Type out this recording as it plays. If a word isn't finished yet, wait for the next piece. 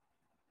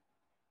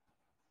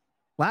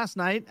last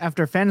night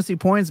after Fantasy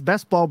Points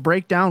Best Ball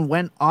Breakdown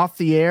went off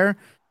the air,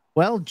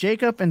 well,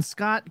 Jacob and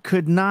Scott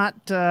could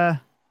not,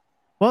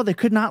 they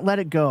could not let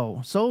it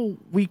go. So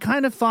we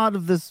kind of thought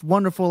of this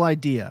wonderful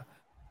idea.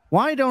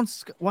 Why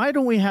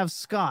don't we have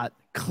Scott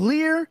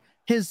clear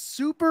his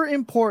super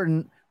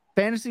important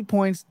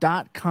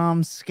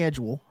fantasypoints.com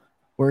schedule,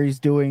 where he's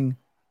doing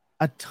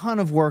a ton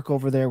of work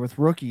over there with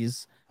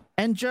rookies,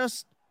 and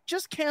just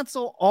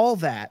cancel all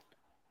that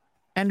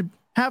and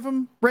have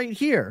him right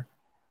here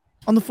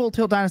on the Full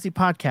Tilt Dynasty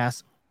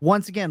podcast.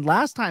 Once again,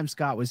 last time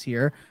Scott was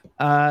here,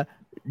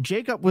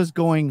 Jacob was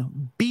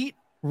going beat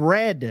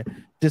red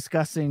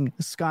discussing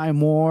Sky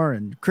Moore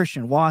and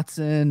Christian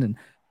Watson and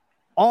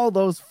all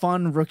those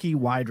fun rookie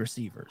wide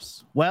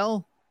receivers.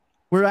 Well,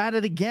 we're at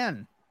it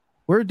again.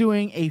 We're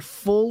doing a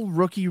full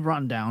rookie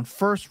rundown,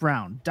 first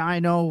round,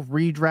 dyno,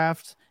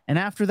 redraft, and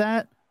after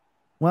that,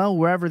 well,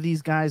 wherever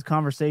these guys'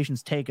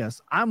 conversations take us,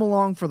 I'm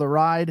along for the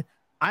ride.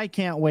 I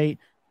can't wait.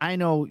 I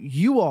know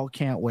you all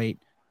can't wait.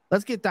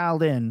 Let's get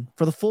dialed in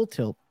for the Full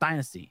Tilt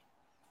Dynasty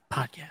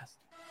podcast.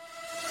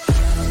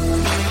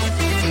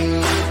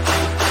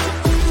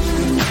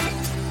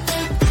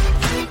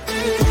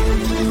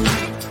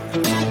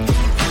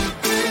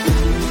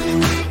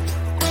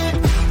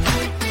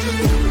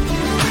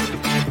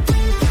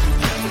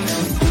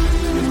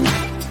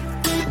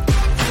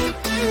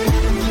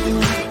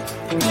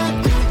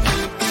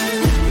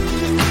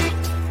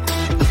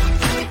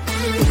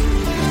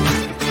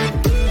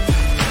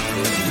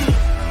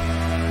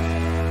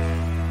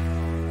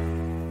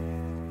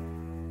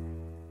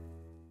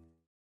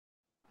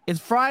 It's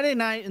Friday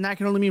night, and that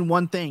can only mean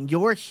one thing.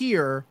 You're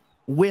here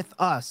with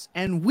us,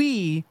 and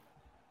we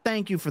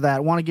thank you for that. I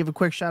want to give a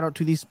quick shout out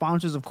to these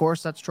sponsors, of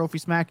course. That's Trophy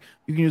Smack.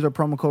 You can use our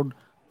promo code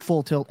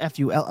FULLTILT,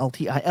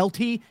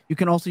 FULLTILT. You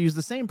can also use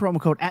the same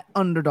promo code at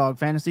Underdog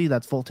Fantasy.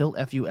 That's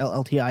FULLTILT,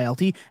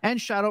 FULLTILT.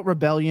 And shout out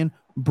Rebellion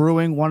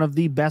Brewing, one of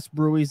the best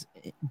breweries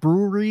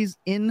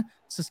in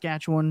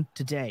Saskatchewan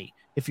today.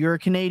 If you're a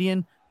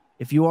Canadian,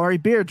 if you are a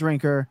beer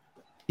drinker,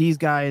 these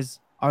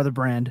guys are the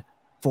brand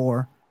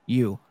for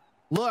you.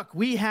 Look,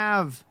 we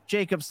have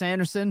Jacob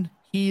Sanderson.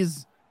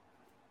 He's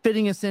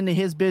fitting us into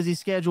his busy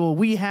schedule.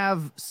 We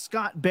have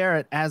Scott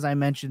Barrett, as I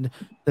mentioned,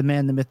 the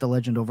man, the myth, the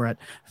legend over at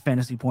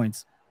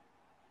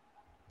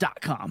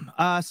fantasypoints.com.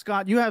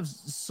 Scott, you have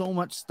so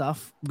much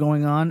stuff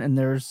going on, and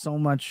there's so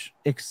much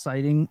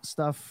exciting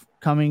stuff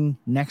coming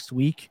next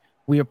week.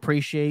 We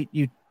appreciate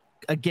you,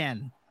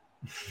 again,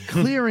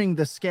 clearing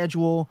the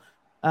schedule.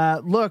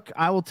 Look,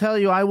 I will tell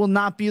you, I will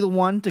not be the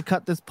one to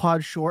cut this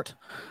pod short.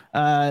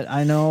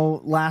 I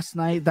know last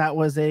night that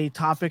was a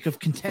topic of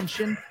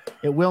contention.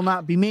 It will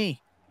not be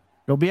me.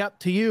 It'll be up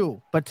to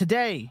you. But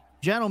today,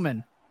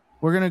 gentlemen,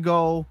 we're going to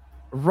go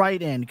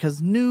right in because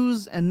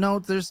news and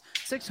notes, there's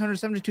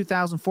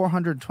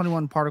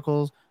 672,421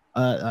 particles,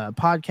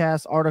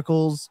 podcasts,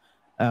 articles,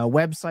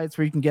 websites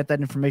where you can get that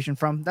information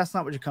from. That's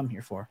not what you come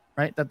here for,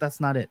 right?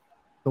 That's not it.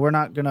 So we're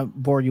not going to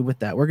bore you with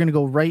that. We're going to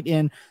go right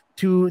in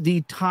to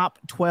the top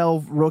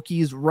 12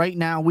 rookies right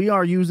now. We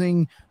are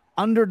using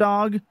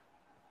Underdog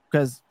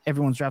because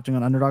everyone's drafting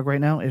on Underdog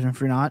right now. And if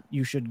you're not,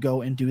 you should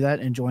go and do that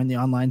and join the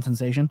online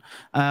sensation.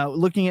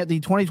 Looking at the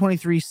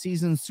 2023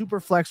 season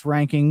Superflex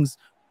rankings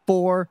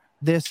for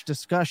this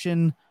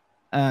discussion.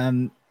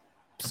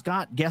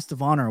 Scott, guest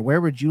of honor, where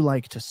would you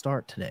like to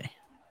start today?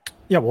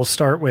 Yeah, we'll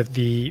start with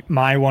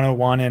my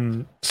 101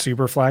 in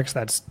Superflex.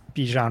 That's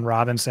Bijan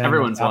Robinson.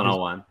 Everyone's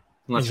 101.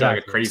 Unless you're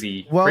like a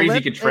crazy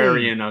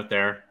contrarian out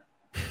there.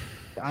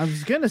 I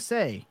was going to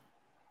say.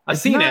 I've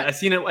seen it. I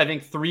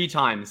think 3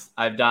 times.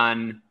 I've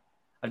done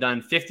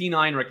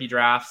 59 rookie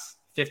drafts.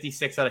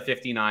 56 out of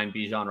 59,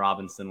 Bijan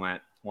Robinson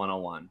went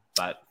 101.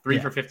 But 3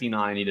 for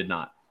 59, he did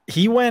not.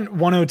 He went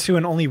 102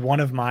 in only one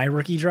of my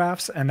rookie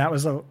drafts, and that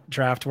was a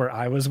draft where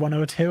I was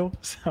 102.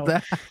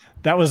 So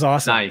that was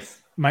awesome.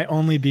 Nice. My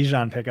only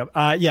Bijan pickup.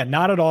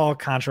 Not at all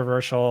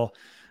controversial.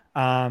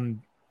 I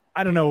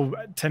don't know.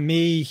 To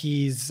me,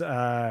 he's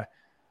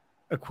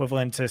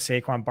equivalent to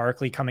Saquon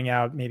Barkley coming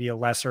out, maybe a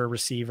lesser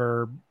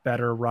receiver,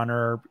 better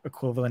runner,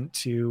 equivalent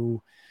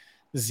to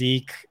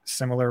Zeke,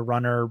 similar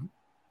runner,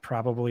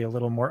 probably a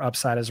little more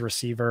upside as a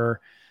receiver.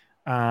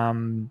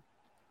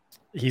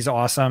 He's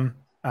awesome.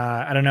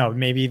 I don't know.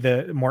 Maybe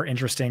the more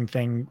interesting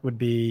thing would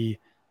be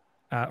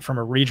from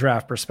a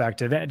redraft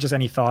perspective. Just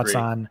any thoughts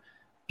on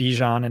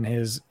Bijan and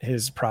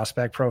his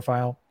prospect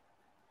profile?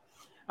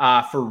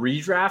 For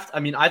redraft,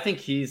 I mean, I think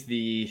he's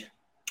the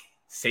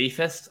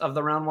safest of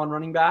the round 1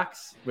 running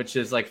backs, which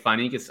is like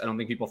funny because I don't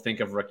think people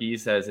think of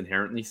rookies as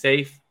inherently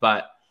safe,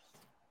 but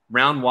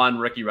round 1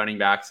 rookie running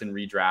backs in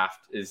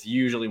redraft is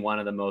usually one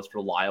of the most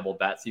reliable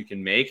bets you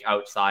can make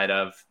outside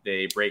of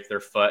they break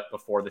their foot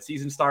before the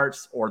season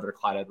starts or they're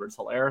Clyde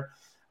Edwards-Helaire.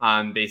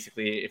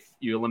 Basically, if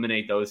you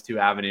eliminate those 2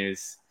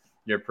 avenues,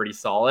 you're pretty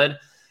solid.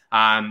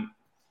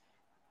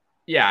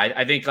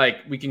 I think like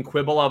we can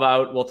quibble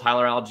about will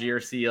Tyler Algier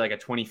see like a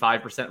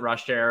 25%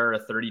 rush share or a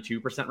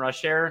 32%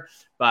 rush share,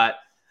 but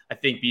I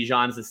think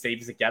Bijan's as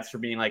safe as it gets for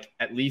being like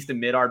at least a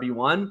mid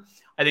RB1.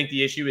 I think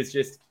the issue is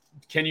just,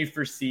 can you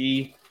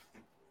foresee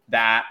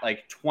that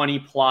like 20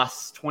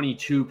 plus,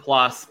 22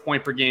 plus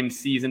point per game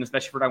season,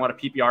 especially if we're talking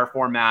about a PPR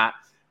format,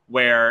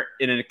 where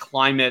in a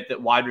climate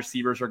that wide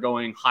receivers are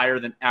going higher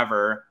than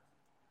ever,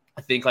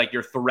 I think like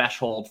your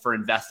threshold for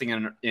investing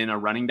in a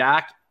running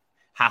back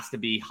has to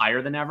be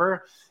higher than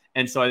ever.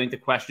 And so I think the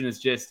question is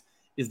just,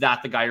 is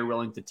that the guy you're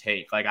willing to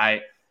take? Like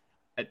I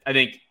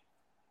think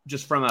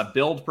just from a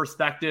build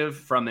perspective,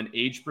 from an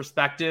age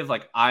perspective,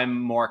 like I'm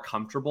more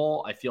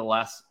comfortable. I feel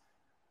less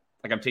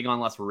like I'm taking on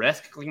less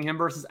risk clicking him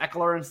versus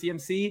Eckler and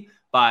CMC,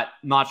 but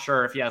not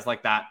sure if he has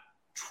like that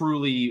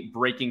truly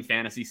breaking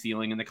fantasy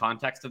ceiling in the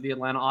context of the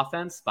Atlanta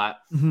offense. But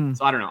so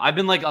I don't know. I've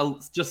been like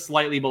just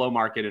slightly below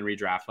market in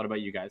redraft. What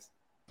about you guys?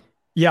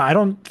 Yeah, I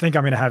don't think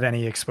I'm going to have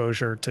any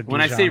exposure to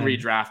when I say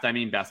redraft, I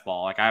mean best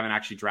ball. Like I haven't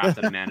actually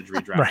drafted a managed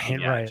redraft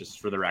yet, just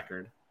for the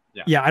record.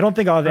 Yeah, I don't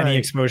think I'll have any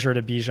exposure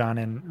to Bijan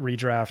in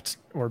redraft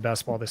or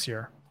best ball this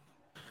year.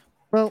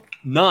 Well,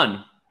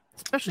 none.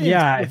 Especially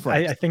I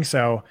think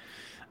so.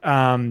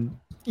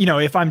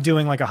 If I'm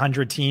doing like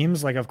 100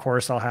 teams, like of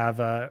course I'll have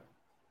a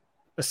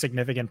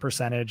significant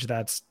percentage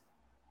that's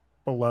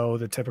below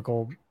the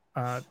typical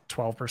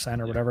 12%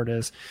 or whatever it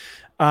is.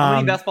 How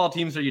many best ball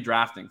teams are you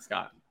drafting,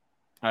 Scott?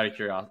 Out of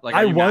curiosity. Like,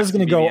 I was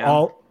going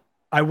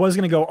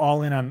to go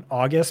all in on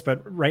August,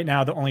 but right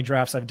now the only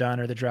drafts I've done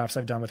are the drafts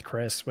I've done with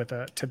Chris, with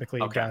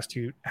typically a guest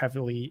who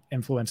heavily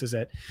influences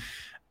it.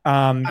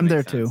 I'm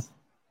there too.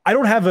 I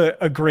don't have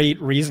a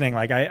great reasoning.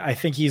 Like I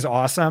think he's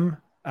awesome.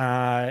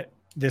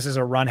 This is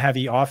a run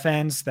heavy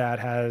offense that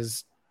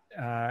has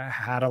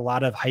had a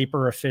lot of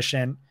hyper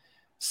efficient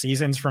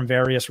seasons from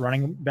various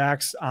running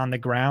backs on the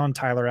ground.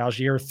 Tyler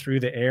Algier through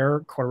the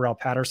air, Cordarrelle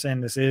Patterson.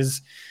 This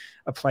is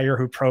a player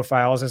who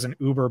profiles as an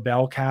uber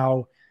bell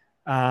cow.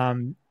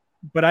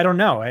 But I don't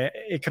know.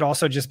 It could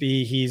also just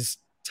be he's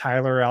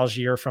Tyler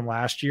Algier from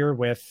last year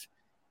with,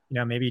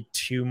 maybe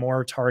 2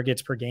 more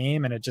targets per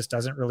game, and it just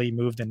doesn't really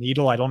move the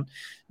needle. I don't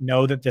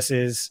know that this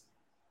is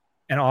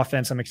an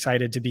offense I'm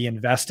excited to be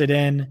invested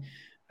in.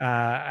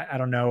 I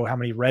don't know how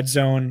many red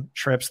zone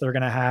trips they're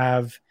going to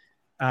have.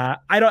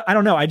 I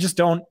don't know.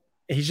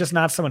 He's just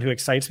not someone who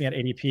excites me at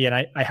ADP,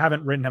 and I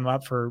haven't written him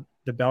up for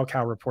the bell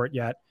cow report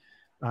yet.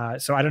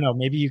 So I don't know.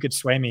 Maybe you could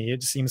sway me.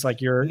 It seems like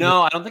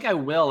I don't think I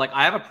will. Like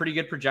I have a pretty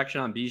good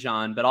projection on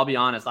Bijan, but I'll be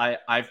honest.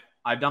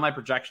 I've done my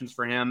projections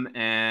for him,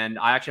 and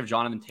I actually have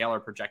Jonathan Taylor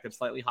projected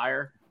slightly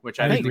higher, which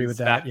I think agree with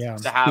that. Yeah.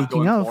 To have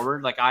Speaking going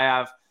forward. Like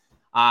I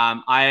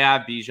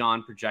have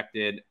Bijan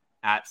projected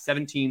at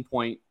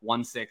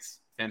 17.16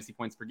 fantasy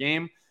points per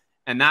game,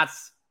 and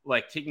that's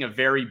like taking a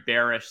very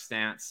bearish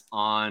stance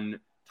on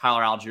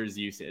Tyler Algier's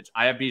usage.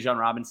 I have Bijan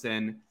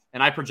Robinson.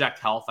 And I project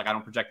health. Like I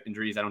don't project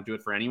injuries. I don't do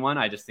it for anyone.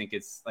 I just think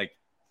it's like,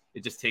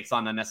 it just takes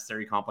on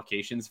unnecessary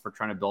complications for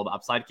trying to build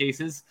upside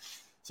cases.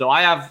 So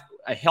I have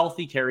a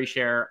healthy carry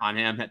share on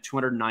him at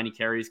 290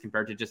 carries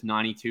compared to just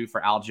 92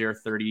 for Algier,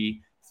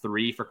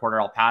 33 for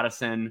Cordarrelle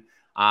Patterson,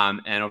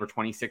 and over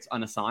 26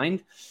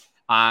 unassigned.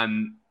 I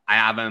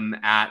have him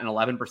at an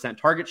 11%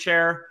 target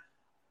share.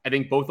 I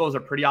think both those are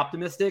pretty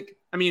optimistic.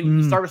 I mean,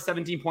 you start with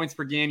 17 points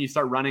per game. You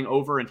start running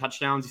over in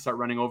touchdowns. You start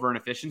running over in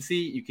efficiency.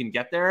 You can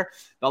get there.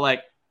 But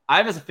like, I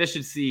have his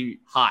efficiency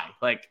high.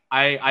 Like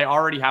I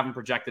already have him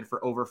projected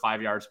for over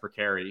 5 yards per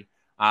carry.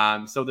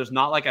 So there's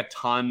not like a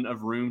ton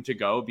of room to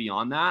go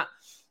beyond that.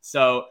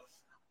 So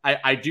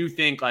I do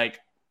think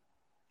like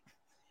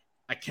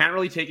I can't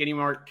really take any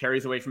more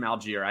carries away from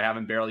Algier. I have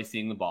him barely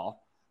seeing the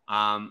ball.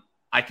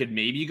 I could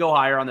maybe go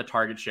higher on the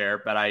target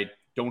share, but I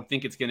don't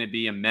think it's going to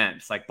be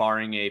immense, like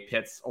barring a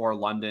Pitts or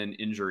London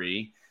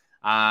injury.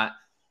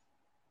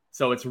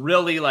 So it's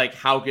really like,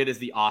 how good is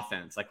the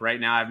offense? Like right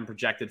now, I have been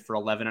projected for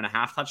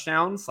 11.5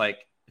 touchdowns.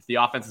 Like if the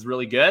offense is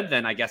really good,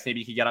 then I guess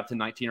maybe he could get up to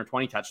 19 or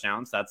 20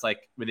 touchdowns. That's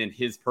like within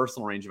his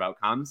personal range of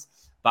outcomes.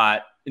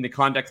 But in the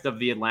context of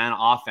the Atlanta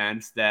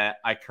offense that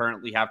I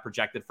currently have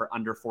projected for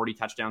under 40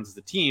 touchdowns as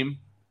a team,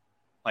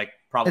 like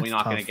probably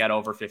not going to get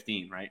over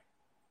 15, right?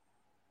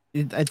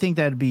 I think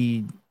that'd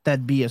be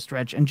a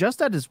stretch. And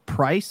just at his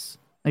price,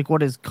 like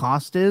what his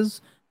cost is,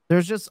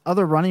 there's just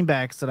other running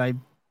backs that I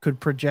could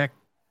project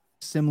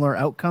similar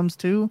outcomes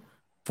to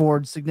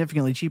for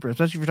significantly cheaper,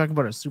 especially if you're talking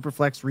about a super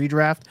flex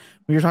redraft,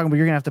 when you're talking about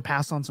you're gonna have to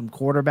pass on some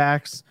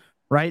quarterbacks,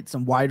 right?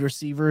 Some wide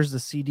receivers, the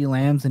CD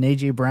Lambs and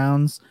AJ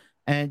Browns,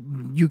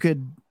 and you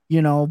could,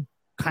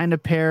 kind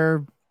of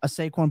pair a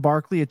Saquon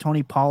Barkley, a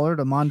Tony Pollard,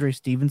 a Mondre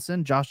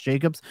Stevenson, Josh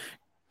Jacobs,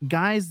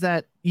 guys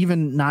that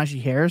even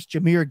Najee Harris,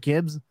 Jahmyr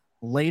Gibbs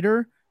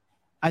later.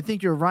 I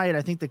think you're right.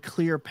 I think the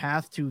clear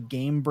path to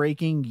game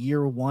breaking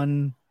year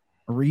one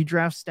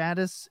redraft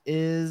status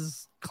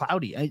is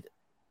cloudy.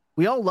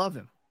 We all love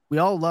him. We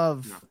all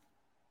love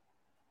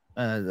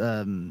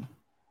oh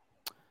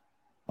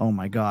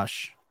my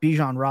gosh,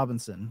 Bijan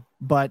Robinson,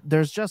 but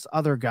there's just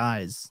other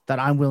guys that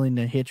I'm willing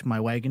to hitch my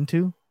wagon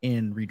to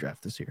in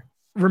redraft this year.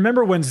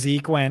 Remember when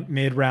Zeke went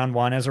mid round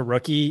 1 as a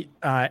rookie?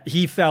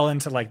 He fell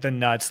into like the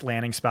nuts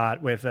landing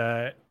spot with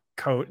the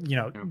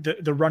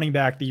running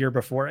back the year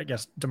before. I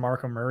guess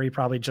DeMarco Murray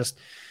probably just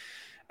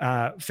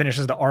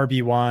finishes the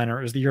RB1, or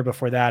it was the year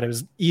before that. It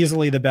was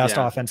easily the best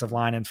offensive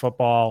line in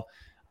football.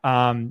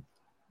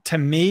 To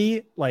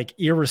me, like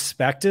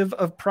irrespective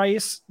of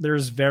price,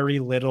 there's very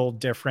little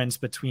difference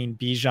between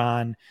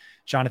Bijan,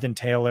 Jonathan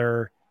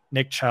Taylor,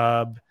 Nick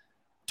Chubb,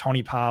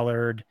 Tony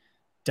Pollard,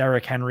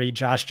 Derrick Henry,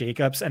 Josh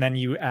Jacobs, and then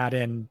you add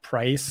in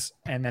price,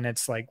 and then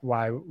it's like,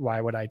 why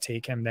would I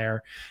take him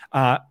there?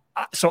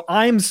 So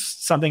I'm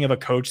something of a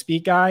coach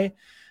speak guy.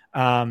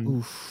 I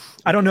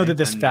don't know that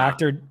this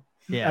factored.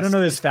 Yes, I don't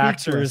know this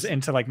factors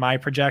into like my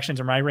projections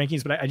or my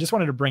rankings, but I just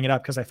wanted to bring it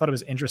up because I thought it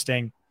was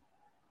interesting.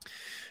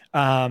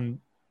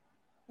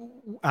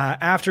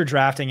 After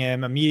drafting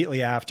him,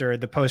 immediately after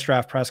the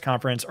post-draft press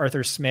conference,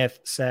 Arthur Smith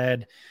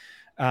said,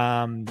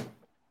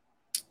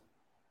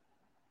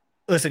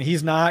 listen,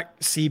 he's not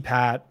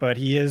CPAT, but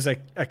he is a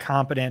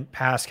competent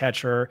pass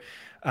catcher.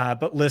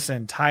 But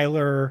listen,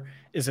 Tyler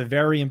is a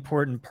very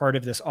important part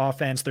of this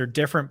offense. They're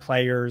different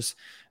players.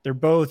 They're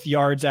both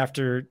yards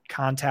after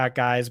contact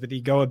guys, but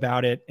they go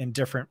about it in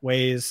different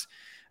ways.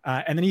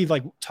 And then he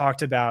like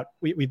talked about,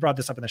 we brought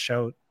this up in the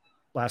show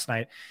last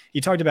night.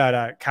 He talked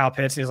about Kyle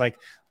Pitts. He's like,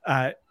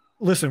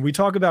 listen, we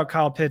talk about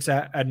Kyle Pitts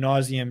ad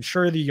nauseum.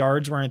 Sure, the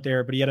yards weren't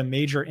there, but he had a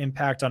major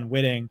impact on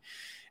winning.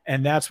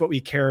 And that's what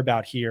we care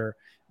about here.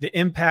 The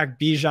impact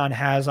Bijan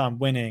has on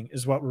winning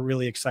is what we're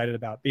really excited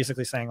about.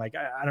 Basically saying like,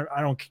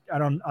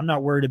 I'm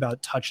not worried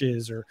about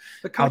touches or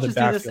the coaches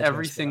do this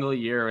every single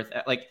year with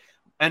like,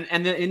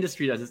 and the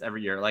industry does this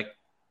every year. Like,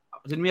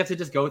 didn't we have to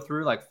just go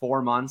through like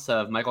 4 months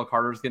of Michael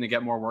Carter's going to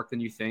get more work than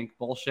you think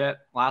bullshit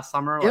last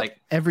summer? Yep, like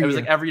it was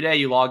like every day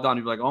you logged on,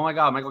 you'd be like, oh my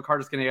God, Michael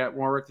Carter's going to get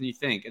more work than you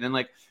think. And then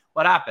like,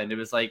 what happened? It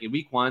was like in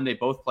week 1, they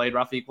both played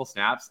roughly equal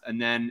snaps. And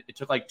then it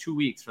took like 2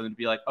 weeks for them to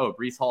be like, oh,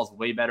 Breece Hall is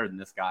way better than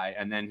this guy.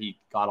 And then he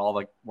got all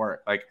the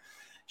work. Like,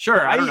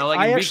 sure. I don't know.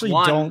 Like in week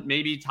 1,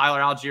 maybe Tyler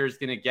Algier is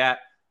going to get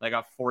like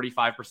a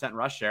 45%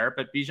 rush share,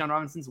 but Bijan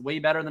Robinson's way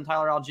better than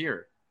Tyler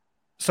Algier.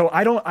 So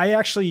I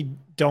actually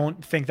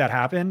don't think that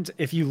happened.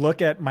 If you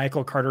look at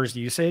Michael Carter's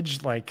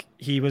usage, like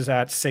he was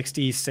at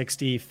 60,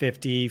 60,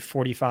 50,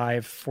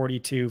 45,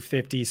 42,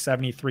 50,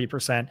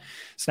 73%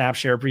 snap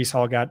share. Breece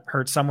Hall got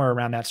hurt somewhere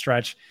around that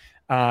stretch.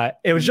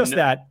 It was just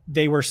that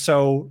they were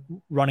so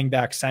running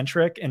back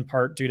centric, in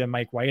part due to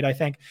Mike White, I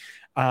think.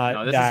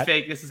 No, this is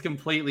fake. This is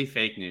completely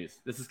fake news.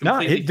 This is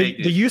completely fake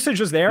news. The usage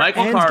was there.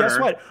 Michael and Carter, guess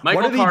what?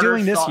 Michael what are they Carter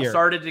doing this year?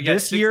 Started to get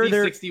this 60, year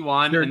they're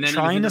 61, they're and then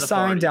trying to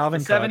sign the Dalvin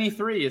Cook.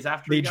 73 is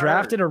after they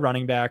drafted a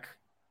running back.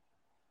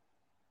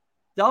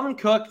 Dalvin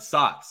Cook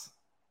sucks.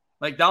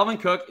 Like Dalvin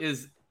Cook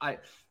is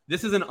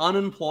this is an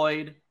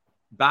unemployed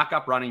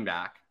backup running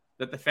back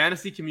that the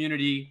fantasy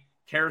community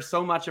cares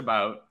so much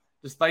about,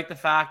 despite the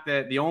fact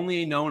that the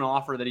only known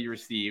offer that he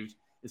received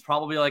is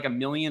probably like $1.5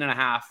 million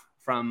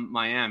from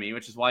Miami,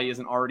 which is why he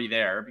isn't already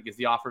there, because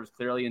the offer is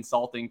clearly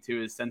insulting to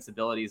his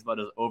sensibilities about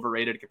his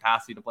overrated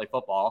capacity to play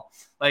football.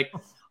 Like,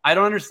 I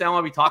don't understand why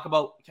we talk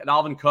about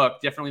Dalvin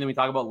Cook differently than we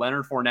talk about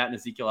Leonard Fournette and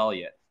Ezekiel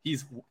Elliott.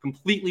 He's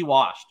completely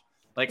washed.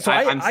 Like, so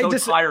I'm so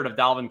tired of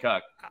Dalvin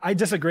Cook. I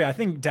disagree. I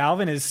think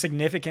Dalvin is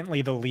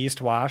significantly the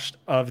least washed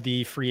of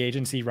the free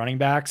agency running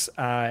backs.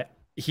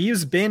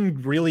 He's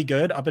been really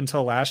good up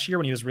until last year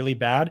when he was really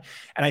bad.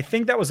 And I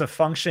think that was a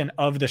function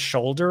of the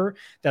shoulder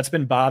that's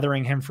been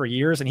bothering him for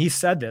years. And he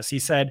said this, he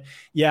said,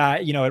 yeah,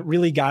 it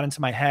really got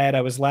into my head.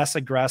 I was less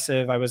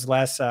aggressive. I was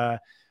less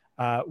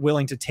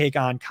willing to take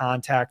on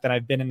contact than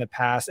I've been in the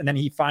past. And then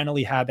he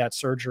finally had that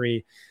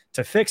surgery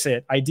to fix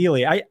it.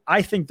 Ideally,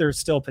 I think there's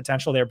still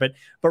potential there, but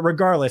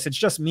regardless, it's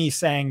just me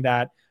saying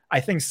that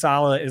I think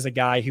Saleh is a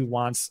guy who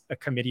wants a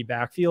committee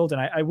backfield.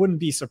 And I wouldn't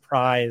be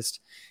surprised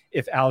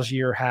if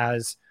Algier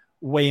has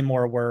way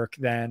more work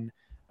than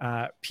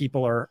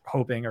people are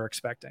hoping or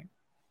expecting.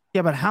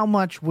 Yeah, but how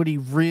much would he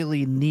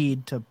really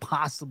need to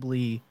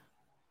possibly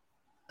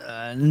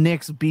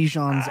nix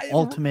Bijan's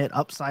ultimate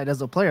upside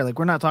as a player? Like,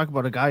 we're not talking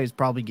about a guy who's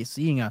probably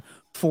seeing a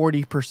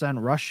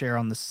 40% rush share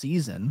on the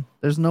season.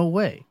 There's no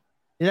way.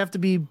 It'd have to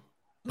be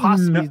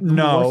possibly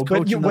no.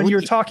 But when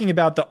you're talking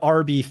about the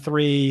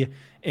RB3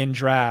 in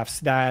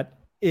drafts, that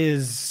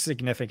is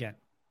significant.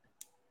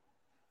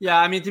 Yeah,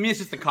 I mean, to me, it's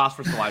just the cost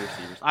for the wide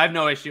receivers. I have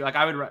no issue. Like,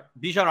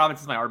 Bijan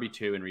Robinson's my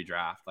RB2 in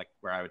redraft, like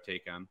where I would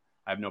take him.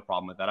 I have no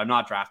problem with that. I'm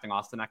not drafting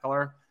Austin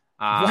Eckler.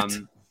 What?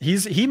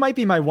 He might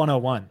be my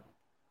 101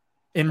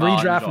 in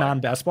redraft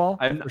non-best ball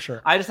for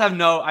sure. I just have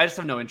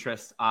no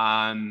interest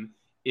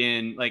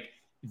in like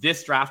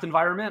this draft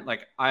environment.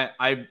 Like,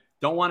 I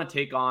don't want to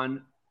take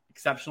on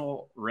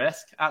exceptional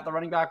risk at the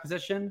running back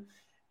position,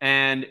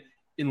 and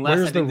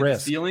unless I think the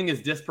ceiling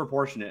is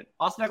disproportionate.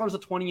 Austin Eckler is a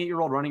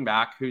 28-year-old running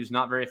back who's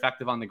not very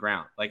effective on the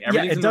ground. Like,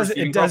 everything's in the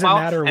receiving profile,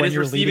 matter when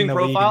you're leaving the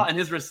league. And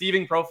his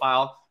receiving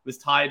profile was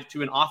tied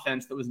to an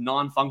offense that was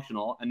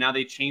non-functional, and now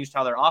they changed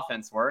how their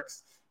offense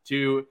works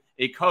to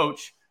a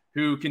coach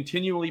who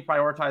continually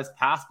prioritized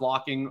pass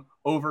blocking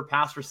over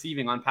pass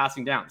receiving on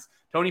passing downs.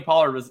 Tony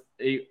Pollard was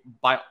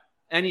by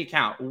any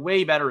account,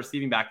 way better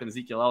receiving back than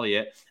Ezekiel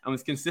Elliott, and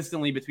was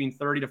consistently between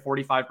 30 to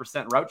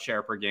 45% route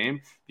share per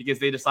game because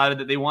they decided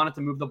that they wanted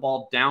to move the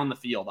ball down the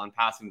field on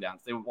passing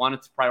downs. They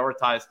wanted to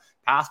prioritize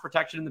pass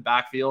protection in the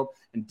backfield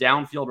and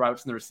downfield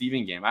routes in the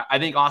receiving game. I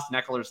think Austin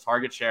Eckler's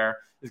target share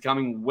is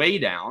coming way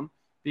down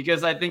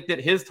because I think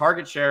that his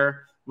target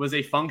share was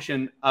a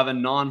function of a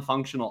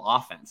non-functional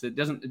offense. It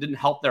didn't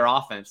help their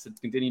offense to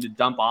continue to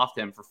dump off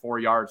them for 4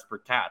 yards per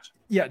catch.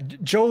 Yeah,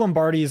 Joe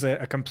Lombardi is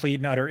a complete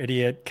and utter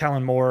idiot.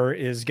 Kellen Moore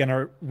is going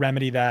to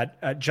remedy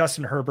that.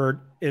 Justin Herbert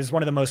is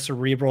one of the most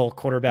cerebral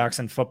quarterbacks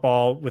in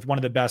football with one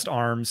of the best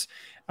arms.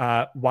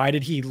 Why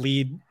did he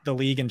lead the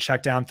league in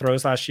check down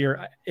throws last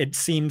year? It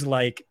seemed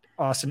like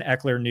Austin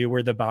Eckler knew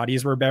where the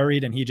bodies were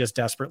buried and he just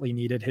desperately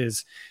needed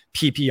his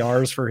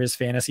PPRs for his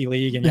fantasy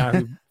league and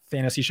Yahoo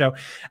fantasy show.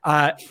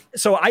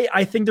 So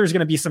I think there's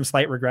going to be some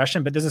slight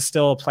regression, but this is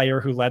still a player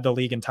who led the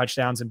league in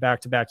touchdowns in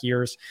back-to-back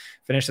years,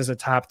 finished as a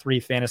top 3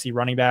 fantasy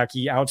running back.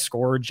 He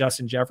outscored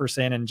Justin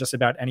Jefferson and just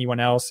about anyone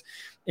else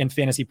in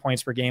fantasy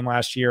points per game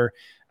last year.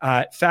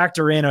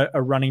 Factor in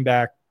a running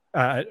back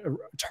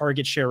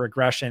target share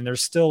regression.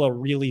 There's still a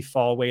really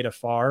fall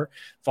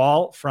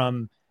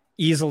from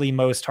easily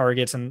most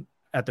targets and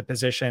at the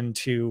position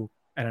to,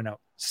 I don't know,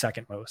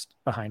 second most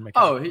behind McCaffrey.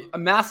 Oh, a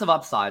massive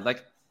upside.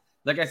 Like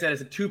I said,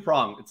 it's a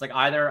 2-pronged. It's like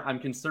either I'm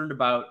concerned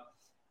about,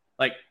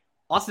 like,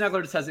 Austin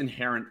Eckler just has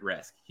inherent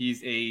risk.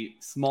 He's a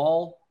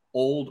small,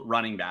 old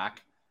running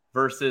back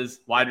versus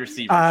wide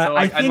receiver. So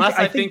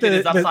I think that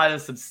his upside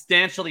is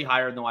substantially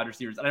higher than wide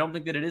receivers. And I don't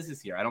think that it is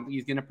this year. I don't think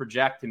he's going to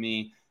project to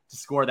me to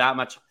score that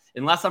much,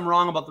 unless I'm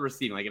wrong about the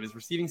receiving. Like, if his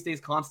receiving stays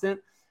constant,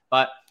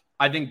 but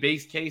I think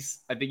base case,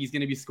 I think he's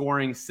going to be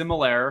scoring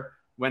similar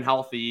when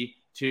healthy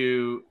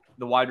to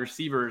the wide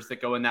receivers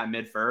that go in that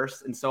mid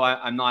first. And so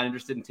I'm not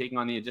interested in taking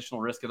on the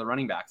additional risk of the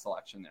running back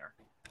selection there.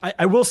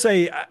 I will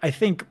say, I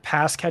think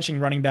pass catching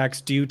running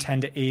backs do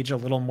tend to age a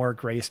little more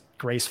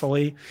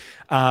gracefully.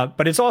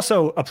 But it's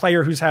also a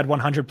player who's had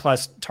 100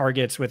 plus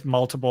targets with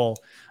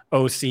multiple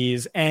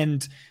OCs,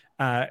 and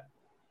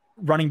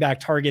running back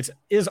targets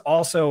is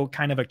also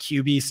kind of a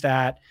QB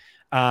stat.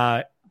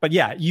 But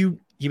yeah,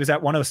 he was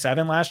at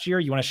 107 last year.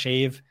 You want to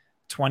shave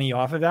 20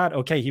 off of that?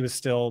 Okay. He was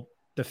still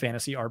the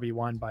fantasy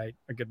RB1 by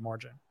a good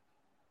margin.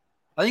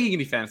 I think he can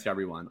be fantasy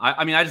RB1.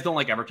 I mean, I just don't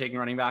like ever taking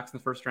running backs in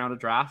the first round of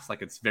drafts.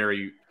 Like, it's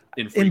very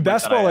infrequent. In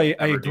best ball, I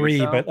agree,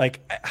 so. But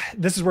like,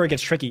 this is where it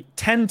gets tricky.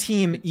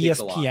 10-team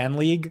ESPN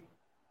league.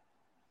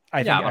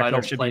 I think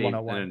Eckler should be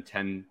 101. In a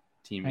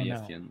 10-team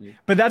ESPN league.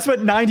 But that's what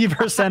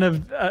 90%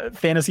 of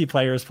fantasy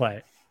players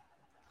play.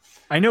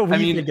 I know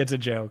we think it's a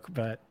joke,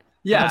 but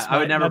yeah, I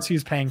would never that's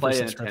who's paying for play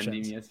in a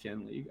subscriptions. 10-team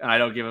ESPN league. And I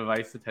don't give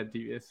advice to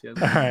 10-team ESPN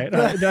league. All right.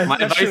 My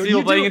advice to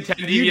people playing in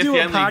 10-team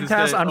ESPN league is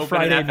to on open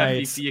Friday an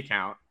nights. FFPC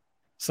account.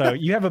 So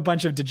you have a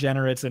bunch of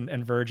degenerates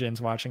and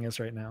virgins watching us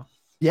right now.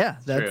 Yeah,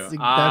 that's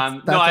our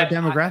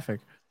demographic.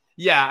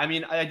 I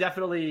mean, I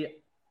definitely,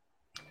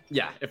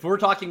 if we're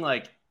talking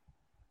like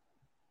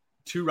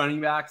 2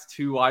 running backs,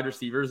 2 wide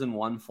receivers, and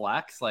 1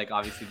 flex, like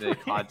obviously the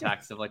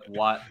context of like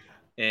what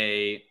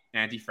a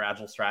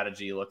anti-fragile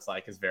strategy looks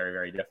like is very,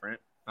 very different.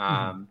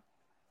 But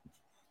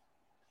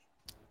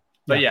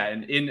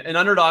in an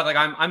underdog, like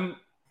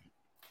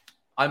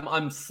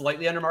I'm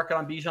slightly under market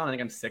on Bijan. I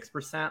think I'm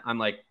 6%. I'm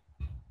like,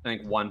 I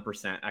think 1%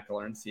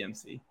 Eckler and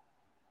CMC.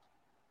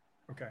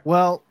 Okay.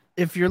 Well,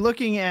 if you're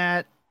looking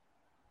at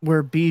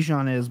where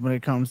Bijan is when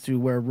it comes to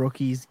where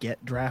rookies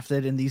get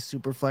drafted in these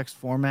super flex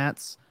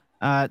formats,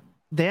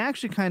 they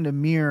actually kind of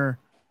mirror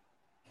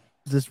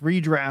this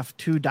redraft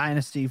 2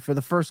 dynasty for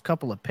the first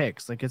couple of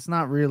picks. Like, it's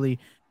not really,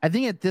 I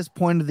think at this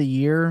point of the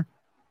year,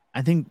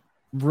 I think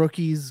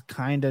rookies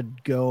kind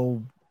of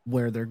go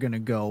where they're going to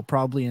go,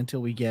 probably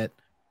until we get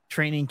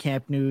training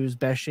camp news,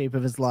 best shape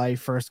of his life,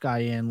 first guy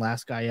in,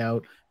 last guy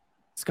out.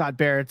 Scott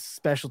Barrett's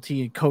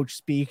specialty, coach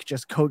speak,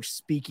 just coach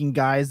speaking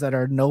guys that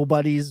are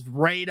nobodies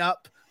right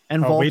up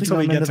and vaulting wait till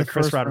we them get into to the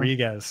Chris first round.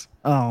 Rodriguez.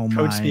 Oh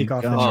coach my speak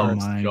off the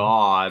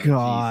God. charts.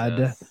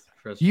 God.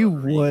 You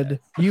would.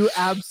 You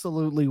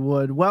absolutely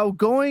would. Well,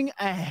 going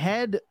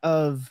ahead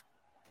of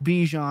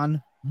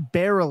Bijan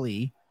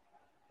barely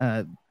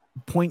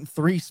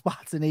 0.3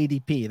 spots in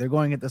ADP. They're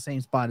going at the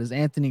same spot as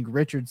Anthony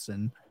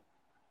Richardson,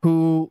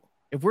 who,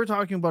 if we're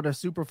talking about a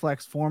super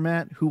flex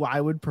format, who I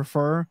would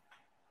prefer,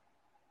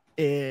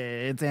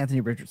 it's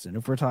Anthony Richardson.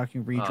 If we're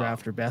talking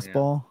redraft or best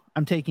ball,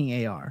 I'm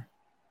taking AR.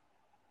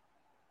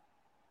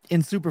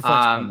 In super flex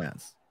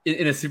formats.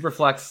 In a super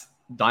flex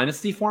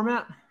dynasty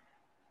format?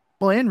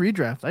 Well, and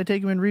redraft. I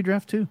take him in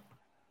redraft too.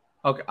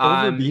 Okay.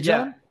 Over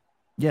Bijan?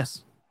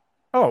 Yes.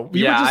 Oh,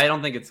 I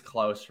don't think it's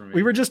close for me.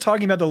 We were just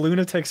talking about the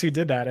lunatics who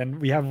did that, and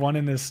we have one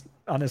on this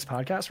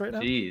podcast right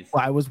now. Jeez.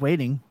 Well, I was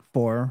waiting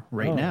for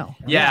now.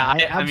 Yeah,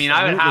 I mean,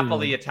 I would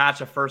happily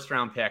attach a first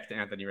round pick to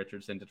Anthony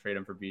Richardson to trade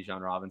him for Bijan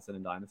Robinson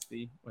in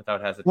Dynasty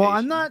without hesitation.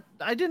 Well,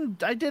 I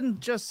didn't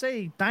just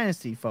say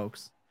Dynasty,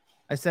 folks.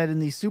 I said in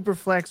the super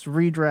flex,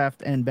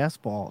 redraft, and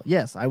best ball.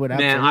 Yes, I would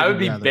absolutely. Man, I would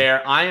be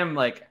bare. I am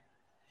like,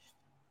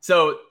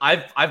 so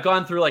I've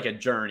gone through like a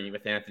journey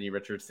with Anthony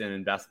Richardson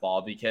in best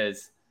ball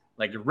because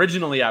like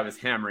originally I was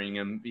hammering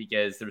him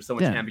because there was so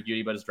much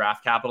ambiguity about his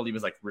draft capital. He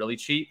was like really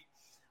cheap.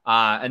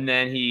 And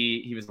then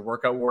he was the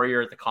workout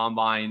warrior at the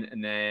combine,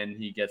 and then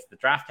he gets the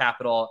draft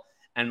capital.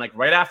 And like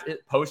right after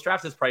post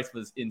draft, his price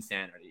was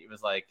insanity. He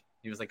was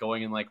like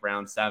going in like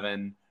round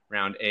 7,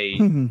 round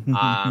 8.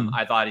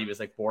 I thought he was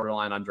like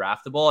borderline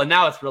undraftable, and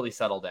now it's really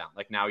settled down.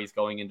 Like now he's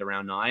going into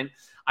round 9.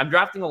 I'm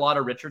drafting a lot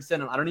of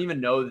Richardson, and I don't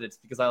even know that it's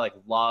because I like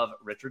love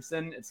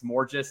Richardson. It's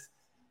more just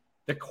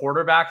the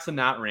quarterbacks in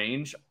that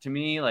range to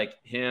me, like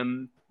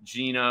him,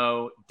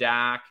 Geno,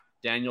 Dak,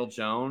 Daniel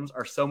Jones,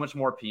 are so much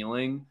more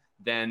appealing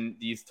than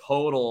these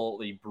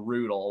totally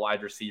brutal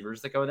wide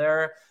receivers that go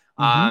there.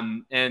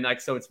 And like,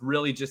 so it's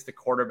really just the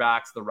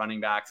quarterbacks, the running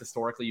backs.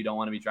 Historically, you don't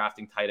want to be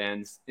drafting tight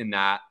ends in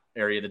that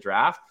area of the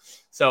draft.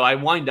 So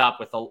I'm going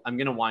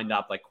to wind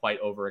up like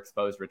quite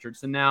overexposed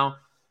Richardson now.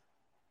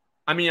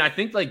 I mean, I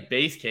think like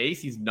base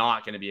case, he's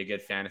not going to be a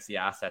good fantasy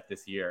asset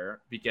this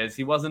year because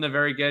he wasn't a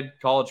very good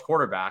college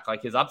quarterback.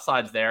 Like his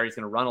upside's there. He's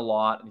going to run a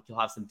lot and he'll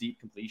have some deep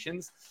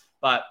completions,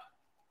 but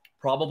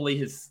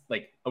probably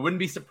I wouldn't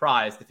be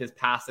surprised if his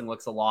passing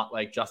looks a lot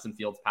like Justin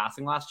Fields'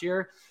 passing last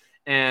year.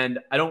 And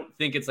I don't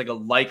think it's like a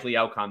likely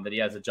outcome that he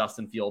has a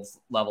Justin Fields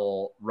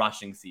level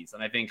rushing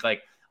season. I think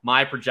like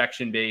my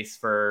projection base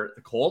for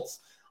the Colts,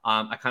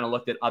 I kind of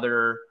looked at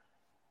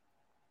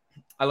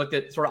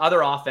sort of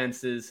other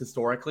offenses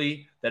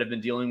historically that have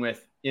been dealing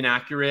with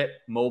inaccurate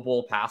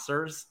mobile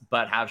passers,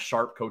 but have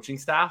sharp coaching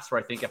staffs where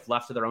I think if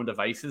left to their own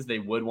devices, they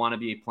would want to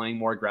be playing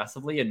more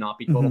aggressively and not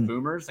be total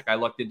boomers. Like I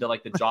looked into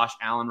like the Josh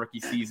Allen rookie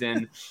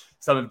season,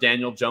 some of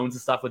Daniel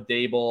Jones' stuff with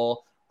Dable,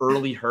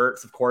 early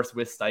Hurts, of course,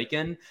 with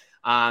Steichen.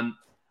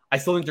 I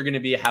still think they're going to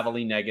be a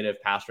heavily negative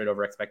pass rate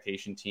over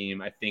expectation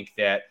team. I think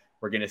that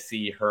we're going to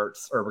see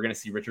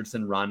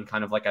Richardson run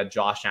kind of like a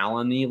Josh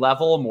Allen-y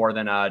level more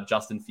than a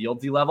Justin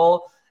Fields-y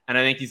level. And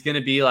I think he's going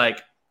to be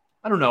like,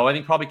 I don't know, I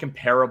think probably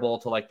comparable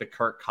to like the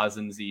Kirk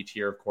Cousins-y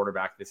tier of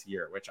quarterback this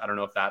year, which I don't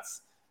know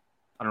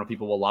if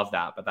people will love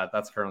that, but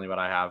that's currently what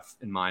I have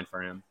in mind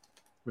for him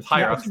with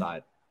higher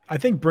upside. I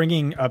think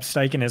bringing up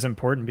Steichen is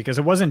important because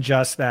it wasn't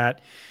just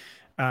that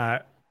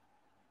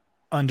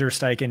under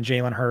Steichen,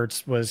 Jalen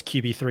Hurts was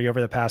QB3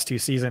 over the past 2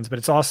 seasons, but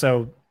it's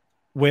also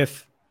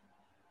with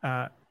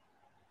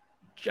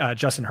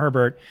Justin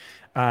Herbert.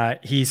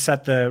 He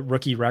set the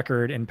rookie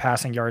record in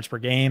passing yards per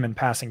game and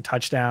passing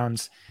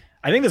touchdowns.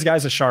 I think this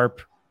guy's a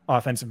sharp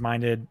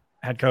offensive-minded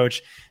head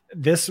coach.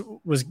 They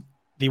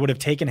would have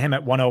taken him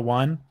at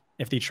 101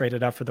 if they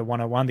traded up for the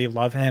 101. They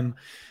love him.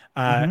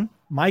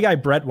 My guy,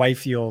 Brett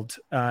Whitefield,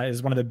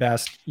 is one of the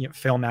best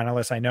film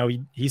analysts I know.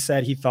 He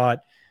said he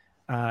thought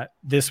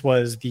this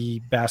was the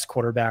best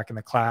quarterback in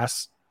the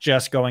class,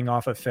 just going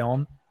off of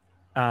film,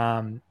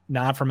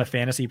 not from a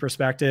fantasy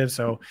perspective.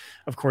 So,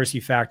 of course,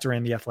 you factor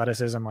in the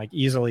athleticism, like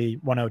easily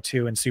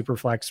 102 and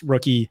Superflex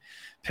rookie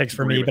picks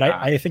for me. But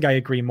I think I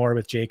agree more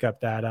with Jacob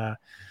that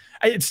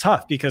it's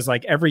tough because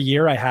like every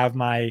year I have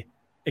my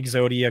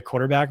Exodia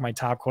quarterback, my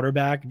top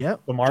quarterback,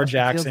 Lamar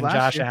Jackson,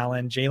 Josh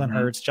Allen, Jalen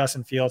Hurts,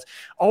 Justin Fields,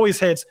 always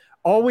hits,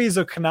 always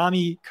a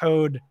Konami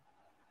code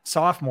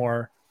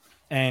sophomore.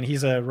 And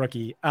he's a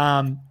rookie.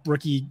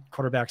 Rookie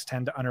quarterbacks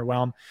tend to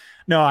underwhelm.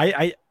 No,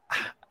 I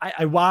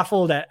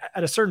waffled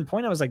at a certain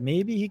point. I was like,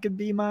 maybe he could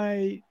be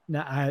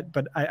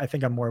but I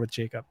think I'm more with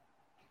Jacob.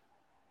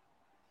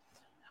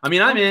 I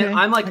mean,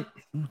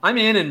 I'm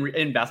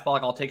in best ball.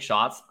 Like I'll take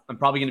shots. I'm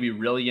probably going to be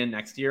really in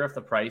next year if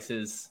the price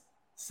is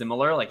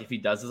similar. Like if he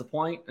does as a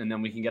point and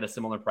then we can get a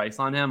similar price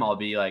on him, I'll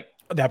be like,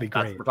 that'd be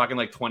great. We're talking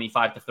like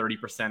 25 to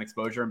 30%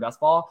 exposure in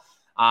best ball.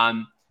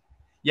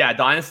 Yeah,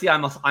 Dynasty,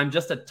 I'm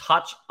just a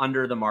touch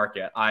under the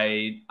market.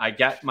 I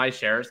get my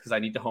shares because I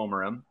need to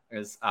homer him.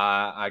 Because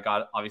I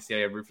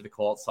root for the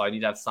Colts, so I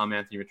need to have some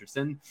Anthony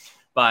Richardson.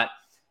 But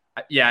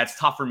yeah, it's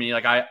tough for me.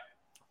 Like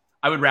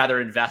I would rather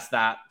invest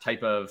that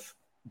type of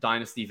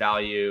Dynasty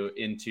value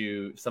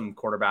into some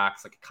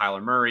quarterbacks like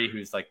Kyler Murray,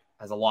 who's like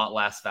has a lot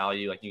less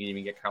value. Like you can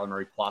even get Kyler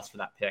Murray plus for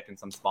that pick in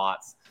some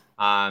spots.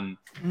 And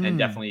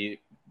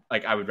definitely,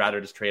 like I would rather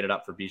just trade it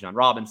up for Bijan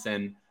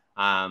Robinson.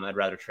 I'd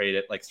rather trade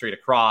it like straight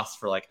across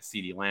for like a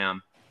CeeDee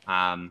Lamb.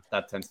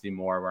 That tends to be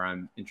more where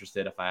I'm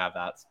interested if I have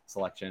that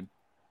selection.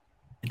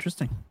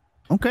 Interesting.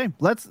 Okay,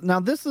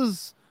 this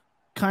is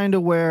kind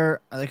of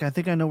where like I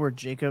think I know where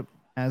Jacob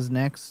has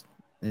next.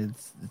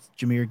 It's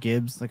Jahmyr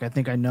Gibbs. Like I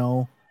think I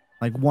know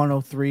like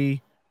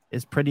 103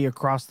 is pretty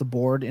across the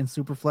board in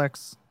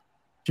Superflex.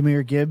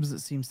 Jahmyr Gibbs, it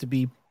seems to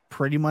be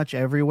pretty much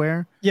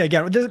everywhere. Yeah,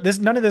 again, this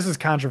none of this is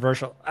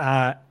controversial.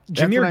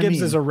 Jahmyr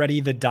Gibbs is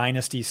already the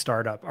dynasty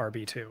startup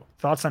RB2.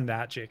 Thoughts on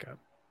that, Jacob?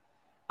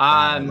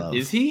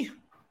 Is he?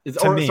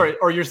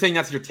 Or you're saying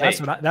that's your take?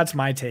 That's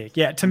my take.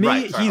 Yeah, to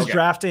me, he's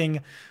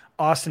drafting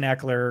Austin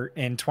Eckler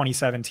in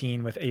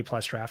 2017 with A+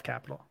 draft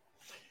capital.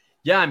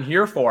 Yeah, I'm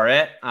here for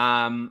it.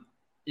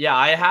 Yeah,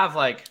 I have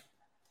like,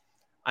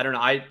 I don't know.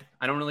 I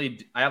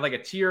have like a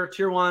tier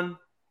 1,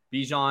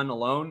 Bijan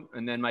alone,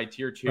 and then my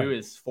tier 2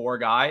 is 4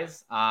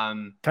 guys.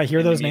 Can I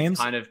hear those names?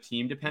 Kind of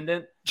team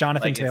dependent.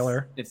 Jonathan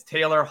Taylor. It's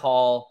Taylor,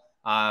 Hall,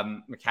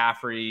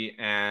 McCaffrey,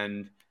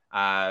 and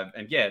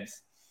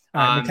Gibbs.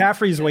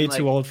 McCaffrey's way like,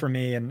 too old for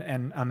me,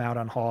 and I'm out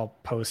on Hall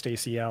post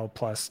ACL.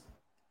 Plus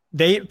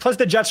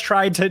the Jets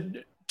tried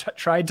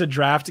to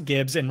draft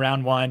Gibbs in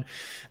round 1.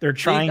 They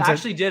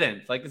actually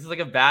didn't. Like, this is like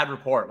a bad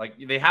report. Like,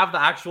 they have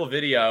the actual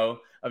video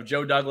of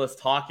Joe Douglas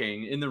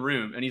talking in the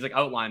room, and he's like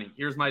outlining,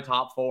 here's my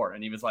top 4.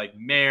 And he was like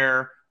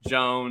Mayer,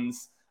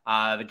 Jones,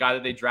 the guy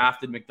that they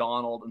drafted,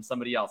 McDonald, and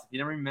somebody else. He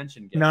never even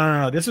mentioned Gibbs.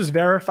 No. This was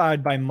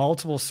verified by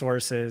multiple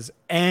sources,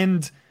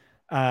 and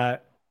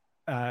Brad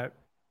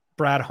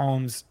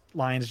Holmes,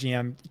 Lions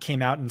GM,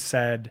 came out and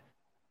said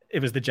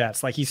it was the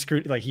Jets. Like, he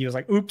was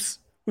like, oops,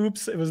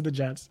 it was the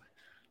Jets.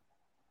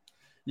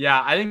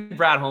 Yeah, I think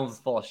Brad Holmes is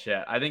full of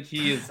shit. I think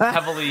he is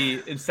heavily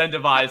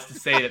incentivized to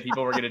say that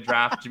people were going to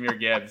draft Jahmyr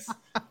Gibbs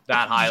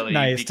that highly.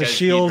 Nice, to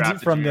shield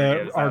from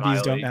the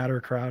RBs don't matter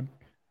crowd.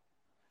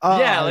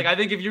 Yeah, like, I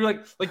think if you're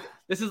like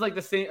this is like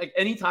the same, like,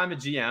 anytime a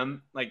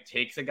GM like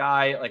takes a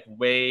guy like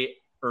way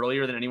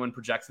earlier than anyone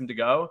projects him to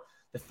go,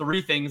 the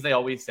 3 things they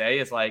always say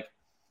is like,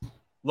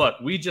 look,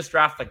 we just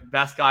draft the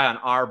best guy on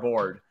our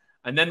board.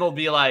 And then they'll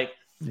be like,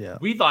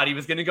 we thought he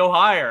was going to go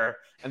higher.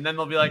 And then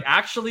they'll be like,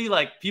 actually,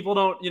 like, people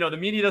don't, the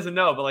media doesn't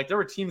know, but like, there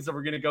were teams that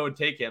were going to go and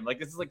take him. Like,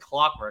 this is like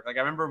clockwork. Like,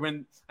 I remember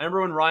when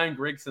Ryan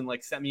Grigson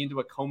like sent me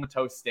into a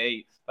comatose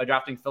state by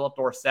drafting Philip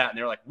Dorsett, and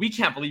they were like, we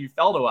can't believe you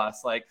fell to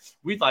us. Like,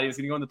 we thought he was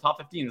going to go in the top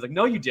 15. He's like,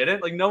 no, you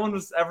didn't. Like, no one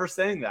was ever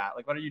saying that.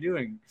 Like, what are you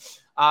doing?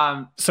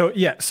 So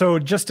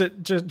just to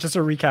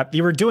recap,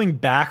 they were doing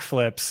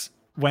backflips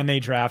when they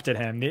drafted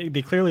him.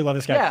 They clearly love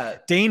this guy. Yeah.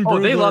 Dane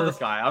Brugler, they love this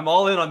guy. I'm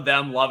all in on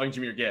them loving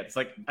Jahmyr Gibbs.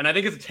 Like, and I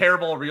think it's a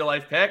terrible real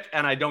life pick,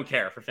 and I don't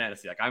care for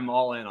fantasy. Like, I'm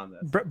all in on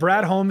this.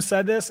 Brad Holmes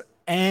said this,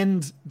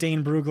 and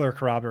Dane Brugler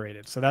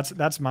corroborated. So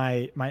that's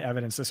my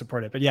evidence to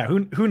support it. But yeah,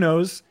 who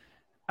knows?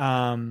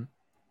 I'm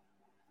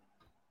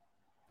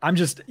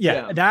just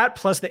that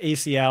plus the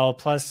ACL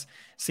plus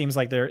seems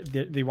like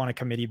they want a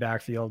committee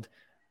backfield.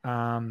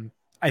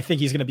 I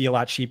think he's going to be a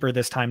lot cheaper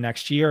this time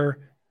next year.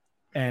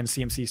 And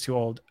CMC's too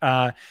old.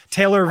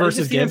 Taylor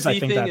versus Gibbs, I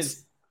think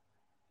that's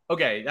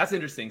okay. That's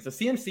interesting. So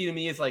CMC to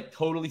me is like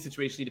totally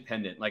situationally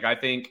dependent. Like, I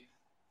think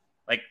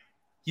like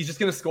he's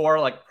just going to score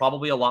like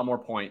probably a lot more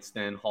points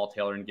than Hall,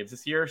 Taylor, and Gibbs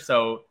this year.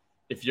 So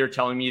if you're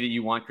telling me that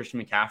you want Christian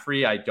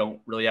McCaffrey, I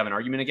don't really have an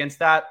argument against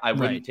that. I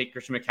wouldn't take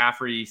Christian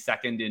McCaffrey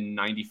second in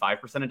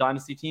 95% of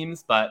dynasty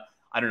teams, but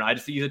I don't know. I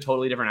just think he's a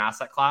totally different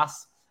asset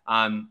class.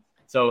 I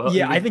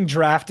think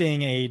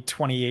drafting a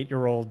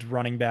 28-year-old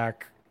running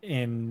back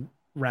in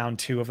round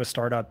 2 of a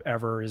startup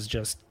ever is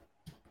just,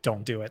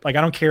 don't do it. Like,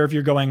 I don't care if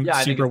you're going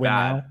super win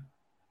now.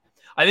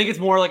 I think it's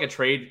more like a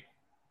trade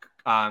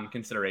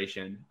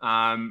consideration. But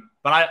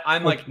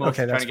I'm like most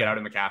trying to get out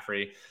of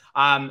McCaffrey.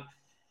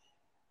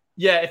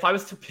 If I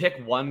was to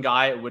pick one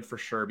guy, it would for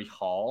sure be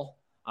Hall.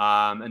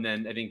 And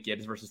then I think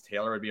Gibbs versus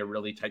Taylor would be a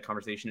really tight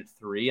conversation at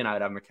 3, and I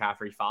would have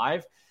McCaffrey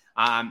 5.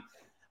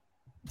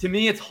 To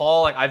me, it's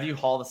Hall. Like, I view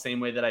Hall the same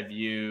way that I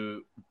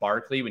view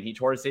Barkley when he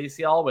tore his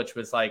ACL, which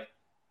was like,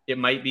 it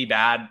might be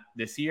bad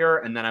this year,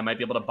 and then I might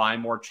be able to buy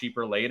more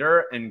cheaper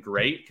later, and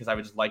great, because I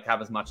would just like to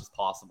have as much as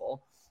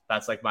possible.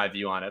 That's like my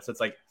view on it. So it's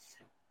like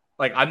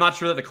I'm not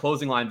sure that the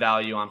closing line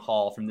value on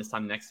Hall from this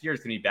time next year is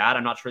going to be bad.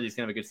 I'm not sure that he's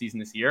going to have a good season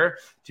this year.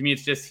 To me,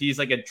 it's just he's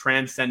like a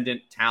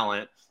transcendent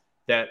talent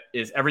that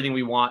is everything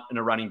we want in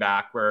a running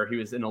back, where he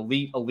was an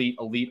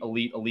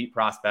elite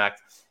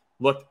prospect,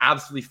 looked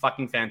absolutely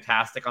fucking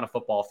fantastic on a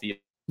football field.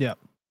 Yeah.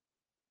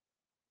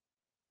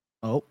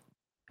 Oh.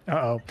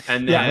 Uh-oh.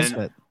 And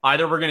then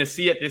either we're going to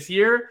see it this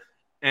year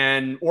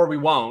or we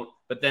won't,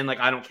 but then like,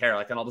 I don't care.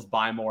 Like, then I'll just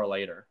buy more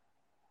later.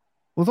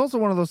 Well, it's also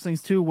one of those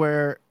things too,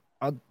 where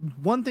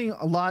one thing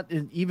a lot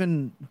in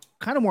even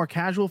kind of more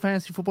casual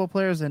fantasy football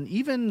players, and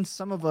even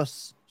some of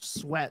us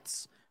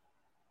sweats,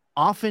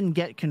 often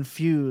get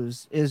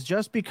confused is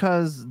just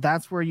because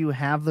that's where you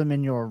have them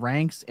in your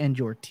ranks and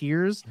your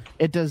tiers.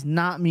 It does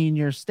not mean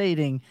you're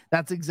stating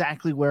that's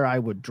exactly where I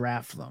would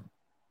draft them.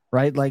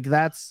 Right, like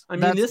this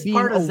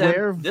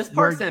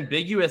part's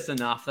ambiguous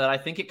enough that I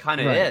think it kind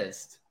of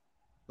is.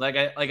 I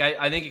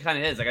think it kind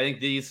of is. Like, I think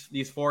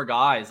these 4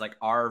 guys like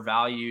are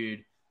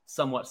valued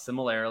somewhat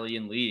similarly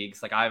in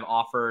leagues. Like, I've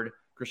offered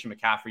Christian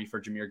McCaffrey for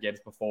Jahmyr Gibbs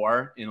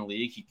before in a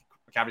league.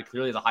 McCaffrey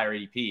clearly has a higher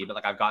ADP, but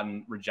like, I've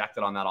gotten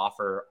rejected on that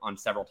offer on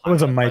several times. It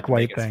was a Mike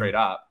White thing. Straight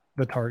up,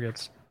 the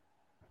targets.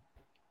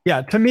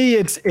 Yeah, to me,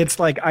 it's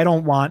like I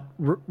don't want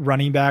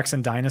running backs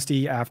in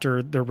dynasty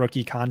after their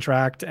rookie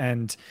contract,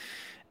 and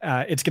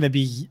it's going to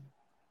be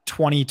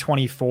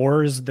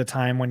 2024 is the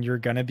time when you're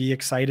going to be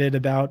excited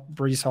about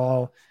Breece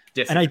Hall.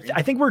 And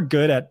I think we're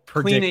good at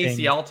predicting. Clean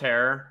ACL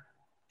tear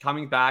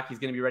coming back. He's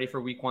going to be ready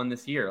for week 1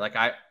 this year. Like,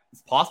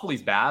 it's possible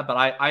he's bad, but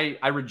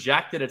I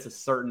reject it. It's a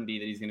certainty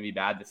that he's going to be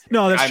bad this year.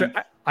 No, that's true.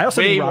 I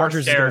also think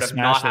Rodgers is going to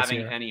smash not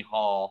having any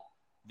Hall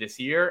this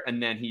year,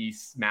 and then he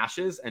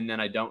smashes, and then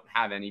I don't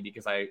have any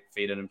because I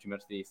faded him too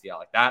much to the ACL.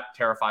 Like, that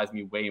terrifies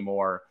me way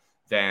more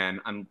than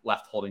I'm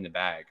left holding the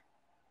bag.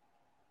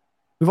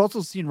 We've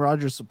also seen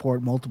Rodgers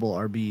support multiple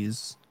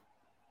RBs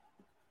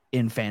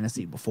in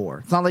fantasy before.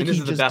 It's not like this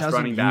is the best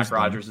running back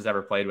Rodgers has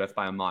ever played with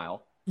by a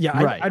mile.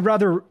 Yeah, right. I'd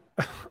rather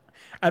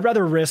I'd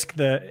rather risk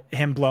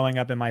him blowing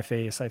up in my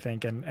face, I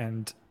think,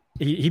 and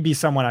he'd be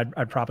someone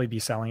I'd probably be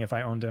selling if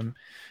I owned him.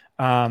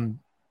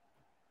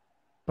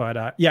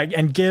 But yeah,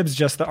 and Gibbs,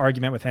 just the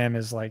argument with him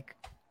is like,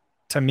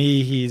 to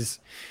me, this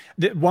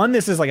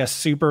is like a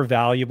super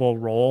valuable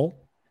role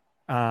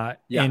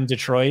in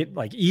Detroit.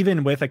 Like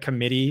even with a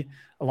committee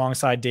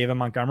alongside David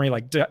Montgomery,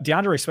 like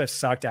DeAndre Swift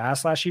sucked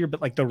ass last year,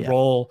 but like the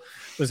role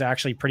was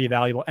actually pretty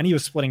valuable. And he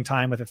was splitting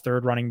time with a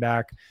third running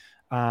back.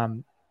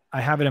 I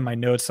have it in my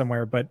notes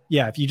somewhere, but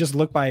yeah, if you just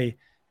look by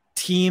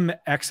team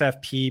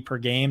XFP per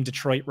game,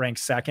 Detroit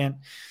ranks second.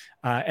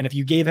 And if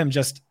you gave him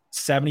just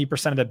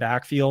 70% of the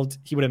backfield,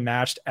 he would have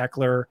matched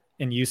Eckler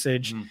in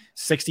usage.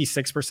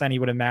 66% he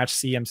would have matched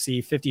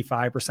CMC.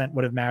 55%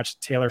 would have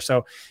matched Taylor.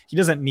 So he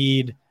doesn't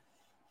need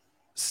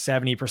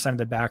 70% of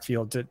the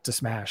backfield to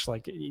smash.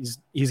 Like he's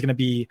going to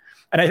be,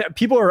 and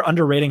people are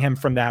underrating him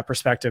from that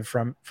perspective,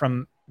 from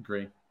a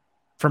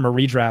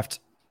redraft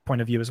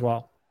point of view as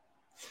well.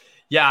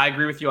 Yeah, I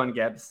agree with you on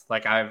Gibbs.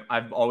 Like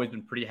I've always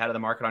been pretty ahead of the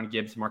market on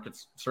Gibbs.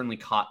 Market's certainly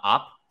caught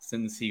up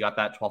since he got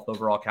that 12th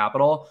overall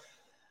capital.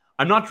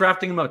 I'm not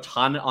drafting him a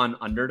ton on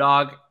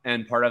underdog,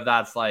 and part of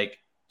that's like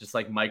just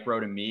like micro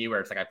to me, where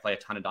it's like I play a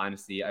ton of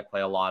dynasty, I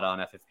play a lot on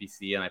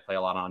FFPC, and I play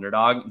a lot on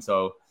underdog. And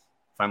so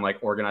if I'm like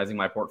organizing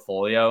my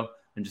portfolio,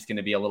 I'm just going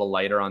to be a little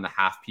lighter on the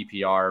half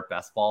PPR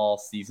best ball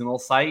seasonal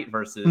site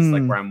versus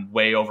like where I'm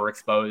way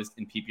overexposed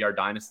in PPR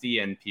dynasty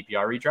and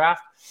PPR redraft.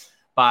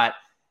 But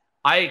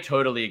I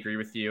totally agree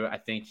with you. I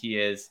think he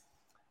is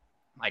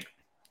like,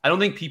 I don't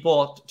think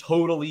people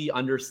totally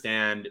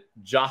understand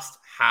just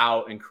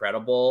how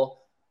incredible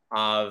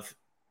of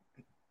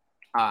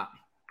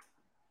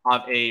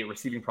a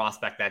receiving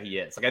prospect that he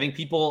is. Like I think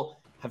people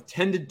have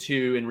tended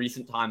to, in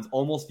recent times,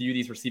 almost view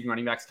these receiving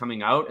running backs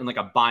coming out in like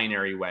a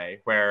binary way,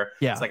 where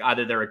it's like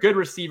either they're a good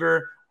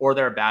receiver or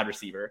they're a bad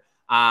receiver.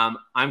 I'm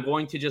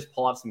going to just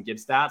pull up some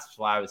Gibbs stats, which is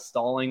why I was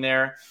stalling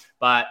there.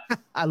 But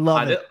I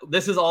love it.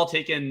 This is all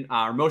taken,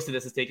 or most of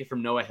this is taken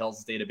from Noah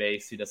Hill's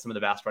database, who does some of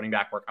the best running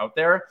back work out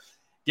there.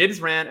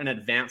 Gibbs ran an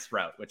advanced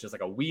route, which is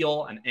like a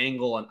wheel, an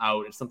angle, an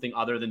out. It's something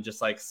other than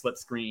just like split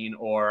screen,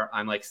 or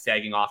I'm like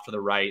sagging off to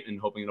the right and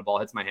hoping the ball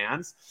hits my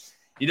hands.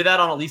 He did that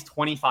on at least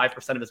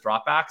 25% of his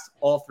dropbacks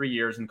all 3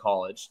 years in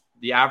college.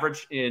 The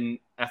average in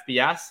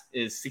FBS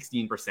is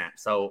 16%,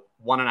 so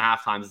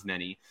 1.5 times as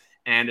many.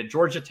 And at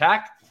Georgia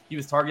Tech, he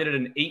was targeted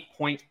an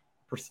 8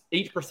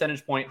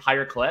 percentage point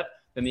higher clip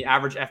than the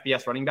average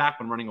FBS running back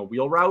when running a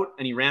wheel route,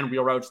 and he ran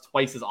wheel routes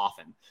twice as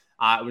often.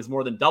 It was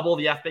more than double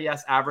the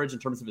FBS average in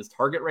terms of his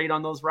target rate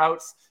on those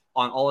routes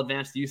on all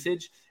advanced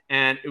usage.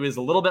 And it was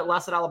a little bit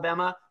less at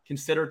Alabama,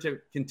 considered to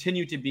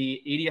continue to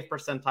be 80th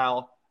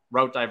percentile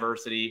route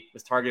diversity,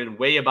 was targeted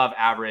way above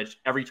average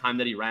every time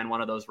that he ran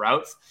one of those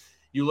routes.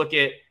 You look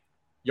at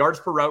yards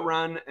per route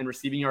run and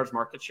receiving yards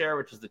market share,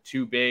 which is the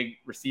two big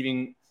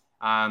receiving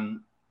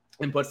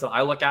inputs that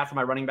I look at for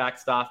my running back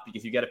stuff,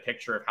 because you get a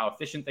picture of how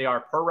efficient they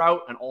are per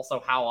route and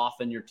also how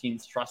often your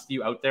teams trust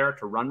you out there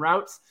to run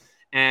routes.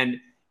 And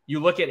you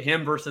look at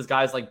him versus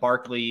guys like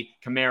Barkley,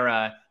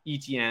 Kamara,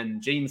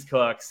 Etienne, James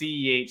Cook,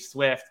 CEH,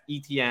 Swift,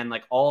 Etienne,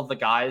 like all of the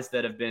guys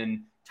that have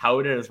been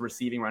touted as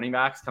receiving running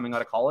backs coming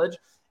out of college.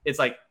 It's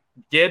like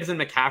Gibbs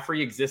and McCaffrey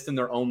exist in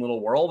their own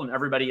little world, and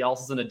everybody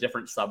else is in a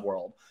different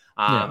subworld.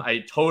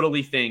 I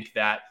totally think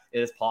that it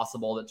is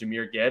possible that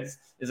Jahmyr Gibbs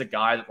is a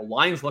guy that the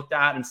Lions looked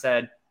at and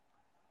said,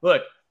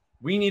 look,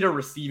 we need a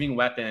receiving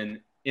weapon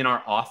in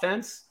our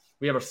offense.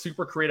 We have a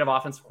super creative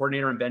offensive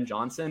coordinator in Ben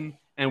Johnson,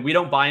 and we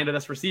don't buy into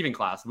this receiving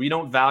class. We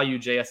don't value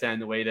JSN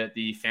the way that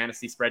the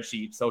fantasy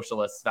spreadsheet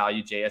socialists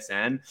value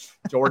JSN.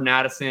 Jordan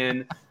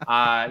Addison,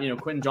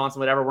 Quentin Johnson,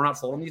 whatever. We're not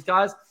sold on these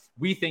guys.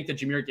 We think that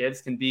Jahmyr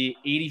Gibbs can be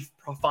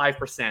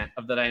 85%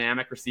 of the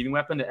dynamic receiving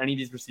weapon that any of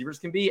these receivers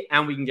can be,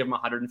 and we can give him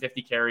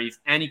 150 carries,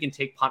 and he can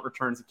take punt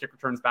returns and kick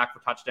returns back for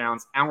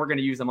touchdowns, and we're going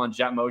to use him on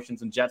jet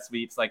motions and jet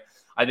sweeps. Like,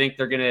 I think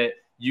they're going to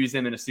use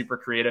him in a super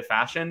creative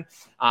fashion,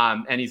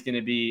 and he's going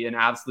to be an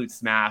absolute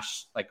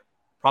smash, like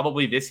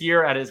probably this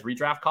year at his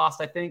redraft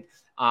cost, I think,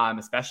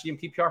 especially in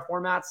PPR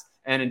formats.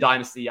 And in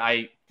Dynasty,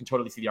 I can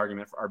totally see the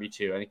argument for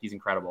RB2. I think he's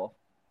incredible.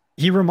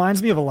 He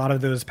reminds me of a lot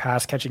of those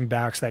pass catching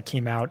backs that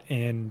came out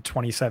in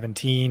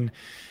 2017,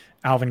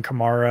 Alvin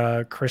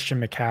Kamara, Christian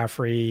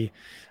McCaffrey,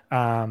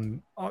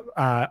 Austin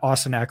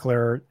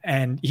Eckler,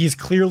 and he's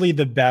clearly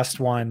the best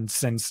one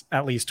since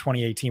at least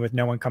 2018, with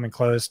no one coming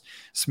close.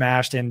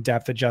 Smashed in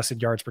depth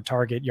adjusted yards per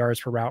target,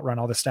 yards per route run,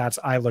 all the stats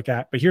I look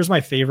at. But here's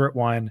my favorite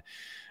one,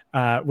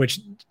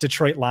 which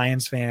Detroit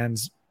Lions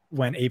fans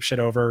went apeshit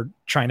over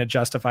trying to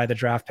justify the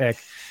draft pick.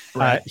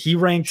 Right. He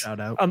ranked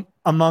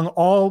among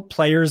all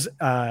players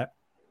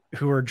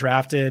who were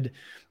drafted.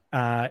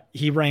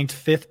 He ranked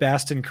 5th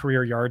best in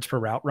career yards per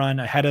route run,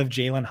 ahead of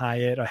Jalen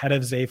Hyatt, ahead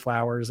of Zay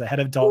Flowers, ahead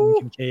of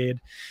Dalton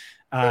Kincaid.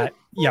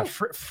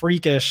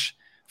 Freakish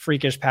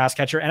pass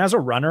catcher. And as a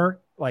runner,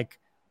 like,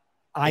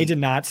 I did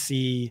not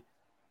see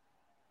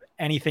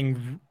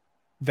anything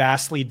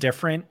vastly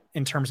different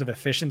in terms of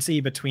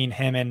efficiency between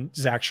him and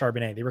Zach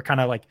Charbonnet. They were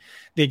kind of like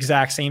the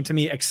exact same to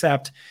me,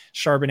 except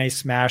Charbonnet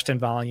smashed in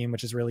volume,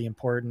 which is really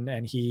important.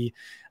 And he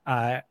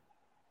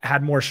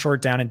had more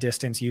short down and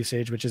distance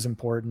usage, which is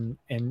important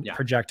in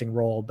projecting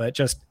role. But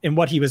just in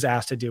what he was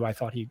asked to do, I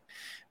thought he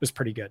was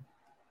pretty good.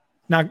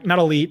 Not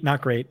elite,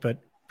 not great, but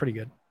pretty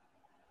good.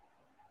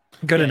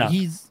 Good enough.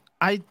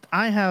 I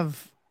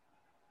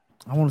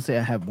won't say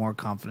I have more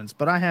confidence,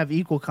 but I have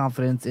equal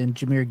confidence in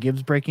Jahmyr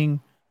Gibbs breaking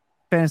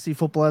fantasy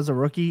football as a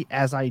rookie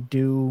as I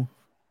do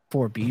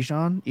for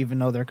Bijan, even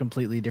though they're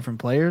completely different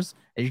players.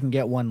 And you can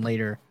get one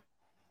later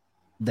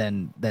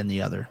than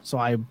the other. So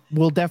I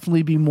will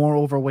definitely be more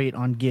overweight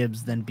on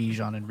Gibbs than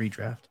Bijan in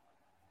redraft.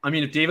 I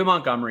mean, if David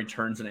Montgomery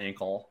turns an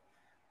ankle,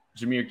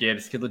 Jahmyr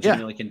Gibbs could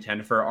legitimately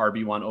contend for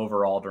RB1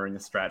 overall during the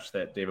stretch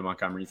that David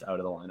Montgomery's out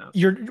of the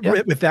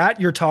lineup. With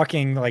that, you're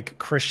talking like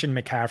Christian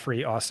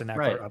McCaffrey, Austin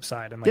Eckler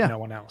upside, and like no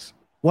one else.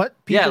 What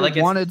people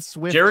wanted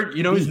Swift. Jared,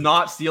 who's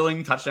not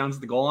stealing touchdowns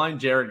at the goal line?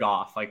 Jared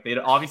Goff. Like they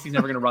obviously he's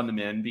never going to run them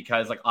in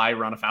because like I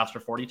run a faster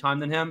 40 time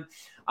than him,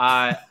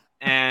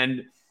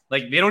 and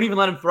like they don't even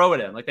let him throw it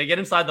in. Like they get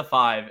inside the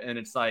 5, and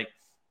it's like,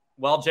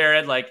 well,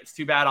 Jared, like it's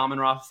too bad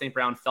Amon-Ra St.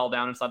 Brown fell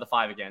down inside the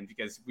 5 again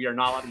because we are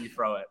not letting you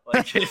throw it.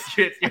 Like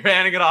you're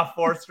handing it off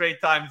 4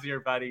 straight times here,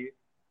 buddy.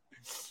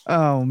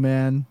 Oh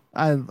man,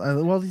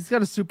 well he's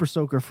got a super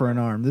soaker for an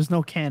arm. There's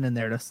no cannon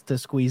there to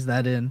squeeze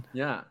that in.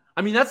 Yeah.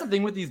 I mean, that's the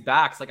thing with these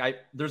backs. Like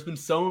there's been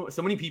so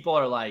many people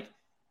are like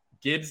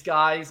Gibbs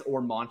guys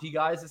or Monty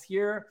guys this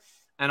year.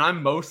 And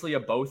I'm mostly a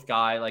both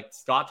guy. Like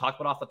Scott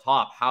talked about off the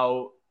top,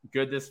 how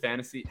good this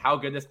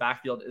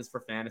backfield is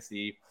for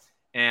fantasy.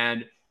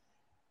 And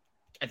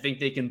I think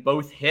they can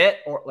both hit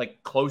or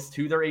like close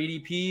to their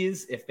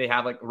ADPs if they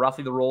have like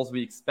roughly the roles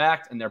we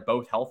expect and they're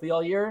both healthy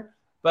all year.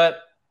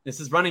 But this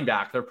is running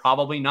back. They're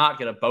probably not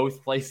going to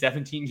both play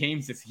 17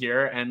 games this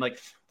year. And like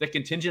the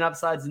contingent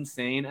upside's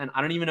insane. And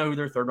I don't even know who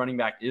their third running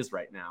back is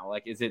right now.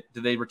 Like,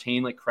 do they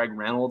retain like Craig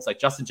Reynolds? Like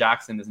Justin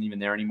Jackson isn't even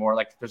there anymore.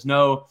 Like there's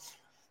no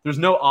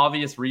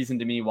obvious reason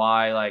to me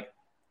why, like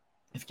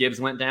if Gibbs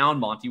went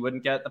down, Monty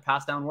wouldn't get the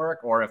pass down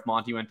work, or if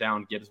Monty went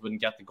down, Gibbs wouldn't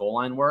get the goal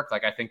line work.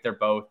 Like I think they're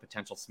both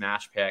potential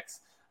smash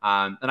picks.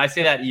 And I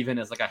say that even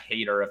as like a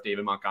hater of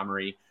David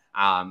Montgomery,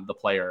 the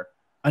player.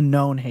 A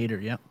known hater.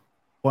 Yep.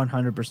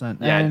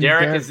 100%. Yeah, and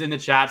Derek is in the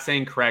chat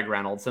saying Craig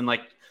Reynolds. And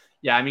like,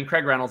 yeah, I mean,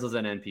 Craig Reynolds is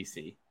an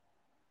NPC.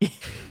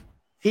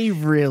 He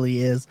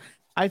really is.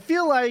 I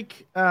feel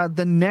like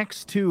the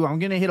next two, I'm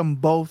going to hit them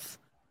both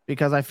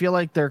because I feel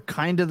like they're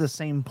kind of the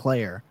same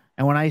player.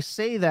 And when I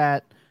say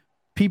that,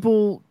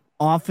 people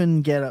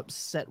often get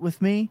upset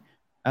with me,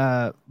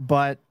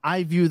 but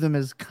I view them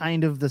as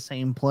kind of the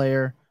same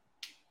player.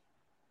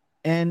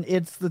 And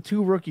it's the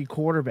 2 rookie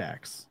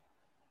quarterbacks.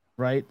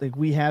 Right? Like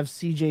we have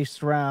CJ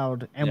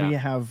Stroud and we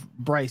have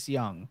Bryce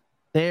Young.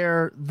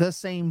 They're the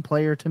same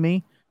player to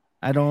me.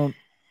 I don't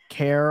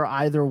care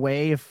either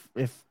way. If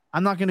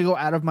I'm not going to go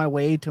out of my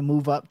way to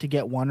move up to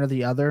get one or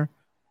the other,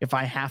 if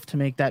I have to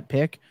make that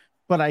pick,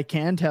 but I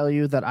can tell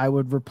you that I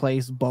would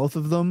replace both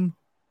of them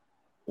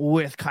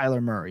with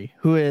Kyler Murray,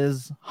 who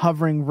is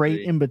hovering right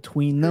in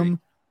between them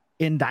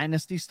in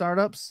dynasty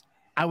startups.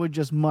 I would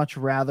just much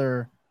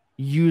rather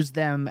use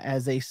them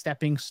as a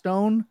stepping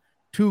stone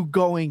to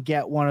go and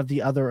get one of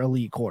the other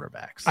elite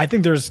quarterbacks. I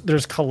think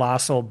there's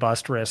colossal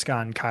bust risk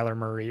on Kyler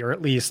Murray, or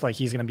at least like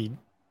he's going to be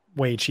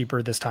way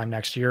cheaper this time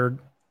next year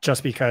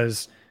just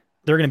because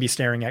they're going to be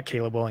staring at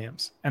Caleb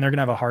Williams and they're going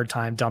to have a hard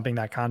time dumping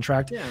that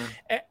contract. Yeah.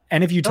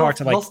 And if you talk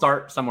to he'll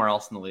start somewhere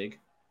else in the league.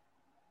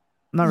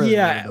 Not really.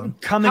 Yeah.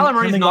 Kyler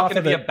Murray's not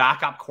going to be a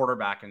backup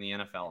quarterback in the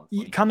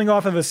NFL. Coming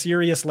off of a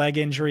serious leg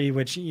injury,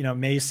 which,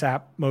 may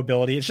sap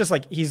mobility. It's just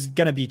like, he's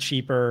going to be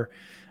cheaper.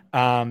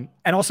 And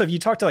also if you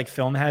talk to like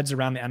film heads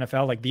around the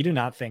NFL, like they do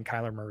not think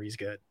Kyler Murray's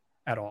good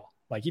at all.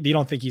 Like they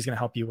don't think he's going to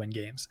help you win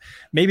games.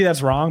 Maybe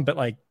that's wrong, but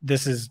like,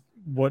 this is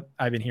what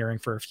I've been hearing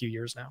for a few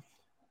years now.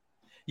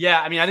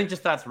 Yeah. I mean, I think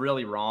just that's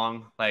really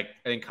wrong. Like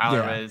I think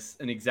Kyler was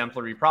an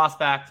exemplary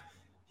prospect.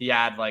 He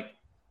had like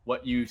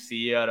what you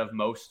see out of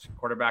most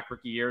quarterback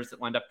rookie years that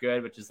wind up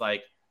good, which is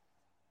like,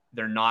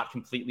 they're not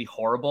completely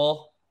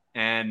horrible.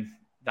 And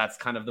that's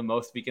kind of the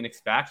most we can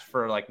expect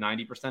for like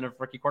 90% of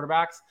rookie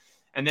quarterbacks.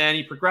 And then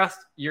he progressed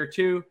year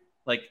 2,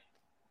 like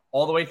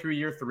all the way through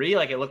year 3.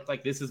 Like it looked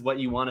like this is what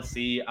you want to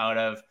see out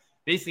of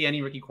basically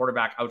any rookie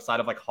quarterback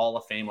outside of like Hall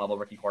of Fame level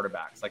rookie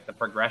quarterbacks. Like the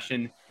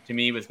progression to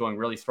me was going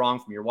really strong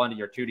from year 1 to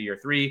year 2 to year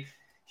 3.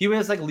 He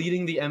was like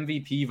leading the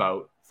MVP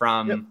vote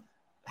from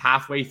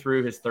halfway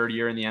through his 3rd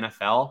year in the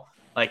NFL.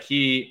 Like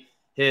his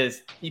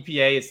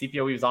EPA, his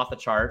CPO, he was off the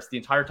charts the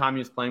entire time he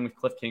was playing with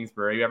Cliff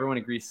Kingsbury. Everyone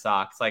agrees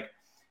sucks. Like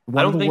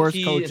I don't think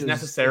he is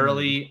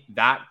necessarily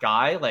that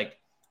guy. Like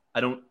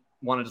I don't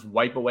want to just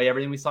wipe away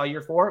everything we saw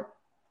year 4.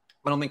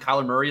 I don't think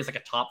Kyler Murray is like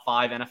a top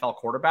 5 NFL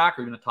quarterback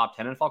or even a top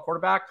 10 NFL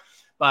quarterback,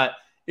 but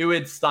it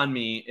would stun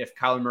me if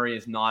Kyler Murray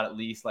is not at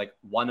least like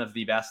one of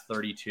the best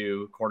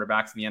 32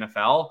 quarterbacks in the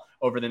NFL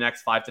over the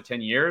next 5 to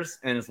 10 years.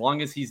 And as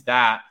long as he's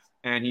that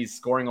and he's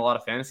scoring a lot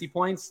of fantasy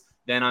points,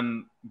 then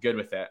I'm good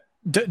with it.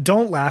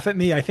 Don't laugh at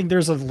me. I think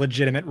there's a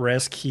legitimate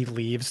risk he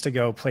leaves to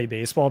go play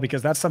baseball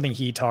because that's something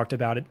he talked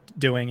about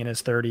doing in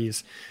his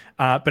 30s.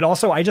 But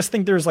also, I just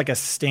think there's like a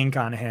stink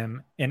on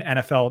him in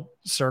NFL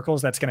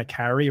circles that's going to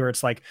carry, where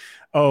it's like,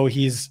 oh,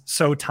 he's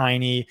so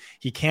tiny,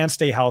 he can't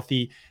stay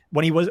healthy.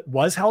 When he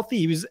was healthy,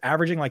 he was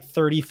averaging like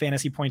 30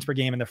 fantasy points per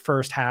game in the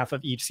first half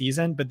of each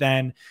season, but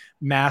then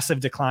massive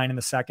decline in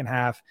the second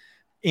half.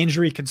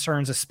 Injury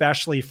concerns,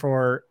 especially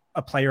for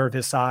a player of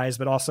his size,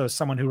 but also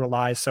someone who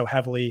relies so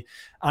heavily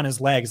on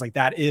his legs. Like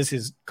that is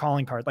his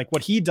calling card. Like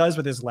what he does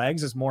with his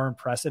legs is more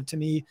impressive to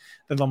me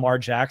than Lamar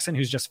Jackson,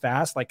 who's just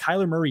fast. Like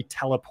Kyler Murray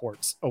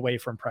teleports away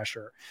from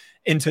pressure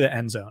into the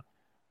end zone.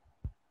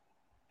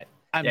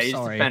 He's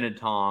defended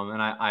Tom, and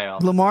I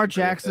also Lamar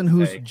Jackson,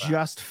 who's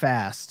just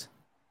fast.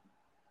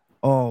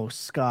 Oh,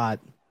 Scott.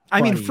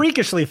 I mean,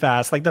 freakishly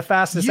fast, like the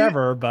fastest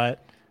ever,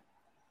 but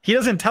he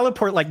doesn't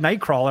teleport like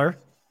Nightcrawler.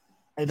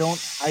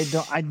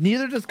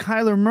 Neither does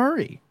Kyler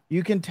Murray.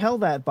 You can tell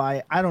that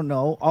by, I don't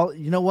know.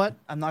 You know what?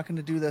 I'm not going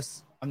to do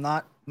this. I'm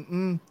not.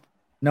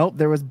 Nope.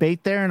 There was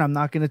bait there and I'm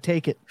not going to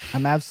take it.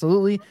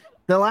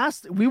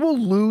 We will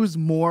lose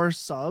more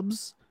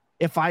subs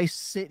if I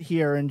sit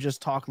here and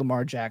just talk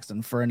Lamar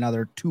Jackson for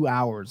another 2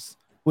 hours,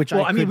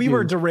 we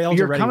were derailed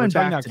You're already. We're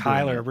talking about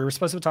Kyler. We were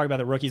supposed to talk about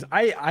the rookies.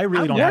 I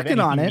really don't have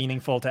anything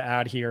meaningful to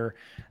add here.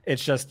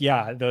 It's just,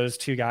 those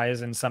two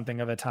guys and something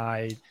of a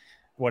tie,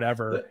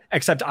 whatever,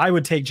 except I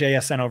would take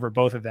JSN over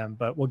both of them,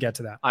 but we'll get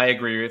to that. I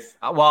agree with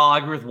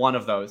one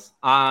of those.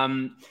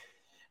 The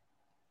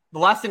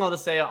last thing I'll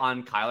just say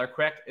on Kyler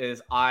quick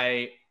is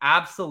I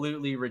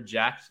absolutely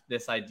reject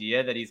this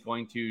idea that he's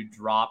going to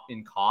drop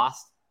in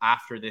cost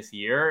after this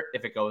year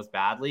if it goes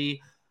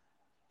badly.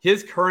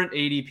 His current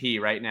ADP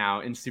right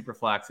now in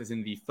Superflex is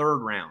in the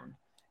 3rd round.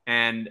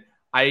 And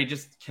I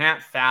just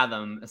can't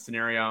fathom a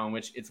scenario in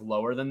which it's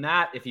lower than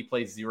that if he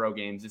plays 0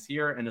 games this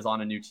year and is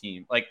on a new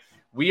team. Like,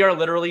 we are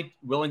literally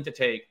willing to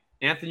take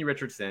Anthony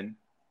Richardson,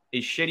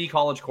 a shitty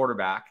college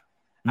quarterback,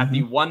 at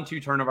the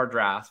 1-2 turn of our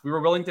drafts. We were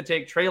willing to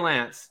take Trey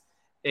Lance,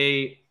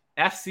 a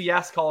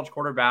FCS college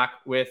quarterback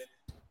with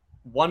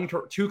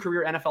 2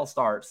 career NFL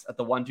starts at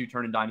the 1-2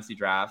 turn in dynasty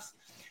drafts.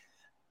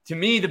 To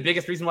me, the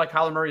biggest reason why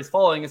Kyler Murray is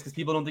falling is because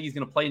people don't think he's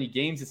going to play any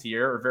games this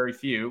year, or very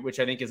few, which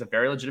I think is a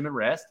very legitimate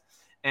risk.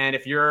 And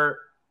if you're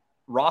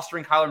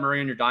rostering Kyler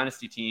Murray on your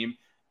dynasty team,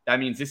 that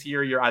means this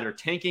year you're either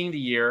tanking the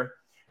year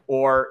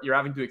or you're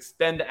having to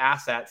expend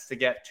assets to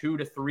get 2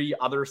 to 3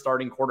 other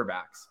starting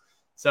quarterbacks.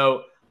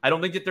 So I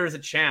don't think that there's a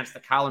chance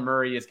that Kyler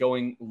Murray is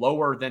going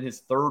lower than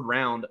his 3rd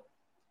round.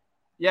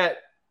 Yet,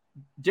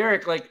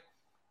 Derek,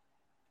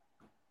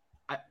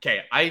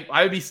 I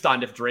would be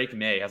stunned if Drake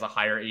May has a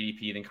higher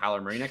ADP than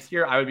Kyler Murray next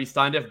year. I would be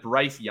stunned if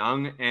Bryce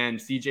Young and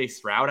CJ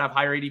Stroud have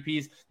higher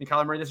ADPs than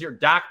Kyler Murray this year.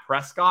 Dak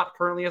Prescott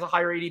currently has a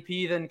higher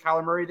ADP than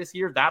Kyler Murray this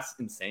year. That's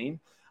insane.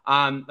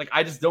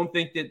 I just don't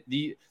think that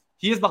he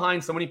is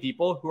behind so many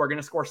people who are going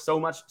to score so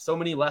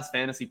many less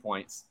fantasy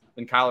points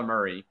than Kyler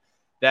Murray,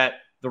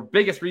 that the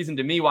biggest reason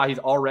to me why he's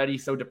already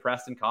so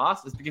depressed in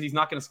cost is because he's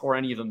not going to score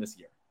any of them this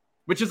year,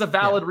 which is a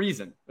valid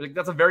reason.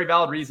 That's a very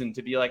valid reason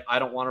to be like, I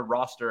don't want to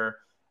roster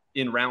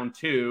in round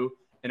 2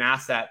 an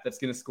asset that's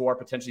going to score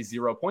potentially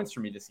 0 points for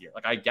me this year.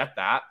 I get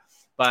that,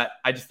 but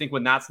I just think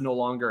when that's no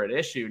longer an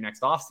issue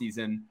next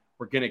offseason,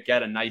 we're going to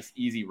get a nice,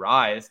 easy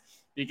rise,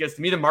 because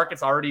to me, the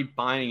market's already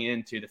buying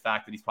into the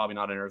fact that he's probably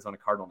not an Arizona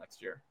Cardinal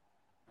next year.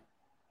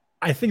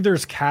 I think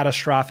there's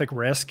catastrophic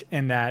risk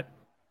in that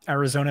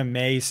Arizona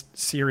may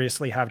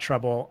seriously have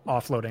trouble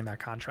offloading that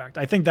contract.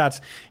 I think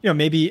that's,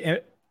 maybe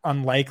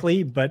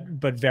unlikely, but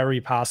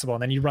very possible.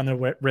 And then you run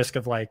the risk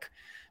of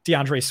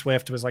DeAndre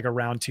Swift was a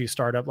round 2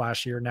 startup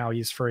last year. Now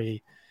he's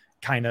free,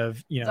 kind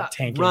of,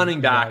 tanking.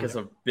 Running back is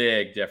a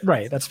big difference.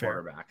 Right. That's fair.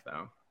 Quarterback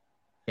though.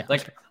 Yeah.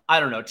 I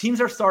don't know. Teams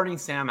are starting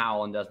Sam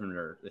Howell and Desmond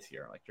Ridder this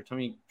year. You're telling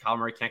me Kyler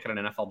Murray can't get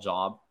an NFL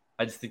job?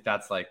 I just think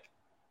that's out.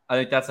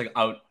 That's a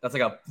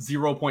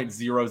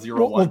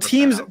 0.001. Well,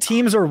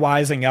 teams are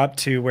wising up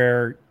to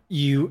where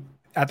you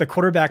at the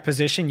quarterback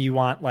position, you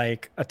want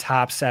a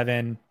top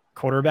 7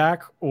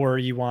 quarterback, or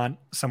you want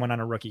someone on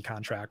a rookie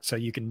contract so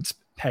you can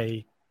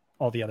pay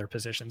all the other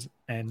positions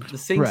and the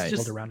Saints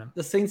build around him.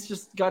 The Saints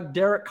just got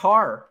Derek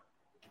Carr.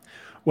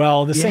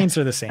 Well, the Saints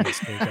are the Saints.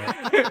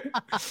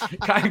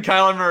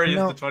 Kyler Murray is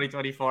the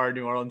 2024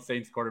 New Orleans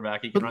Saints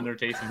quarterback. He can run their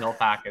Taysom Hill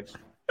package.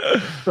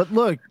 But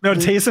look,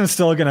 Taysom's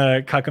still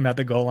gonna cuck him at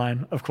the goal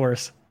line, of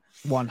course.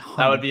 100%.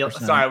 That would be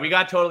sorry. We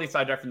got totally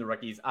sidetracked from the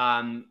rookies.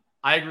 I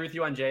agree with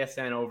you on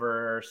JSN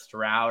over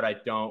Stroud. I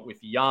don't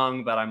with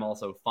Young, but I'm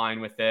also fine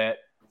with it.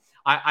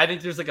 I think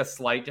there's a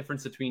slight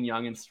difference between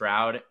Young and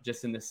Stroud,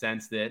 just in the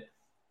sense that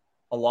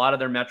a lot of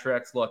their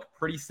metrics look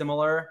pretty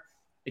similar,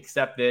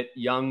 except that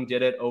Young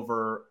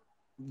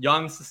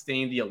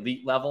sustained the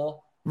elite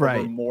level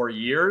over more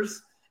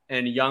years,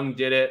 and Young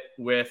did it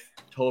with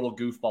total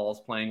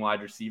goofballs playing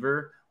wide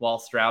receiver, while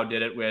Stroud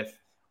did it with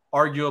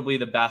arguably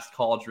the best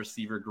college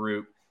receiver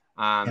group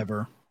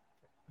ever.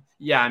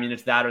 Yeah, I mean,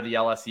 it's that or the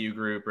LSU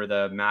group or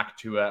the Mac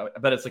Tua,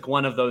 but it's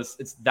one of those,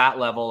 it's that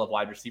level of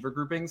wide receiver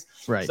groupings.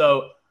 Right.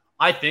 So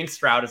I think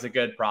Stroud is a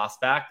good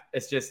prospect.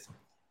 It's just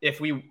if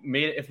we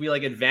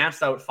like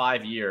advanced out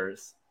 5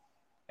 years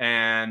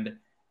and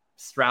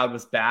Stroud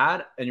was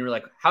bad and you were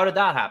like, how did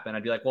that happen?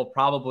 I'd be like, well,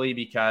 probably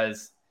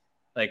because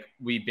like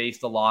we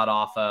based a lot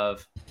off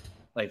of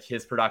like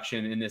his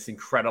production in this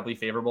incredibly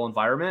favorable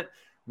environment.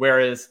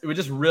 Whereas it would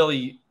just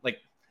really like,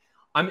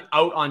 I'm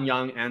out on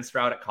Young and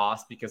Stroud at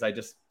cost because I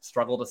just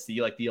struggle to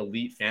see like the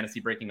elite fantasy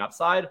breaking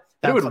upside.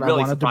 It would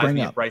really surprise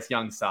me if Bryce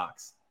Young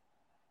sucks.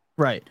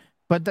 Right.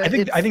 But I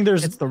think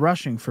it's the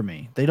rushing for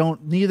me.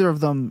 Neither of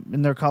them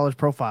in their college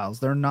profiles,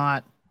 they're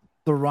not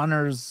the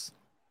runners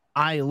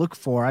I look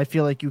for. I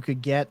feel like you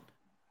could get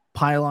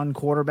pylon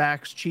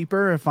quarterbacks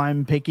cheaper if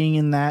I'm picking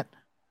in that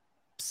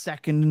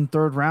second and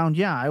third round.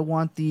 Yeah, I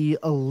want the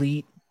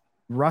elite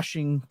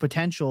rushing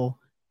potential,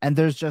 and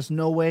there's just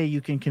no way you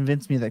can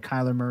convince me that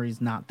Kyler Murray's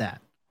not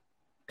that,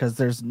 because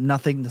there's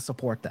nothing to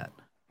support that.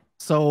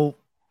 So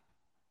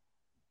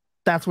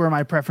that's where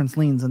my preference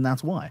leans, and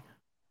that's why.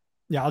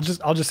 Yeah, I'll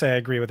just say I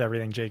agree with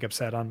everything Jacob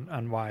said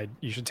on why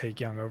you should take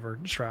Young over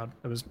Stroud.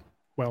 It was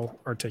well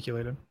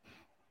articulated.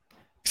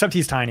 Except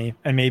he's tiny,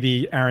 and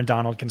maybe Aaron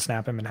Donald can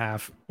snap him in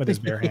half with his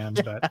bare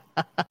hands, but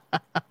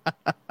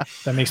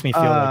that makes me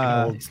feel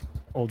like an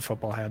old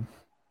football head.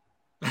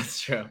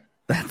 That's true.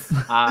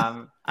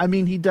 I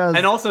mean, he does.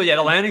 And also, yeah,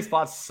 the landing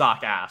spots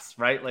suck ass,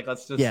 right? Like,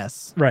 let's just...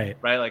 Yes. Right.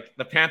 Like,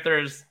 the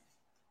Panthers...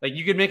 Like,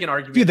 you could make an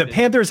argument. Dude, the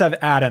Panthers have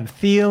Adam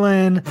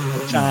Thielen,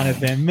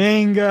 Jonathan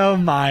Mingo,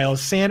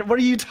 Miles Sanders. What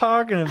are you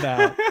talking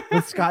about?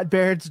 With Scott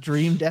Barrett's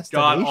dream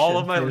destination. God, all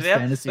of my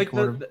fantasy like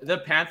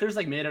the Panthers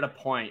like made it a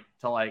point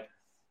to like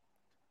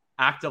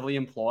actively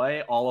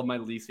employ all of my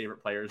least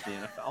favorite players in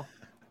the NFL.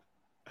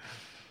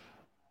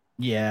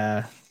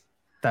 Yeah,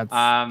 that's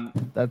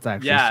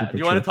actually yeah. Do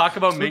you want to talk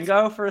about So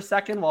Mingo for a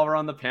second while we're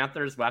on the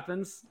Panthers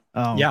weapons?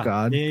 Oh Yeah.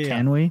 God, Yeah.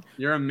 can we?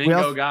 You're a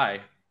Mingo guy.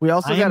 We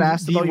also got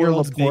asked the about your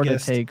world's Laporta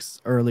biggest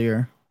takes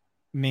earlier.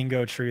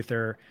 Mingo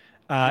truther.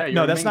 Yeah, you're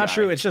No, a that's Ming not guy.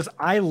 true. It's just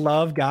I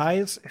love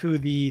guys who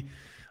the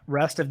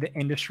rest of the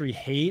industry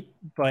hate,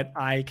 but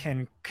I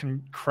can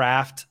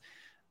craft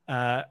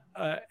a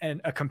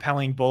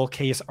compelling bull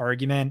case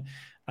argument.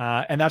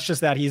 And that's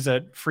just that he's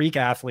a freak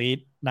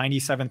athlete,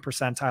 97th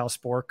percentile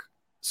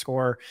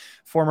score,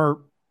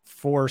 former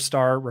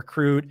 4-star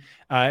recruit.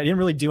 He didn't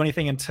really do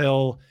anything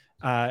until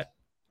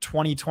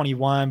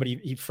 2021, but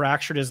he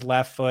fractured his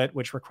left foot,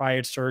 which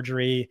required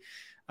surgery,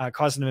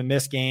 caused him to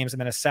miss games, and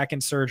then a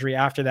second surgery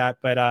after that.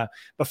 But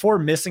before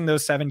missing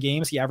those 7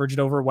 games, he averaged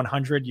over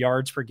 100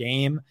 yards per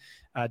game,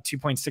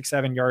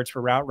 2.67 yards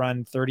per route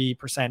run,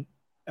 30%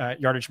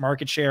 yardage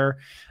market share.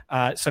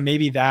 So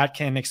maybe that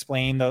can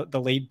explain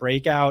the late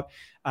breakout.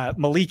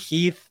 Malik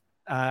Heath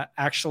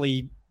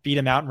actually beat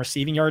him out in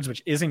receiving yards,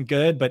 which isn't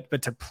good,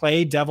 but to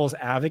play devil's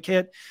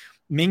advocate,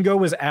 Mingo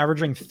was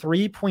averaging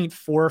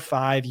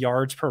 3.45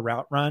 yards per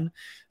route run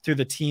through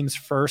the team's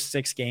first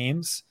 6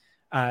 games.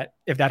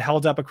 If that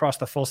held up across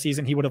the full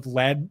season, he would have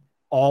led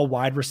all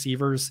wide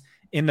receivers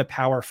in the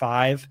Power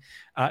 5.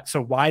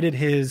 So why did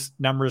his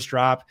numbers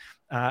drop?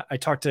 I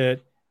talked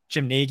to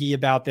Jim Nagy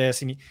about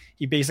this, and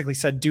he basically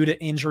said due to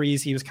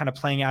injuries, he was kind of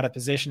playing out of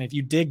position. If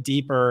you dig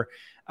deeper,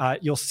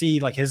 you'll see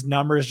like his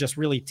numbers just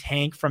really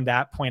tank from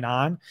that point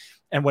on.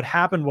 And what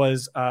happened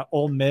was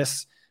Ole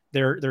Miss,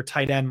 their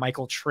tight end,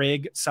 Michael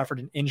Trigg, suffered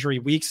an injury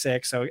week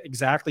 6. So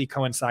exactly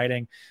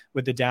coinciding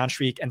with the down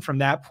streak. And from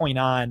that point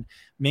on,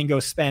 Mingo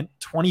spent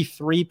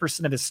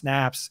 23% of his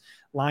snaps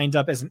lined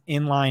up as an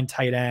inline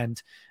tight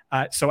end.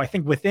 So I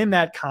think within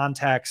that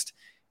context,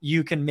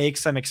 you can make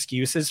some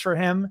excuses for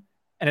him.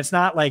 And it's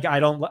not like, I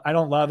don't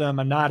love him.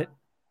 I'm not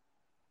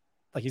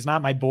like, he's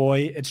not my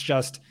boy. It's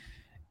just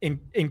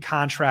in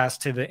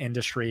contrast to the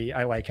industry,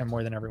 I like him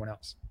more than everyone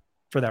else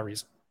for that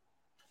reason.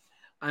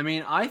 I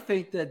mean, I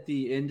think that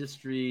the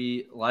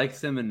industry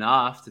likes him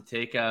enough to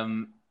take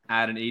him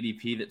at an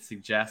ADP that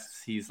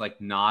suggests he's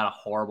like not a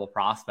horrible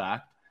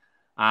prospect.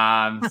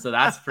 So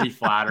that's pretty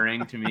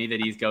flattering to me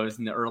that he goes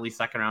in the early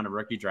second round of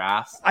rookie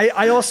drafts.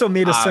 I also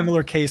made a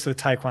similar case with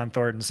Tyquan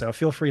Thornton, so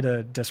feel free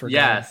to disregard.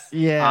 Yes.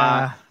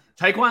 Yeah.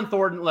 Tyquan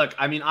Thornton, look,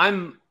 I mean,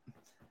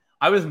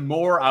 I was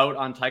more out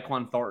on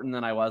Tyquan Thornton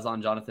than I was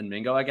on Jonathan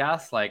Mingo, I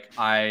guess.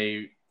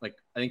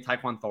 I think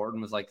Tyquan Thornton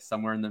was like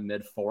somewhere in the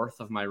mid 4th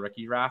of my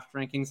rookie draft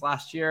rankings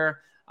last year.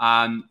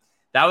 That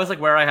was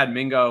like where I had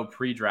Mingo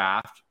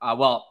pre-draft. That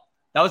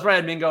was where I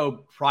had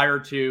Mingo prior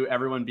to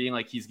everyone being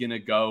like, he's going to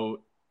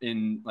go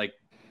in like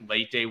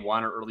late day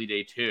 1 or early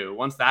day 2.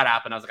 Once that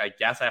happened, I was like, I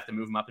guess I have to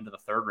move him up into the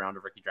 3rd round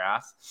of rookie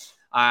drafts.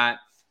 And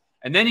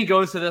then he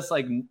goes to this,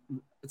 like,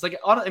 it's like,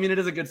 I mean, it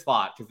is a good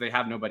spot because they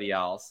have nobody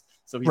else.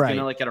 So he's going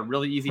to like get a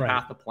really easy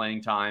path to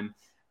playing time.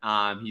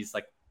 He's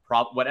like,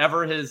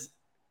 whatever his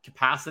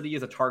capacity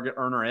as a target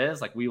earner is,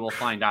 like, we will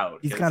find out.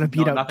 He's got to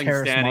beat out nothing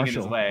Terrace standing Marshall,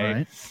 in his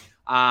way.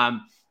 Right?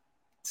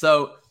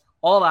 So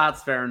all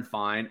that's fair and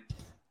fine.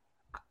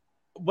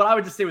 What I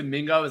would just say with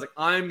Mingo is like,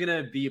 I'm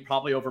going to be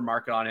probably over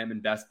market on him in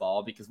best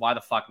ball because why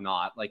the fuck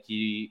not? Like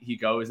he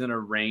goes in a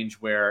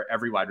range where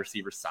every wide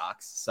receiver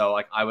sucks. So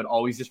like I would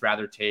always just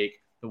rather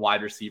take the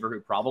wide receiver who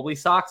probably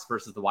sucks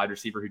versus the wide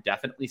receiver who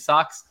definitely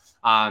sucks.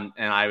 And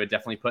I would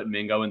definitely put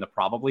Mingo in the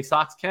probably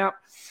sucks camp.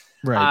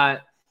 Right.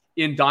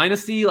 In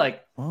Dynasty,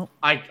 like,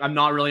 I'm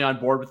not really on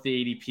board with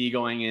the ADP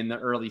going in the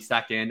early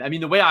second. I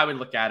mean, the way I would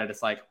look at it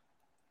is like,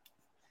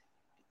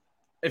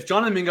 if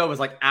Jonathan Mingo was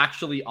like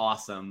actually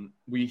awesome,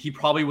 he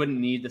probably wouldn't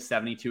need the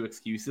 72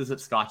 excuses that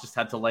Scott just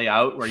had to lay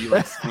out, where you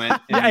like squint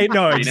and I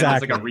know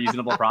exactly. It's like a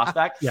reasonable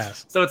prospect.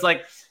 Yes. So it's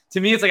like,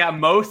 to me, it's like at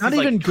most not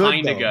he's even like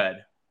kind of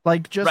good.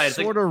 Like just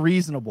sort of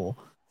reasonable.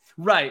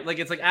 Right. Like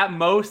it's like at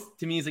most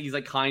to me, he's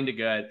like kind of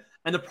good.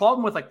 And the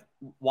problem with like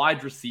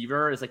wide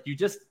receiver is like you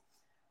just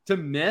to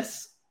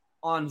miss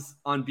on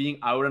being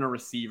out on a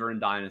receiver in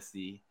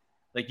Dynasty,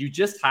 like you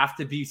just have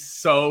to be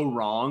so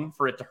wrong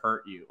for it to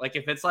hurt you. Like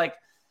if it's like,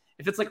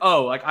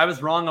 oh, like I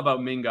was wrong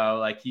about Mingo,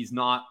 like he's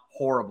not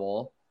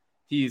horrible.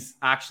 He's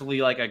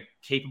actually like a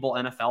capable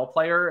NFL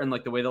player. And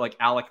like the way that like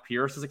Alec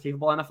Pierce is a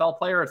capable NFL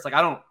player, it's like,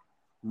 I don't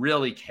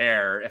really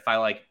care if I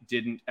like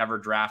didn't ever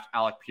draft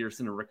Alec Pierce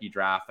in a rookie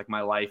draft. Like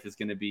my life is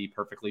going to be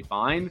perfectly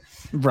fine.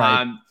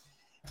 Right.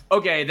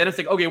 Okay. Then it's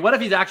like, okay, what if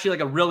he's actually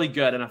like a really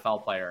good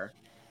NFL player?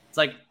 It's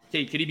like,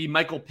 okay, could he be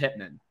Michael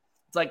Pittman?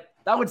 It's like,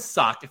 that would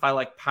suck if I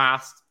like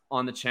passed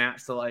on the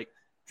chance to like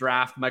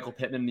draft Michael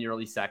Pittman in the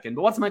early second.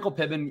 But what's Michael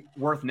Pittman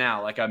worth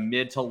now? Like a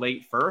mid to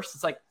late first?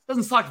 It's like, it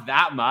doesn't suck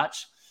that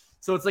much.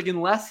 So it's like,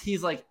 unless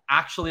he's like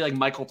actually like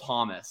Michael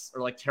Thomas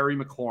or like Terry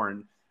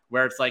McLaurin,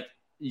 where it's like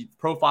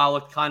profile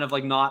looked kind of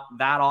like not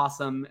that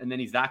awesome and then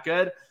he's that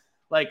good,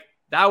 like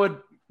that would,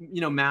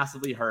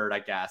 massively hurt, I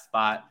guess.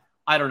 But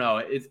I don't know.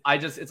 It's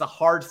a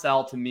hard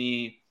sell to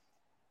me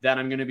that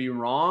I'm going to be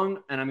wrong,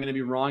 and I'm going to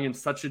be wrong in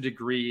such a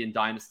degree in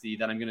Dynasty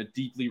that I'm going to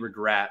deeply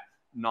regret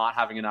not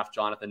having enough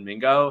Jonathan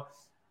Mingo.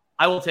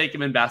 I will take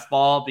him in best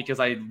ball because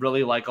I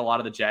really like a lot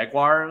of the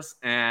Jaguars,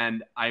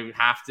 and I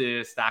have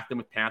to stack them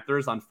with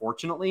Panthers,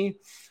 unfortunately.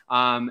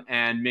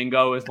 And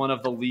Mingo is one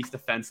of the least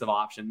offensive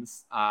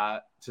options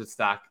to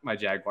stack my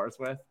Jaguars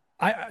with.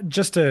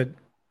 Just to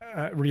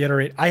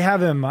reiterate, I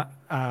have him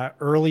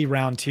early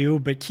round 2,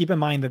 but keep in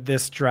mind that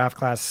this draft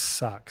class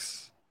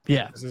sucks.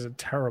 Yeah, this is a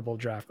terrible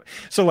draft.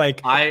 So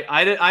like,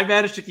 I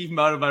managed to keep him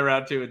out of my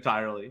round 2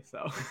 entirely.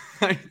 So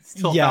I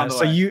still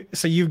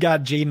so you've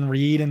got Jaden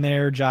Reed in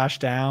there, Josh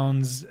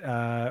Downs.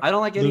 I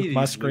don't like any Luke of these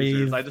Musgrave.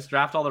 losers. I just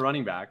draft all the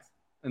running backs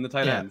and the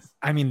tight ends.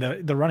 I mean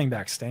the running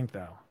backs stink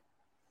though.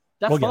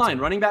 That's fine.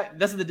 Running back.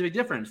 That's the big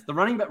difference. The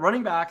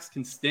running backs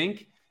can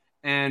stink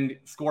and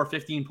score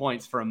 15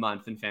 points for a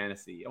month in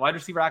fantasy. A wide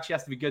receiver actually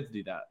has to be good to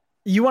do that.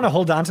 You want to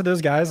hold on to those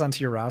guys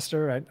onto your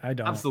roster? I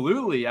don't.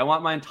 Absolutely. I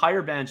want my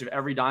entire bench of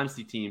every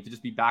Dynasty team to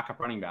just be backup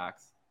running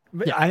backs.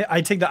 Yeah.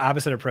 I take the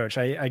opposite approach.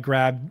 I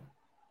grab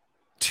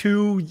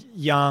 2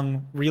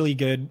 young, really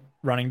good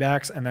running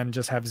backs and then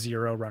just have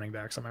 0 running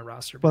backs on my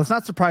roster. Well, it's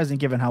not surprising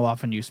given how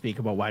often you speak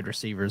about wide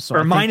receivers. So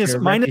or minus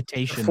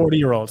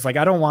 40-year-olds. Like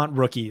I don't want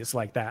rookies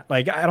like that.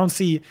 Like I don't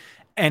see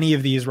any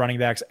of these running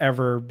backs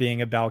ever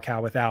being a bell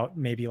cow without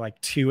maybe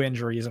like 2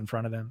 injuries in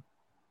front of them.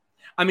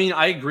 I mean,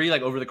 I agree,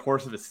 like over the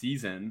course of a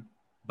season,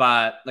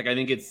 but like I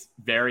think it's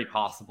very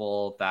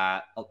possible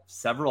that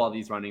several of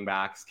these running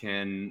backs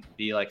can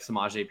be like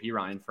Samaje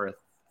Perine for a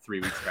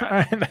 3-week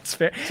stretch. That's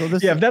fair. So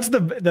if that's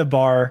the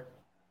bar.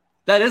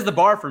 That is the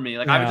bar for me.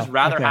 Like I would just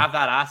rather have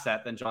that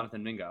asset than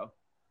Jonathan Mingo.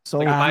 So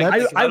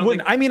like, I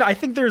wouldn't. I mean, I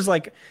think there's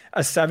like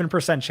a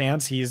 7%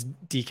 chance he's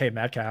DK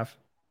Metcalf.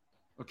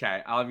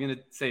 Okay, I'm gonna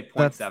say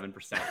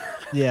 0.7%.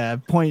 Yeah,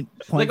 point.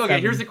 Like, okay,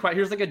 here's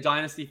like a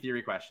dynasty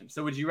theory question.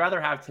 So, would you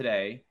rather have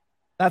today?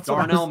 That's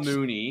Darnell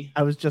Mooney.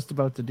 I was just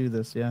about to do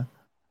this. Yeah.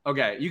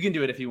 Okay, you can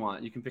do it if you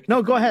want. You can pick.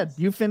 No, go ahead.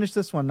 You finish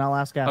this one. I'll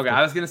ask after. Okay,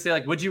 I was gonna say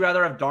like, would you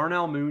rather have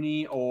Darnell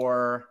Mooney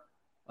or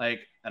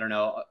like I don't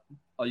know?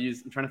 I'm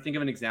trying to think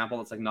of an example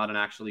that's like not an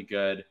actually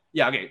good.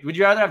 Yeah. Okay. Would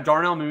you rather have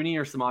Darnell Mooney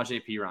or Samaje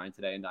Perine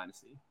today in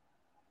dynasty?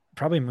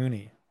 Probably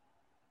Mooney.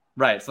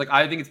 Right. So like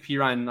I think it's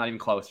Perine, not even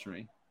close for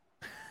me.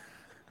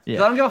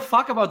 Yeah. I don't give a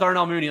fuck about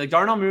Darnell Mooney. Like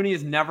Darnell Mooney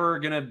is never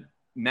gonna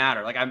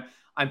matter. Like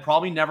I'm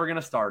probably never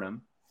gonna start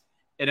him.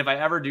 And if I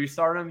ever do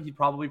start him, he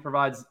probably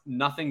provides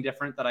nothing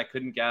different that I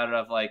couldn't get out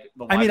of like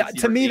the. I mean,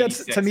 to me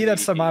that's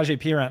Samaje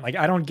Perine. Like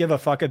I don't give a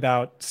fuck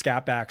about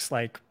scatbacks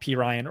like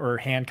Perine or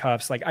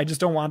handcuffs. Like I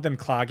just don't want them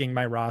clogging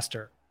my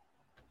roster.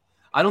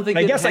 I don't think.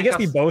 I guess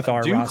we both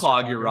are. Do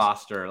clog your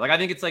roster? Like I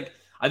think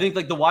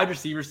like the wide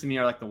receivers to me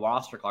are like the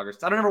roster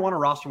cloggers. I don't ever want to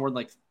roster more than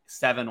like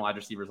 7 wide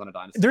receivers on a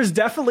dynasty. There's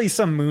definitely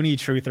some Mooney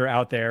truther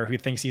out there who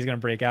thinks he's going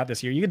to break out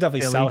this year. You could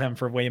definitely sell him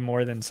for way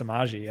more than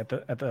Samaje at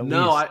the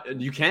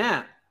least. You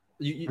can't.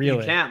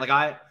 You can't.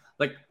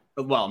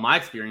 Well, my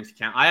experience, you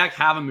can't. I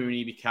have a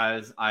Mooney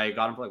because I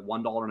got him for like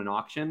 $1 in an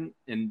auction,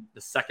 and the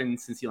second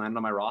since he landed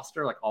on my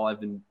roster, like I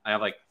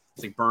have like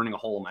it's like burning a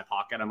hole in my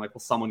pocket. I'm like,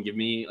 will someone give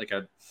me like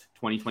a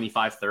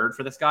 2025 third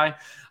for this guy?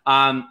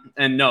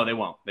 And no, they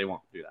won't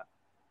do that.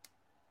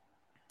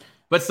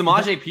 But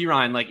Samaje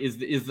Perine, like,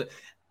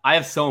 I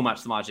have so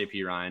much Samaje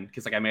Perine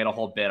because like I made a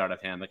whole bit out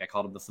of him. Like I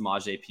called him the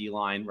Samaje P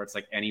line, where it's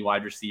like any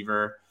wide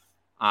receiver,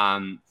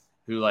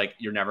 who like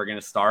you're never going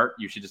to start.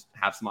 You should just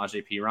have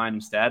Samaje Perine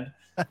instead.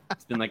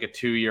 It's been like a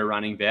 2-year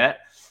running bit.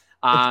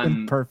 It's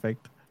been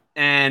perfect.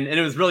 And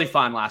it was really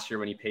fun last year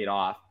when he paid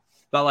off.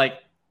 But like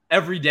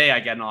every day I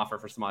get an offer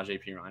for Samaje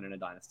Perine in a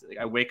dynasty. Like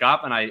I wake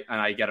up and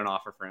I get an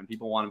offer for him.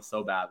 People want him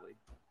so badly.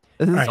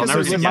 Right. I'll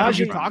never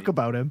Samaje talk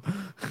about him.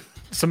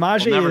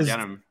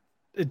 Samaje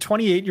is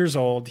 28 years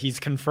old. He's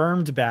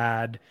confirmed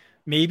bad.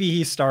 Maybe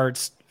he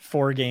starts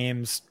 4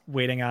 games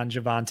waiting on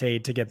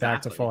Javonte to get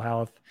back to full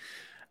health.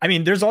 I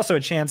mean, there's also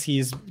a chance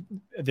he's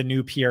the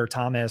new Pierre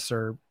Thomas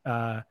or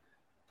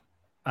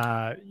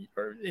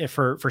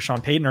for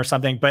Sean Payton or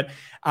something. But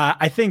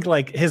I think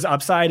like his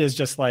upside is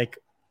just like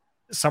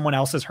someone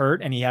else is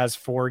hurt and he has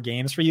 4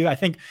 games for you. I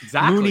think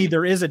Mooney,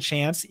 there is a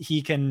chance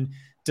he can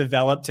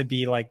develop to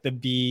be like the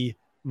B-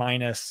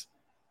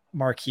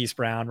 Marquise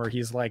Brown, where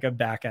he's like a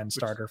back end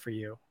starter for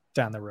you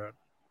down the road.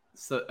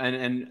 So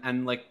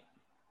and like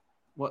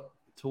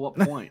to what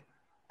point?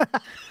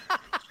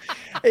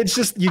 It's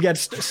just you get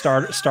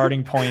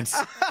starting points.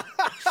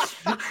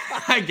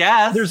 I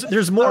guess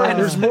there's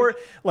more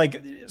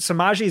like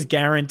Samaje is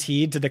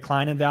guaranteed to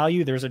decline in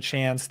value. There's a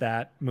chance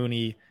that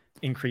Mooney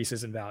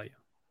increases in value.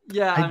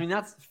 Yeah, I mean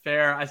that's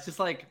fair. It's just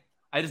like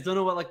I just don't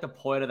know what like the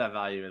point of that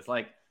value is.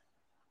 Like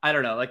I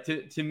don't know. Like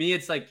to me,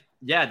 it's like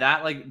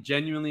that like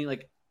genuinely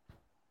like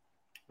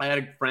I had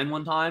a friend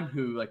one time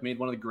who like made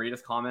one of the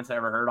greatest comments I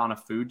ever heard on a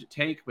food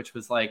take, which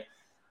was like,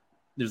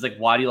 there's like,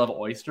 why do you love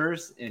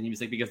oysters? And he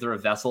was like, because they're a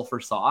vessel for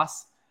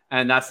sauce.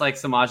 And that's like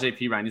Samaje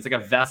Perine. He's like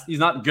a vessel. He's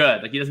not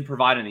good. Like he doesn't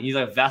provide anything. He's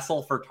a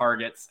vessel for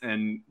targets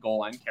and goal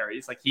line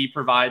carries. Like he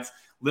provides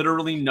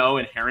literally no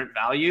inherent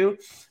value,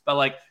 but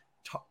like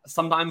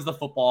sometimes the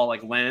football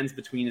like lands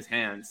between his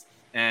hands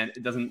and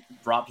it doesn't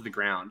drop to the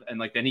ground. And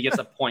like, then he gets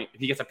a point.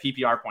 He gets a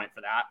PPR point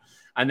for that.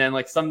 And then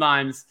like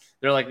sometimes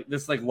they're like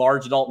this like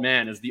large adult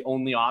man is the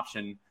only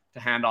option to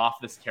hand off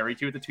this carry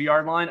to at the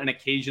 2-yard line. And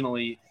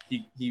occasionally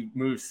he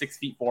moves 6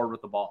 feet forward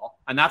with the ball.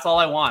 And that's all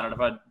I want out of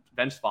a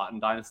bench spot in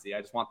Dynasty.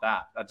 I just want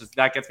that.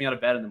 That gets me out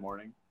of bed in the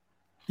morning.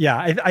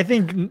 Yeah, I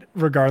think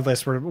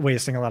regardless, we're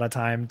wasting a lot of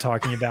time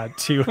talking about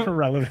 2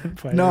 irrelevant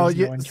players. No,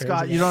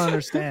 Scott, you don't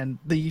understand.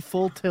 The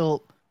full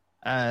tilt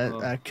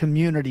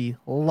community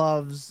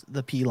loves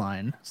the P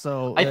line.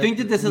 So I think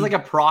that this is like a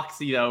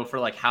proxy though for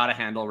like how to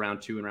handle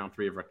round 2 and round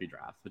 3 of rookie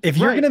draft. If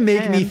you're going to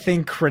make me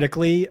think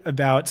critically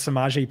about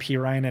Samaje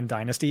Perine and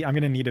Dynasty, I'm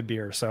going to need a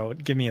beer. So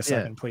give me a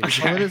second, please.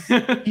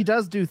 Well, he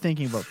does do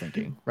thinking about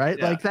thinking, right?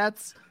 Yeah. Like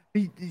that's,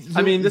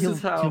 this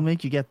is how he'll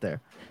make you get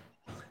there.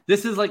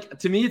 This is like,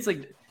 to me, it's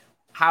like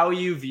how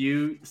you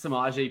view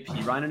Samaje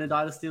Perine in a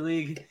Dynasty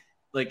league,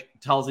 like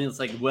tells me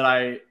would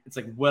I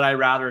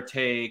rather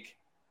take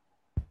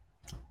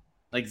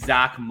like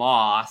Zach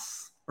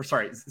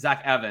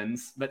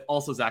Evans, but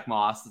also Zach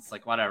Moss. It's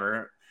like,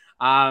 whatever.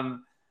 To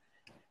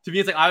me,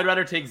 it's like, I would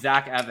rather take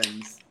Zach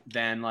Evans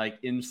than like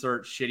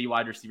insert shitty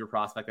wide receiver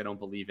prospect I don't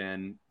believe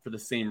in for the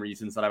same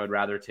reasons that I would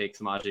rather take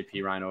Samaje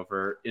Perine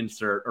over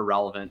insert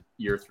irrelevant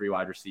year 3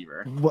 wide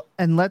receiver. Well,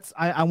 and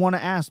I want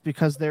to ask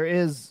because there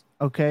is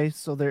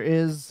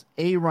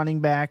a running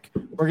back.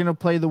 We're going to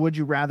play the Would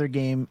You Rather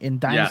game in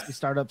Dynasty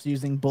startups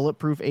using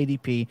bulletproof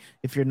ADP.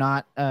 If you're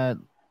not,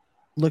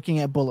 looking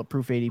at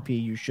bulletproof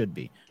ADP, you should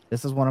be.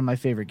 This is one of my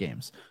favorite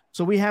games.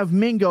 So we have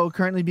Mingo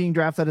currently being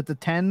drafted at the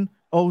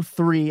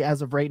 10:03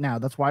 as of right now.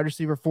 That's wide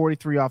receiver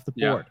 43 off the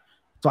board.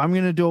 So I'm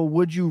going to do a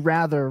would you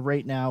rather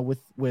right now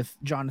with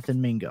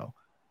Jonathan Mingo.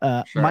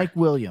 Sure. Mike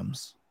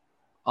Williams.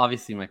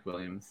 Obviously Mike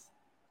Williams.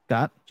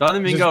 Scott?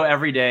 Jonathan Mingo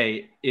every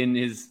day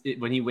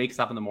when he wakes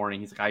up in the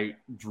morning, he's like, I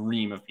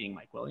dream of being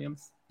Mike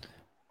Williams.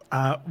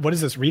 What is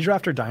this,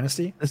 redraft or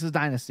Dynasty? This is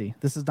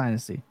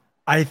Dynasty.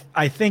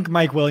 I think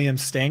Mike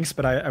Williams stinks,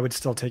 but I would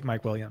still take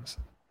Mike Williams.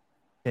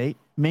 Okay,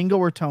 Mingo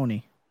or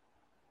Tony?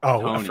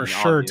 Oh, Tony, for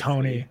sure, obviously.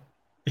 Tony.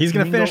 He's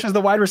going to finish as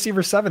the wide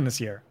receiver 7 this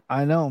year.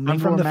 I know.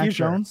 Mingo from the Mac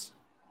future. Jones?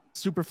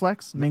 Super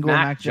flex? Mingo or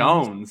Mac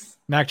Jones?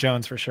 Mac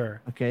Jones for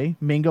sure. Okay,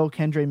 Mingo,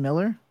 Kendre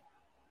Miller?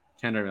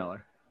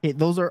 Okay,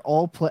 those are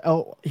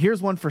all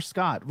here's one for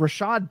Scott.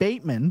 Rashad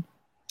Bateman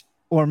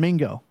or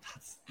Mingo?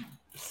 That's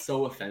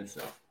so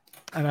offensive.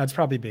 I know, it's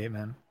probably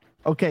Bateman.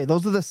 Okay,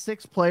 those are the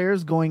 6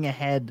 players going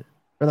ahead,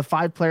 or the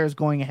 5 players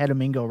going ahead of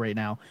Mingo right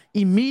now.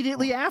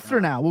 Immediately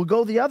after now, we'll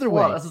go the other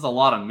way. This is a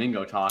lot of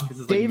Mingo talk. This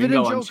is David like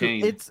Mingo and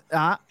Unchained. It's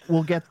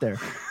we'll get there.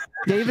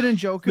 David and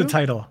Njoku. The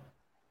title.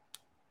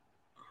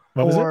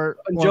 What was it?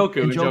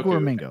 Njoku or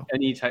Mingo?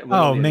 Any type.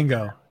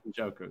 Mingo.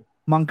 Njoku.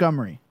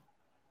 Montgomery.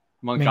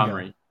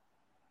 Mingo.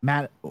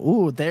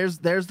 There's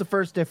the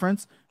first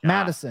difference. Yeah.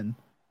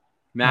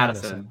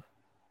 Madison.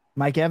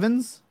 Mike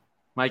Evans.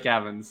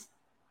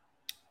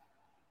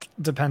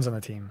 Depends on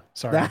the team.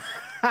 Sorry.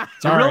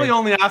 I'm really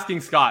only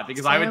asking Scott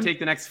because I would take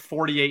the next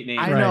 48 names.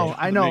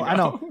 I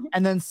know.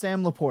 And then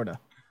Sam Laporta.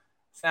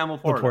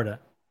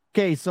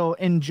 Okay, so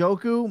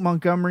Njoku,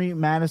 Montgomery,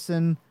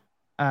 Madison.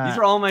 These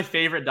are all my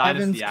favorite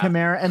Dynasty Evans,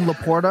 Kamara, and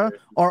Laporta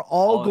are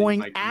all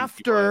going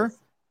after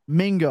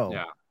Mingo.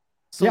 Yeah.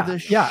 So the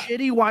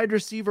shitty wide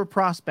receiver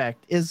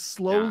prospect is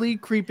slowly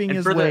creeping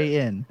his way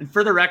in. And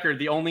for the record,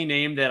 the only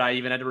name that I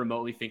even had to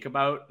remotely think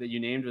about that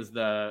you named was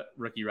the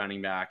rookie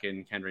running back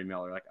in Kendre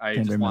Miller. Like I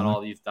just want all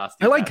these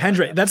dusty. I like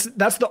Kendre.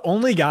 That's the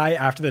only guy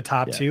after the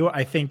top two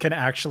I think can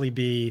actually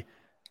be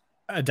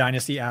a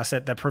dynasty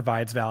asset that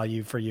provides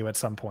value for you at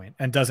some point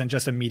and doesn't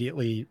just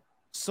immediately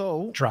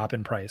drop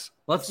in price.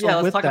 Let's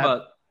talk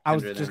about. I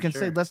was just gonna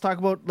say let's talk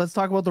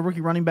about the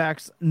rookie running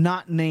backs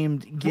not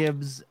named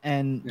Gibbs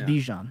and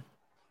Bijan.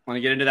 Want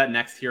to get into that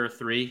next tier of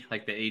three,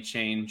 like the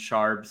A-Chain,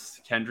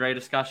 Sharps, Kendre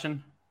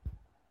discussion?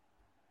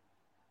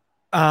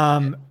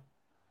 No,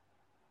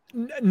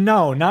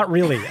 not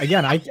really.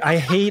 Again, I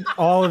hate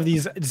all of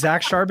these.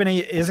 Zach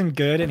Charbonnet isn't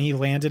good, and he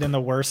landed in the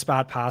worst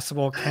spot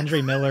possible.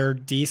 Kendre Miller,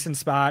 decent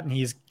spot, and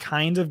he's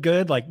kind of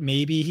good. Like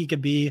maybe he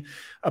could be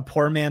a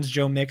poor man's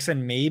Joe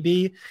Mixon,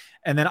 maybe.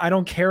 And then I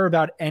don't care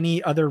about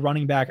any other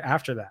running back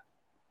after that.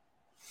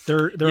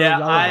 They're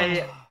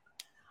irrelevant.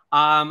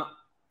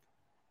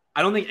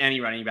 I don't think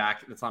any running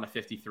back that's on a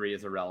 53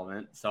 is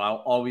irrelevant. So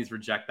I'll always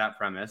reject that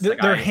premise.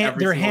 They're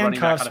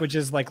handcuffs, which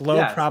is like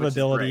low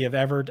probability of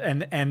ever,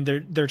 and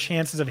their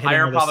chances of hitting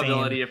higher are the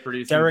probability same. of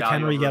producing Derrick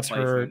Henry gets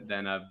hurt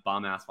than a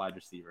bum ass wide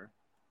receiver.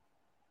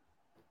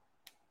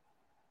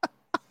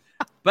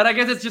 But I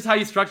guess it's just how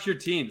you structure your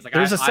teams. Like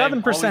there's a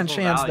 7%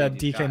 chance that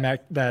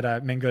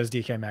Mingo's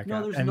DK Metcalf,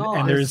 no, there's and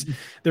not.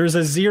 there's a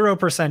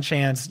 0%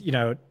 chance,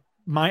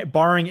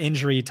 barring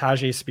injury,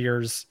 Tajay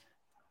Spears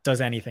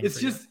does anything.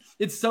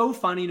 It's so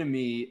funny to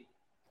me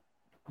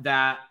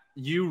that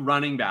you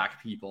running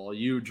back people,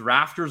 you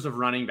drafters of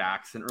running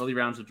backs in early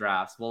rounds of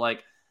drafts will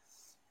like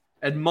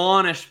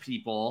admonish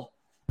people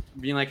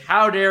being like,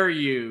 how dare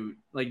you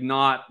like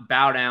not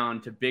bow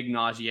down to big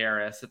Najee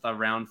Harris at the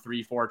round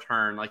 3-4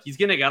 turn? Like he's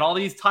going to get all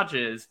these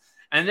touches.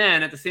 And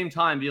then at the same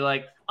time be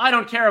like, I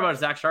don't care about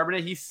Zach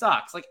Charbonnet. He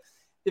sucks. Like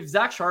if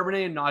Zach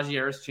Charbonnet and Najee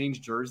Harris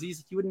changed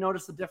jerseys, you would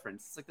notice the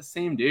difference. It's like the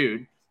same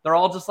dude. They're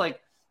all just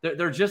like,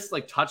 they're just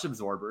like touch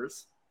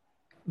absorbers.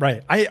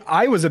 Right.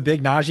 I was a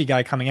big Najee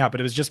guy coming out,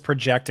 but it was just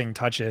projecting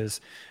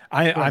touches.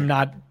 I'm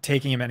not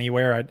taking him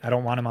anywhere. I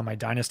don't want him on my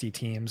dynasty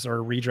teams or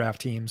redraft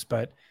teams,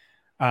 but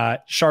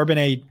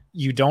Charbonnet,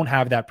 you don't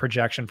have that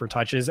projection for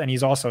touches, and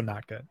he's also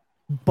not good.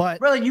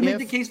 But really, you make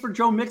the case for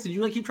Joe Mixon.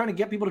 You like keep trying to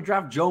get people to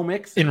draft Joe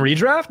Mixon in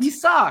redraft. He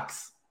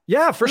sucks.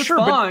 Yeah, for sure.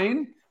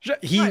 Fine.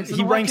 But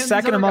he ranked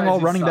second among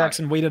all running backs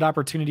in weighted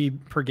opportunity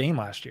per game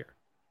last year.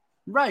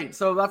 Right.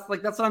 So that's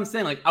what I'm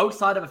saying. Like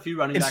outside of a few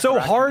running backs,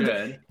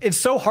 it's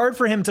so hard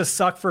for him to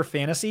suck for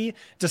fantasy,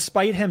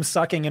 despite him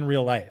sucking in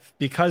real life,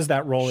 because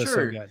that role is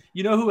so good.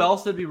 You know who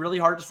else would be really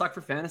hard to suck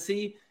for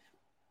fantasy?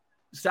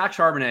 Zach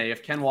Charbonnet,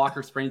 if Ken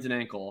Walker sprains an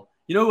ankle.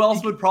 You know who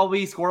else would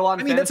probably score a lot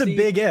in fantasy? That's a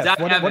big if.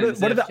 What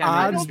are the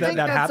odds that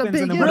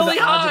happens? And really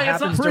high.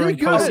 It's pretty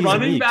good. A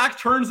running back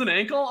turns an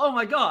ankle? Oh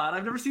my God.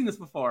 I've never seen this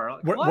before.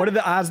 Like, what are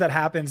the odds that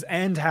happens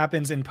in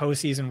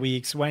postseason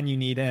weeks when you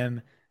need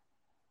him?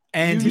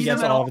 And he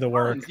gets all of the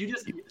work.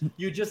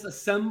 You just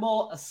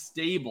assemble a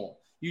stable.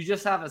 You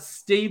just have a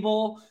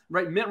stable,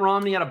 right? Mitt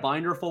Romney had a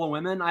binder full of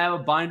women. I have a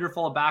binder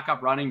full of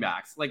backup running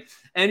backs. Like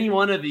any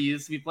one of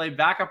these, we play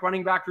backup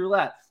running back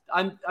roulette.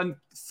 I'm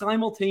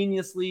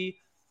simultaneously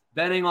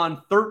betting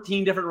on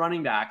 13 different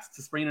running backs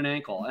to sprain an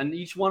ankle, and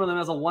each one of them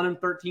has a 1 in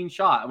 13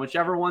 shot. And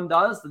whichever one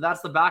does,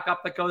 that's the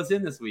backup that goes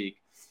in this week.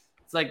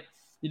 It's like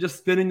you're just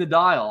spinning the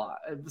dial.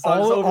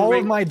 All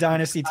of my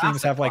dynasty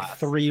teams have like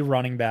 3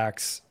 running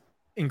backs,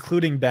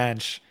 including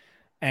bench,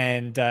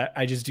 and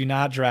I just do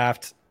not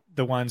draft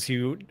the ones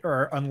who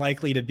are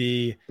unlikely to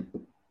be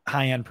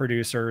high-end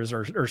producers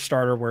or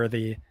starter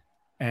worthy.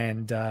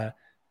 And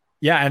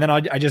and then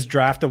I just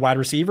draft the wide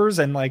receivers,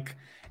 and like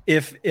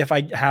if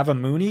I have a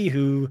Mooney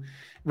who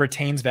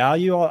retains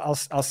value,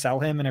 I'll sell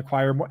him and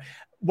acquire more.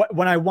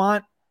 When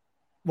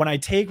I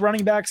take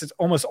running backs, it's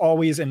almost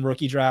always in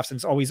rookie drafts, and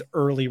it's always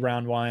early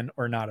round 1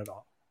 or not at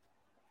all.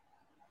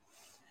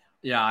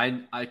 Yeah,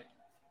 I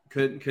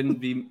couldn't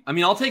be. I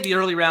mean, I'll take the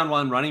early round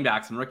 1 running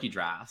backs in rookie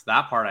drafts.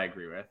 That part I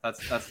agree with.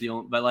 That's the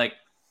only. But like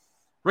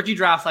rookie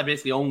drafts, I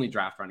basically only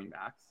draft running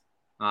backs.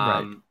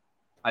 Right.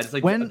 I just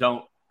like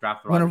don't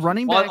draft the when a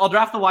running back. I'll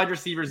draft the wide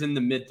receivers in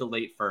the mid to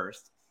late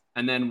first,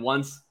 and then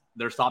once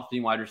there stops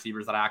being wide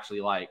receivers that I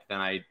actually like, then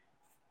I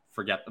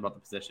forget about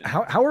the position.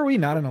 How are we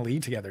not in a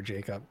league together,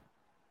 Jacob?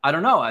 I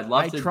don't know. I'd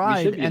love to. I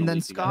tried, and then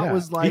Scott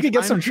was like, "You could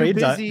get some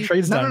trades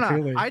done."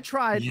 No. I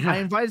tried. Yeah. I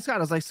invited Scott. I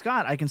was like,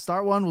 "Scott, I can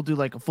start one. We'll do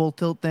like a full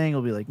tilt thing.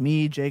 It'll be like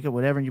me, Jacob,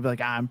 whatever." And you'd be like,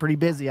 "I'm pretty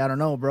busy. I don't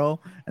know, bro."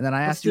 And then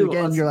I asked you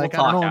again. You're like,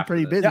 "I don't know. I'm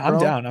pretty busy." Yeah,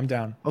 bro. I'm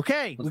down.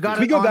 Okay, we got.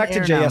 Can we go back to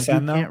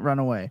JSN though? Can't run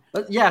away.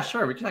 Yeah,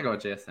 sure. We can talk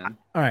about JSN.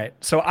 All right.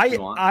 So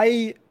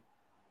I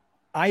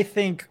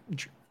think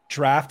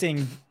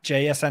drafting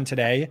JSN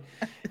today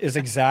is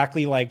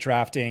exactly like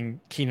drafting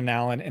Keenan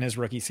Allen in his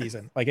rookie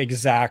season. Like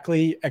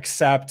exactly,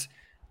 except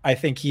I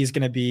think he's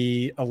going to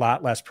be a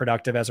lot less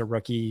productive as a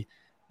rookie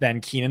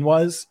than Keenan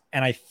was.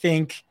 And I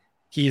think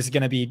he's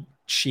going to be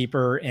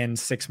cheaper in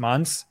 6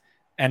 months.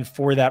 And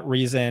for that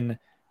reason,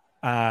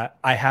 I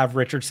have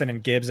Richardson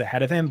and Gibbs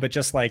ahead of him, but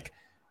just like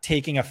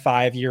taking a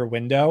 5-year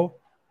window,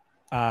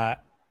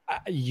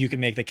 you can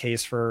make the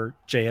case for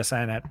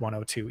JSN at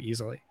 102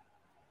 easily.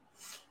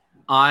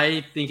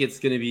 I think it's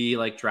going to be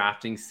like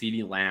drafting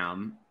CeeDee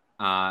Lamb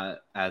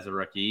as a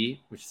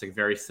rookie, which is a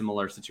very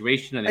similar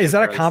situation. I think is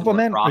that a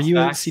compliment? Are you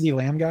a CeeDee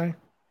Lamb guy?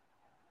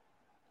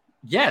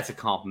 Yeah, it's a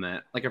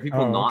compliment. Like, are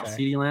people not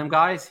CeeDee Lamb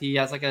guys? He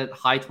has like a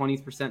high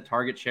 20%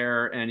 target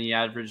share, and he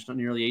averaged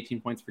nearly 18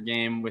 points per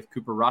game with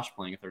Cooper Rush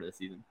playing a third of the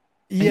season.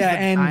 Yeah,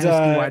 and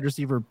wide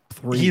receiver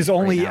 3. He's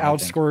only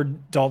outscored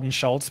Dalton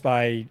Schultz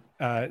by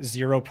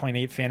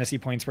 0.8 fantasy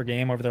points per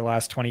game over the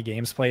last 20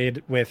 games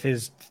played, with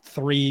his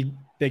 3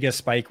 biggest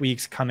spike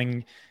weeks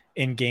coming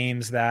in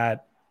games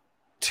that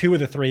 2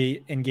 of the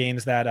 3 in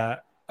games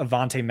that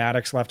Avonte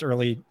Maddox left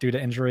early due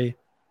to injury.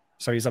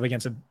 So he's up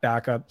against a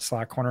backup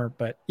slot corner.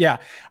 But yeah,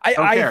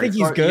 I think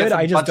he's good.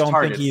 I just don't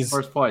think he's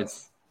first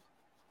points.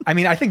 I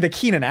mean, I think the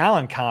Keenan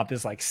Allen comp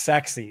is like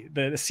sexy.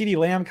 The CeeDee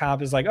Lamb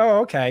comp is like,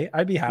 oh, okay,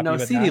 I'd be happy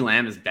with that. No, CeeDee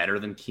Lamb is better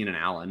than Keenan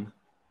Allen.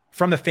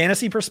 From the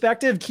fantasy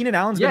perspective, Keenan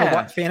Allen's been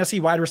a fantasy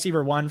wide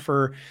receiver 1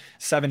 for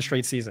 7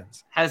 straight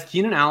seasons. Has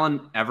Keenan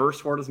Allen ever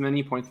scored as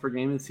many points per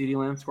game as CeeDee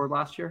Lamb scored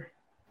last year?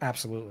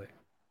 Absolutely.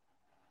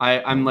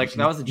 I'm like,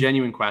 that was a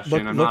genuine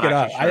question. Look it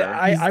up. Sure.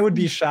 I would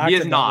be shocked. He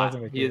is not.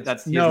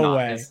 No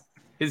way.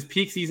 His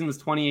peak season was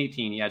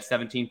 2018. He had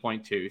 17.2.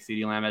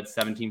 CeeDee Lamb had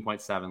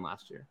 17.7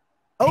 last year.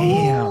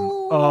 Damn.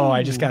 Oh,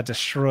 I just got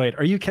destroyed.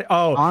 Are you kidding?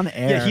 Oh, on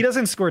air. Yeah, he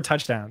doesn't score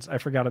touchdowns. I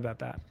forgot about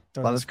that.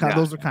 Those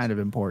are kind of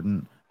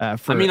important. I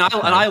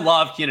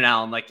love Keenan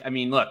Allen. Like, I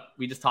mean, look,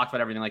 we just talked about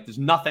everything. Like, there's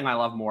nothing I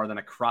love more than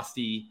a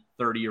crusty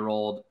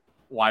 30-year-old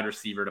wide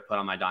receiver to put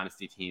on my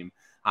dynasty team.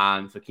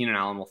 So Keenan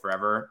Allen will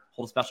forever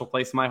hold a special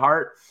place in my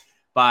heart.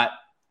 But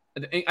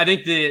I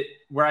think that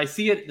where I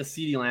see it, the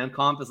CeeDee Lamb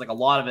comp is like a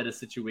lot of it is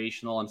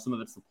situational and some of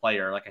it's the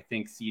player. Like, I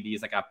think CeeDee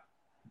is like a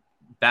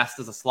best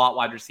as a slot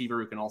wide receiver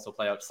who can also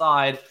play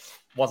outside.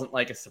 Wasn't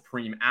like a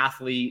supreme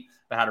athlete,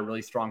 but had a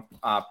really strong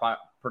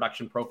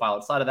production profile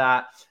outside of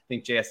that. I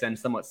think JSN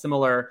somewhat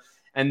similar.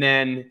 And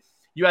then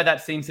you had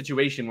that same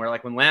situation where,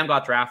 like, when Lamb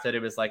got drafted,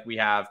 it was like we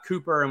have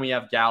Cooper and we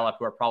have Gallup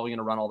who are probably going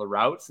to run all the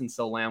routes. And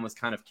so Lamb was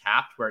kind of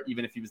capped where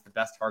even if he was the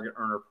best target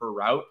earner per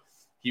route,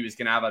 he was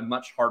going to have a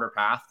much harder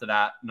path to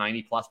that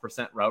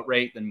 90+% route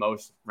rate than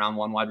most round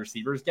 1 wide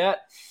receivers get.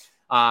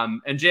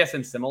 And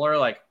JSN similar,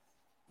 like,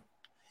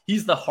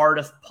 he's the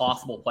hardest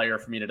possible player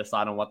for me to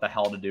decide on what the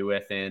hell to do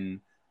with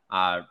in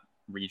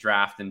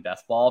redraft and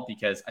best ball,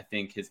 because I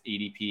think his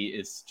ADP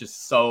is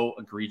just so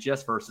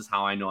egregious versus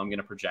how I know I'm going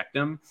to project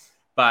him.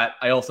 But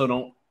I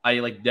also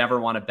never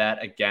want to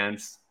bet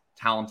against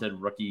talented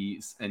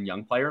rookies and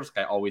young players.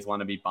 I always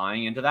want to be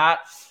buying into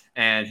that.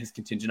 And his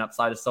contingent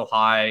upside is so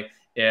high.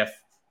 If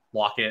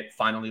Lockett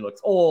finally looks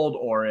old,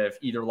 or if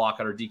either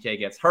Lockett or DK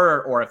gets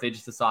hurt, or if they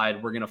just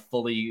decide we're going to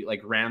fully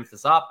like ramp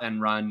this up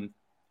and run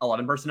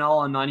 11 personnel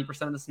on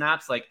 90% of the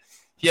snaps, like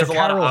he has a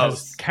lot of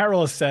outs.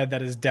 Carroll has said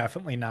that is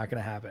definitely not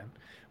going to happen.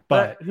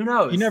 But who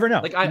knows? You never know.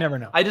 Like, you never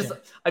know.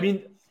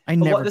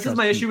 This is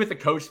my issue with the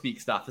coach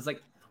speak stuff. It's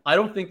like, I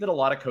don't think that a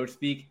lot of coach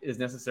speak is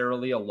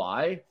necessarily a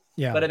lie.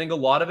 Yeah. But I think a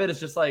lot of it is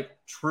just like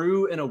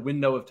true in a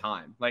window of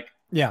time. Like,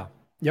 yeah.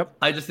 Yep.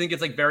 I just think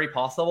it's like very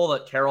possible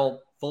that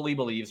Carroll fully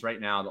believes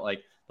right now that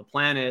like the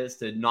plan is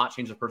to not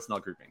change the personnel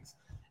groupings.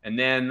 And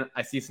then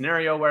I see a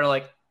scenario where,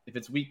 like, if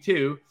it's week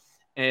 2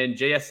 and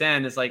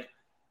JSN is like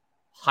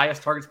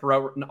highest targets per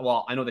route.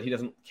 Well, I know that he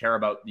doesn't care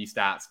about these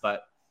stats,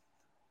 but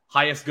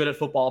highest good at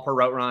football per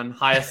route run,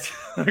 highest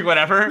like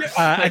whatever.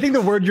 I think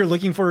the word you're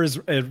looking for is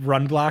a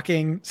run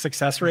blocking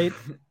success rate.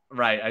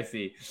 Right. I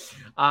see.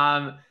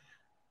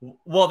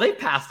 Well, they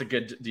passed a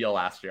good deal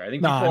last year. I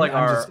think people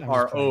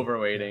are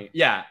overweighting.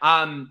 Yeah.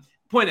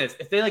 Point is,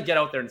 if they like get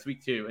out there in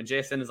week 2 and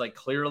JSN is like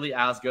clearly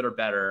as good or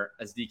better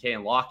as DK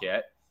and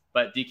Lockett,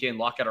 but DK and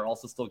Lockett are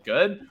also still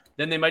good,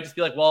 then they might just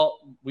be like, well,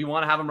 we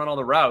want to have them run all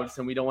the routes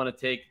and we don't want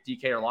to take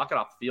DK or Lockett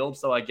off the field.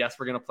 So I guess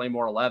we're going to play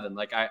more 11.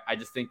 Like, I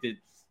just think that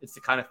it's the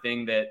kind of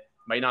thing that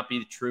might not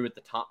be true at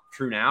the top,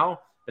 true now,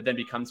 but then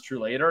becomes true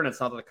later. And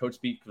it's not that the coach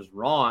speak was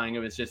wrong. It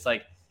was just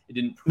like, it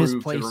didn't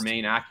prove to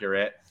remain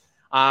accurate.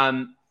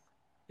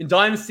 In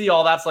Dynasty,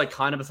 all that's like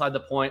kind of beside the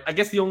point. I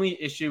guess the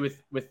only issue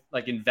with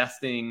like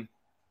investing,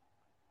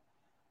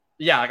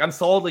 like I'm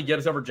solidly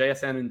gives over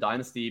JSN in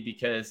Dynasty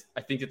because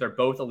I think that they're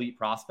both elite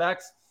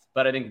prospects,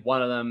 but I think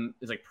one of them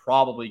is like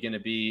probably going to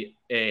be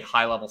a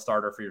high level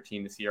starter for your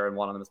team this year, and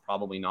one of them is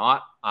probably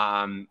not.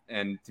 And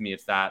to me,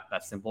 it's that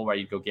simple where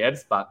you go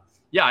Gibbs. But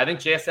yeah, I think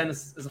JSN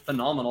is a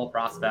phenomenal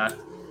prospect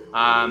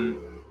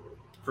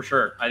for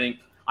sure. I think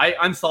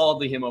I'm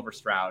solidly him over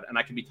Stroud, and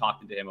I could be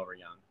talking to him over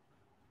Young.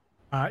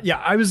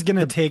 I was going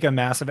to take a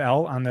massive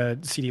L on the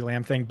CeeDee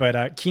Lamb thing,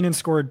 but Keenan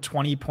scored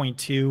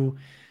 20.2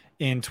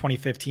 in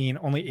 2015,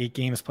 only 8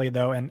 games played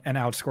though, and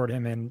outscored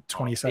him in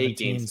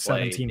 2017,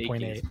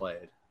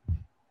 17.8.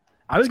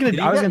 I was going to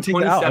take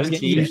the L.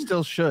 You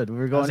still should. We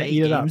were going to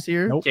 8 games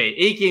here. Nope. Okay,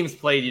 8 games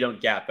played you don't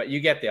get, but you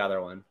get the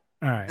other one.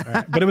 All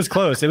right. But it was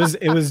close. It was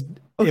okay.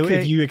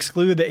 If you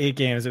exclude the 8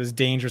 games, it was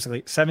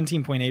dangerously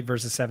 17.8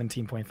 versus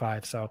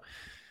 17.5.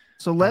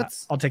 So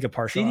let's. I'll take a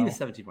partial. CD is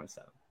 17.7.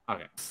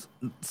 Okay.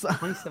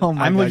 Oh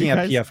my I'm God, looking you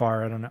at guys-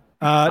 PFR. I don't know.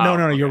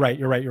 No. okay.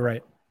 You're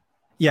right.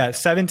 Yeah,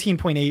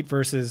 17.8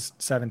 versus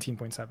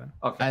 17.7.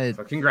 Okay,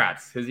 so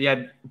congrats, because he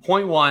had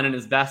 0.1 in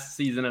his best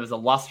season of his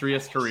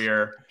illustrious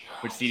career,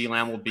 which CeeDee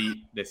Lamb will beat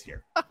this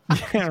year.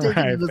 Yeah, Taking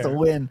right. it as a fair.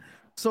 win.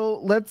 So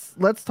let's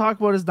talk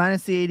about his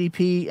dynasty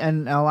ADP,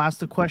 and I'll ask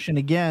the question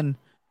again.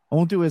 I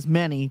won't do as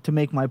many to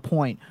make my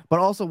point, but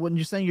also when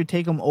you're saying you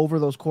take him over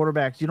those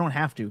quarterbacks, you don't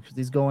have to because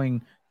he's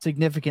going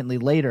significantly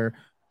later.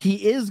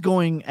 He is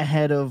going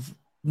ahead of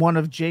one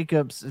of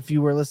Jacob's. If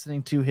you were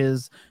listening to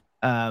his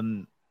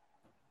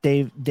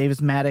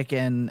Davis Maddock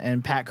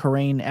and Pat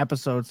Carrane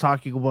episodes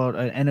talking about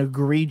an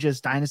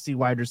egregious dynasty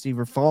wide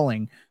receiver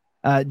falling,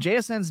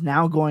 JSN's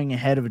now going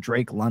ahead of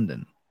Drake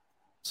London.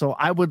 So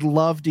I would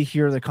love to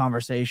hear the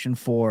conversation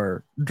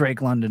for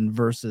Drake London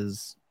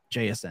versus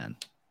JSN,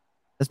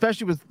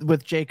 especially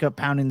with Jacob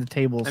pounding the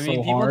table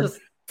so hard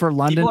for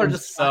London. People are and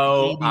just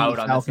so out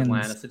on this Falcons.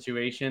 Atlanta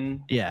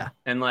situation. Yeah.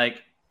 And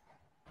like,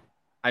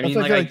 I That's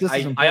mean, why I feel like this is I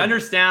important.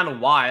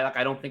 understand why. Like,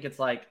 I don't think it's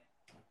like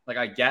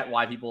I get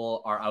why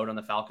people are out on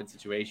the Falcon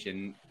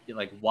situation. It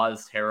like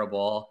was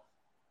terrible,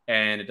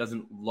 and it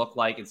doesn't look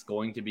like it's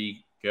going to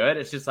be good.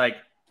 It's just like,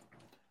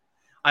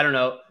 I don't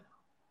know.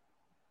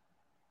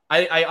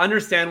 I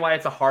understand why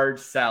it's a hard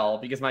sell,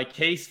 because my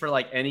case for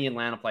like any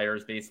Atlanta player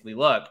is basically,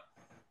 look,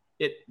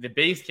 the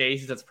base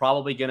case is it's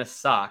probably going to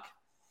suck,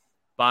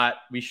 but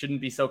we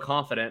shouldn't be so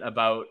confident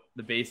about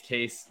the base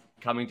case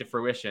coming to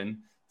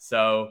fruition.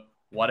 So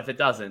what if it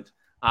doesn't?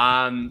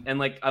 And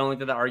like, I don't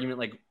think that argument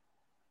like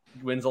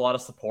wins a lot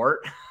of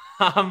support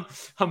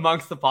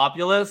amongst the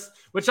populace,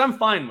 which I'm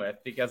fine with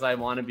because I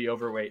want to be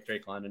overweight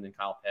Drake London and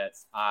Kyle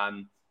Pitts. I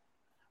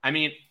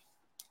mean,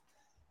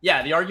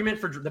 yeah,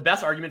 the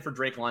best argument for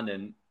Drake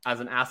London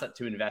as an asset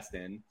to invest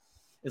in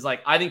is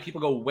like, I think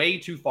people go way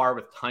too far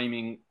with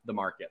timing the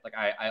market. Like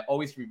I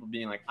always hear people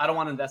being like, I don't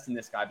want to invest in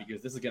this guy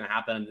because this is going to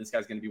happen and this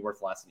guy's going to be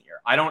worth less in a year.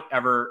 I don't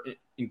ever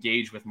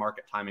engage with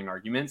market timing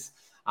arguments.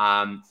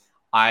 If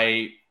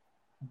I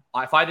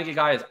think a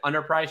guy is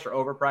underpriced or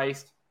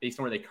overpriced based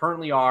on where they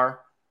currently are,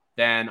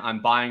 then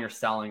I'm buying or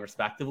selling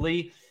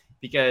respectively,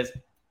 because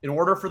in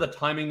order for the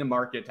timing the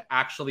market to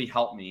actually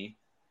help me,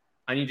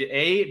 I need to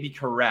be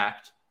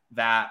correct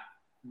that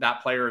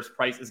that player's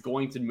price is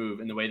going to move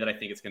in the way that I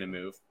think it's going to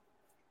move.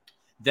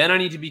 Then I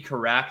need to be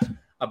correct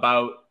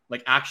about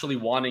like actually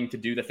wanting to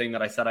do the thing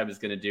that I said I was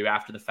going to do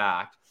after the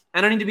fact.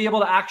 And I need to be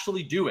able to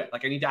actually do it.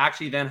 Like I need to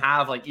actually then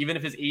have like, even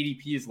if his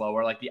ADP is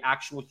lower, like the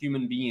actual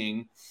human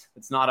being,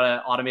 it's not an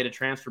automated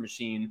transfer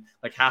machine,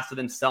 like has to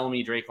then sell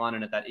me Drake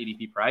London at that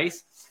ADP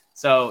price.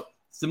 So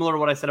similar to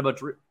what I said about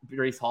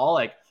Breece Hall,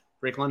 like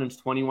Drake London's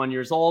 21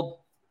 years old.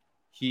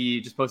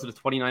 He just posted a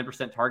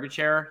 29% target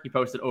share. He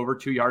posted over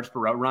 2 yards per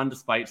route run,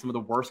 despite some of the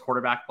worst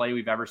quarterback play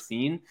we've ever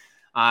seen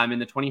in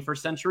the 21st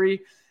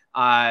century.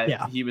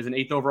 He was an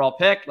 8th overall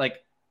pick.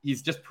 Like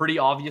he's just pretty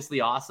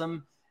obviously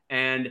awesome.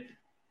 And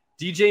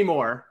DJ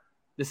Moore,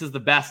 this is the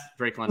best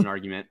Drake London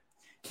argument.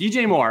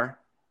 DJ Moore,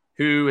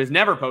 who has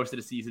never posted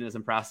a season as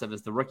impressive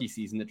as the rookie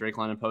season that Drake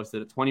London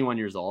posted at 21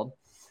 years old,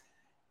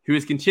 who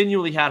has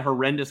continually had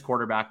horrendous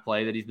quarterback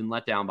play that he's been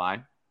let down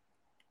by,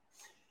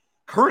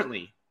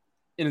 currently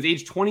in his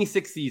age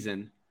 26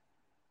 season,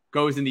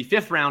 goes in the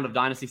 5th round of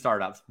Dynasty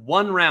Startups,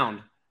 1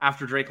 round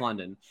after Drake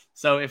London.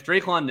 So if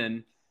Drake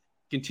London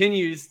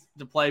continues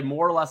to play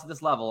more or less at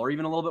this level, or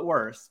even a little bit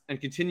worse, and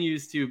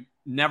continues to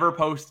never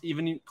post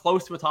even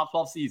close to a top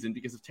 12 season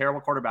because of terrible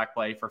quarterback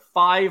play for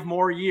 5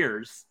 more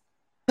years,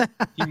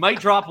 he might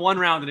drop 1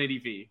 round in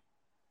ADP.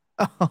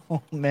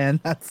 Oh man,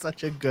 that's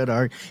such a good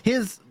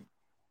argument.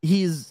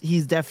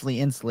 He's definitely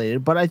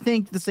insulated, but I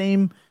think the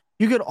same.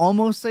 You could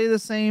almost say the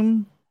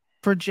same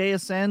for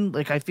JSN.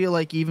 Like I feel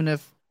like even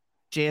if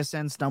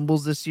JSN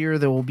stumbles this year,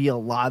 there will be a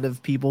lot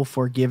of people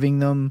forgiving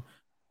them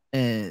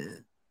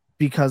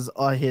because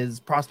his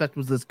prospect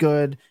was this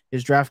good,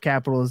 his draft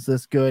capital is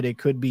this good. It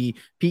could be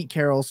Pete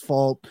Carroll's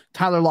fault.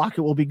 Tyler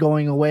Lockett will be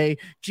going away.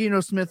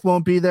 Geno Smith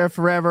won't be there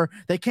forever.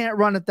 They can't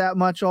run it that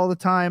much all the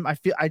time. I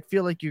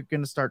feel like you're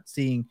going to start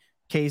seeing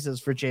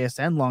cases for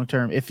JSN long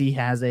term if he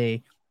has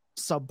a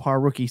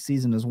subpar rookie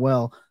season as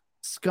well.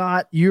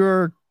 Scott,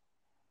 you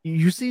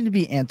seem to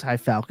be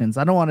anti-Falcons.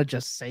 I don't want to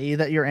just say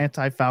that you're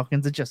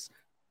anti-Falcons. It just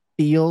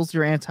feels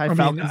you're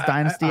anti-Falcons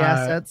dynasty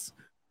assets.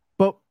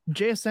 But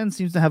JSN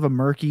seems to have a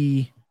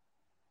murky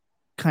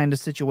kind of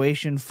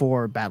situation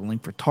for battling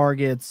for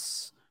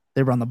targets.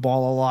 They run the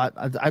ball a lot.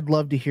 I'd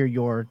love to hear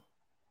your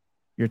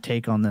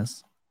take on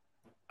this.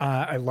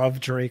 I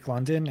love Drake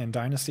London and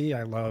Dynasty.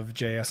 I love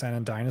JSN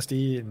and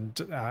Dynasty, and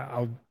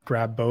I'll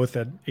grab both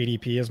at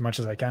ADP as much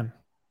as I can.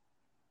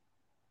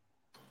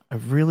 I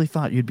really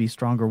thought you'd be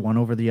stronger one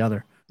over the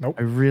other. Nope.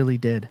 I really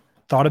did.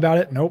 Thought about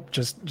it. Nope.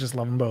 Just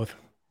love them both.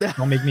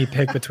 Don't make me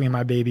pick between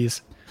my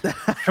babies.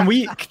 Can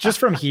we just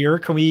from here?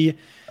 Can we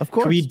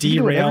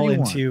derail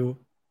into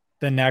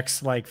the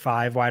next like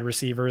 5 wide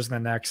receivers, and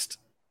the next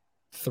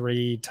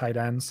 3 tight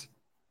ends?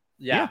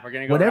 Yeah. We're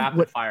gonna go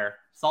rapid fire.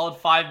 Solid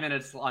 5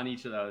 minutes on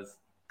each of those,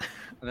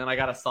 and then I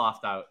got a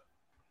soft out.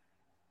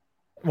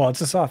 Well,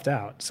 it's a soft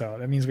out, so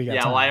that means we got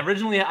time. Well, I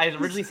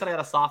originally said I had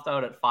a soft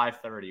out at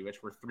 5:30,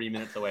 which we're 3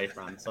 minutes away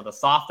from. So the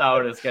soft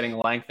out is getting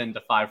lengthened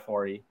to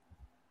 5:40.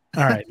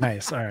 All right,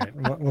 nice. All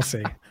right, we'll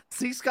see.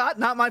 See, Scott,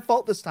 not my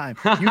fault this time.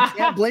 You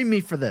can't blame me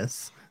for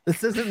this.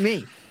 This isn't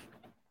me.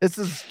 This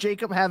is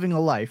Jacob having a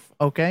life.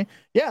 Okay.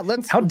 Yeah.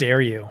 How dare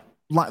you?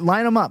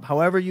 Line them up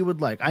however you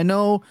would like. I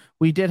know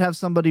we did have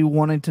somebody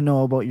wanting to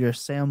know about your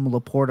Sam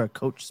Laporta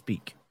coach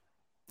speak.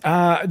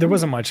 There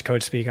wasn't much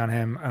coach speak on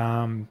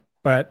him.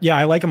 But yeah,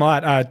 I like him a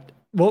lot.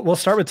 We'll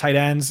start with tight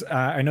ends.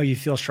 I know you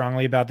feel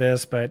strongly about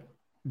this, but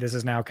this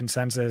is now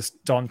consensus.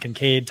 Dalton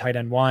Kincaid, tight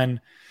end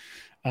 1.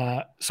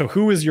 So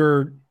who is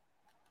your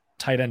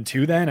tight end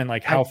 2 then? And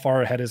like how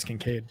far ahead is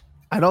Kincaid?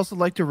 I'd also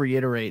like to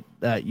reiterate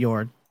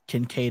your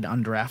Kincaid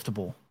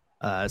undraftable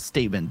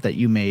statement that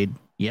you made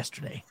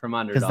yesterday. From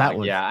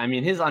underdog. Yeah. I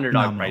mean, his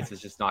underdog price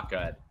is just not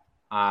good.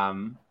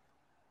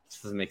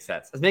 Just doesn't make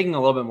sense. It's making a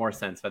little bit more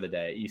sense by the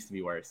day. It used to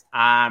be worse.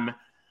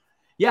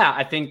 Yeah,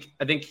 I think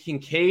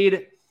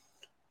Kincaid,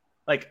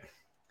 like,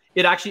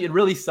 it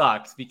really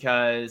sucks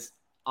because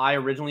I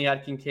originally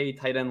had Kincaid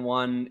tight end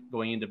 1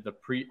 going into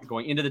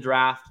the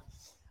draft.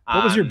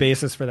 What was your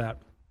basis for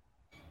that?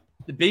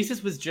 The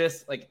basis was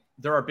just like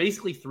there are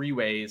basically 3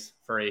 ways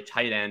for a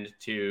tight end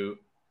to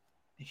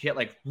hit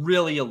like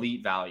really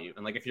elite value.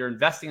 And like if you're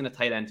investing in a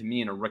tight end, to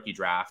me in a rookie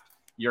draft,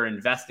 you're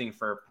investing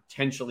for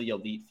potentially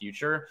elite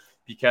future,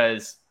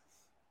 because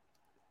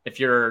if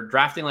you're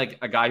drafting like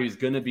a guy who's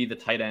going to be the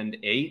tight end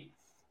 8,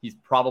 he's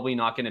probably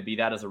not going to be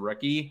that as a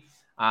rookie.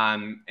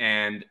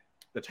 And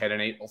the tight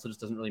end 8 also just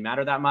doesn't really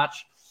matter that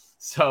much.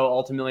 So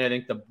ultimately, I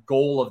think the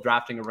goal of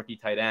drafting a rookie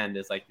tight end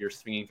is like you're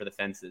swinging for the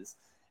fences.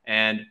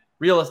 And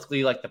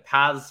realistically, like the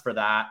paths for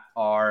that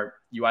are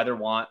you either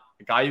want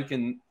a guy who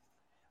can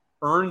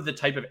earn the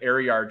type of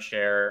air yard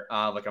share,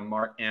 like a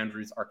Mark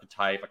Andrews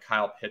archetype, a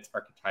Kyle Pitts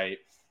archetype.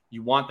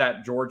 You want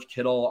that George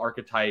Kittle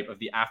archetype of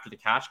the after the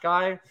catch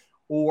guy,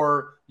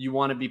 or you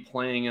want to be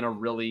playing in a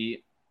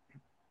really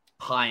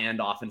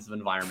high-end offensive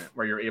environment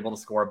where you're able to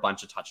score a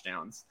bunch of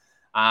touchdowns.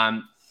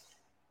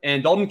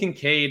 And Dalton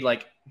Kincaid,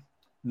 like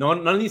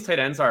none of these tight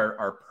ends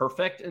are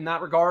perfect in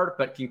that regard,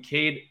 but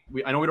Kincaid,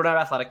 I know we don't have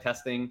athletic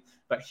testing,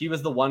 but he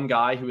was the one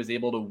guy who was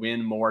able to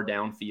win more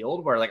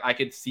downfield, where like I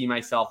could see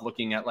myself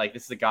looking at like,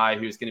 this is a guy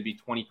who's going to be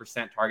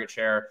 20% target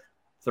share,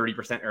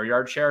 30% air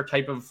yard share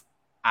type of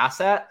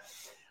asset.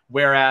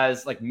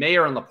 Whereas like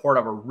Mayer and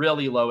Laporta were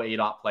really low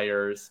ADOT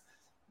players.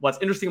 What's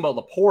interesting about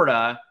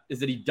Laporta is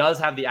that he does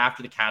have the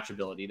after the catch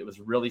ability that was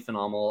really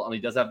phenomenal, and he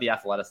does have the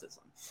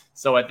athleticism.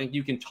 So I think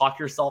you can talk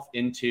yourself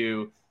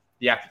into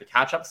the after the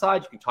catch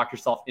upside. You can talk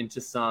yourself into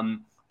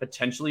some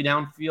potentially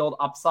downfield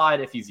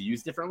upside if he's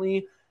used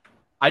differently.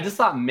 I just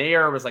thought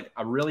Mayer was like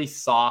a really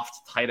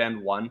soft tight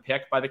end 1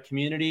 pick by the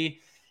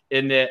community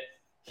in that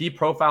he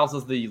profiles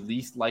as the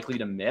least likely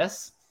to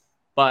miss.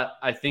 But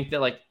I think that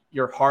like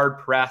you're hard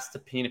pressed to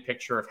paint a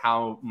picture of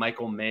how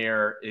Michael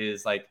Mayer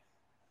is like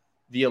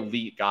the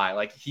elite guy.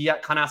 Like he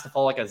kind of has to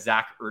follow like a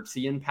Zach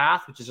Ertzian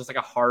path, which is just like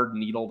a hard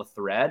needle to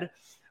thread.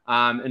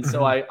 And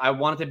so I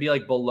wanted to be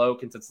like below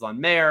consensus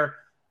on Mayer.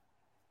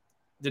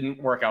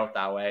 Didn't work out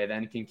that way.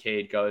 Then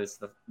Kincaid goes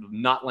to the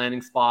nut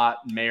landing spot.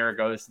 Mayer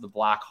goes to the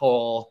black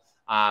hole.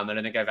 And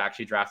I think I've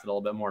actually drafted a little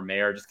bit more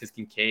Mayer just because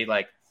Kincaid,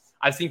 like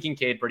I've seen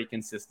Kincaid pretty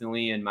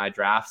consistently in my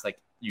drafts, like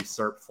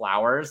usurp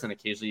Flowers and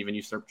occasionally even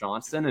usurp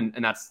Johnston.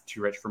 And that's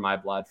too rich for my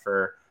blood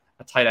for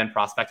a tight end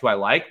prospect who I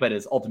like, but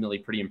is ultimately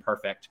pretty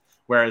imperfect.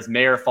 Whereas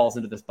Mayer falls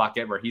into this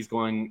bucket where he's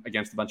going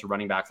against a bunch of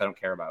running backs I don't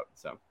care about.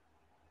 So,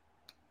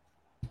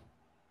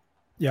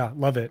 yeah,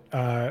 love it.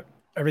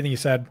 Everything you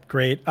said,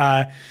 great.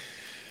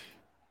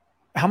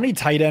 How many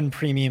tight end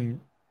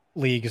premium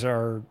leagues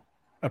are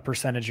a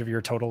percentage of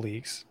your total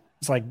leagues?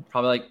 It's like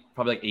probably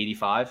like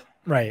 85.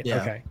 Right.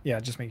 Yeah. Okay. Yeah.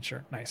 Just making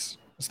sure. Nice.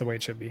 That's the way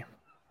it should be.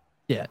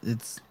 Yeah,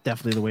 it's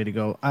definitely the way to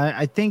go.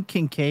 I think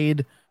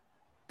Kincaid.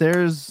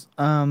 There's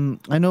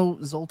I know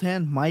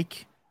Zoltan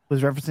Mike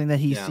was referencing that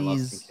he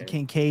sees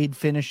Kincaid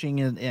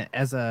finishing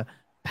as a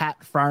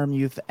Pat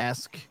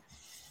Farmouth-esque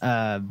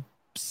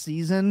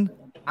season.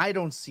 I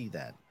don't see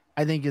that.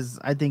 I think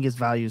his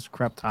value's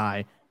crept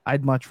high. I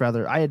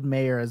had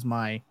Mayer as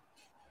my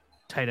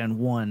tight end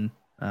 1.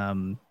 I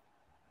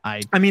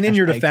mean, in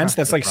your defense,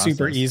 that's like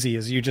super easy.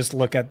 Is you just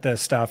look at the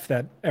stuff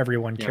that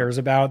everyone cares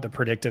about, the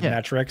predictive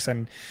metrics,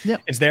 and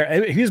it's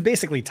there. He was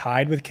basically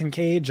tied with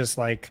Kincaid, just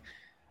like.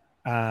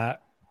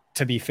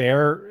 To be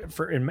fair,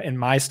 in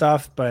my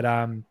stuff, but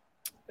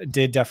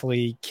did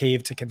definitely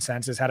cave to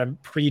consensus. Had a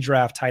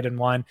pre-draft tight end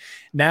 1.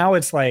 Now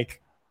it's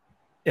like,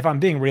 if I'm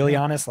being really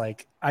honest,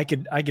 like I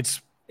could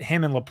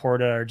him and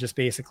Laporta are just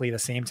basically the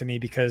same to me,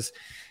 because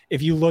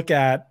if you look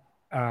at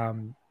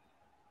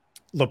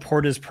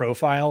Laporta's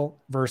profile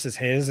versus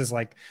his, is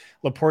like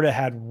Laporta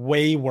had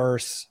way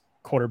worse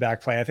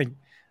quarterback play. I think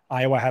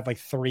Iowa had like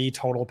 3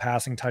 total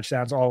passing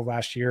touchdowns all of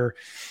last year.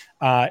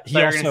 He also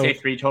going to say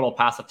 3 total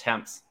pass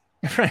attempts.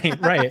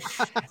 Right.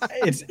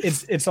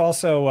 It's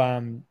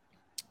also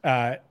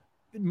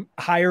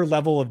higher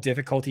level of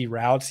difficulty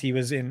routes. He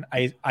was in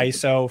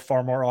ISO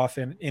far more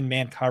often, in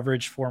man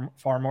coverage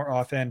far more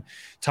often,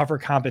 tougher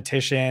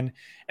competition.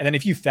 And then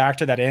if you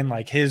factor that in,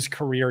 like his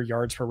career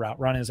yards per route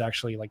run is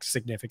actually like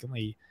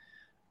significantly,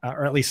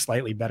 or at least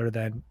slightly better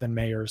than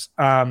Mayer's.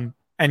 And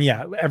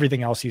yeah,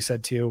 everything else you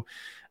said too.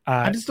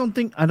 I just don't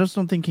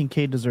think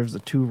Kincaid deserves a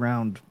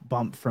 2-round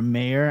bump from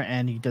Mayer,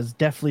 and he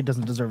definitely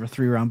doesn't deserve a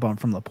 3-round bump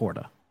from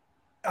Laporta.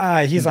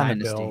 He's on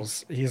the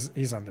Bills.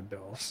 He's on the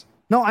Bills.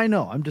 No, I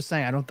know. I'm just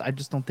saying I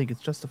just don't think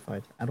it's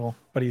justified at all.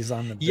 But he's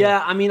on the Bills.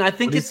 Yeah, I mean, I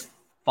think it's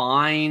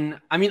fine.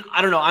 I mean,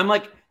 I don't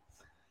know.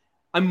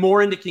 I'm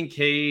more into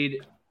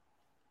Kincaid.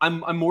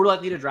 I'm more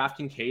likely to draft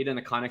Kincaid in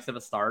the context of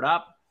a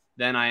startup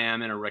than I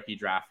am in a rookie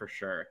draft for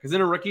sure. Because in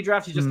a rookie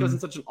draft, he just goes in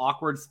such an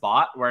awkward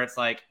spot where it's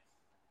like,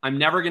 I'm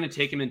never going to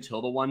take him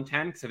until the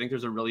 110 because I think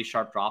there's a really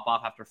sharp drop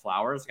off after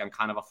Flowers. Like, I'm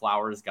kind of a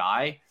Flowers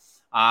guy.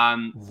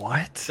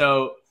 What?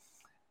 So,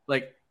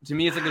 like, to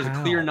me, it's like there's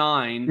a clear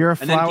 9. You're a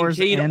and then Flowers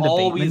Kincaid and a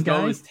always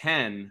Bateman goes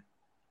 10.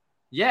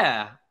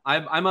 Yeah.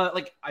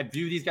 I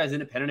view these guys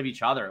independent of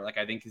each other. Like,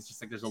 I think it's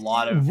just like there's a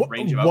lot of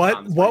range of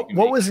outcomes. What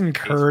was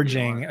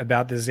encouraging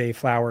about the Zay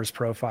Flowers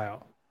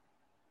profile?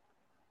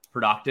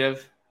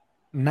 Productive?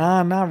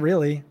 Nah, not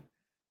really.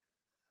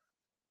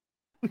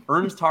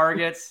 Earns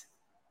targets.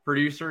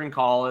 Producer in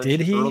college. Did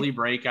he? Early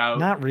breakout.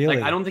 Not really.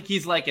 Like, I don't think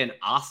he's like an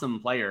awesome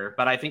player,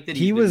 but I think that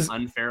he was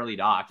unfairly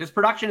docked. His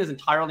production is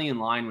entirely in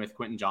line with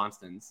Quentin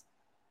Johnston's.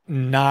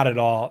 Not at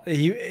all.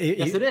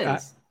 Yes, it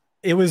is.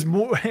 It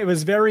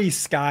was very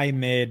Sky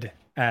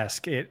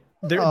Mid-esque. He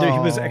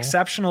was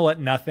exceptional at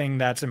nothing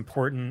that's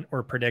important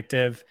or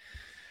predictive.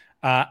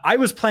 I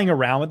was playing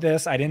around with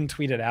this. I didn't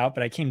tweet it out,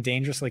 but I came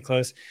dangerously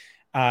close.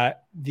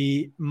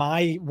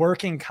 My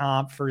working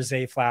comp for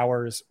Zay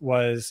Flowers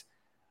was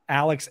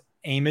Alex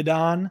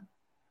Amidon,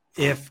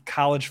 if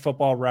College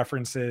Football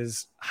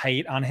References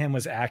height on him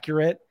was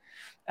accurate.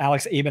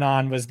 Alex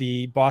Amidon was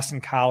the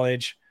Boston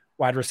College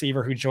wide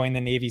receiver who joined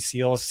the Navy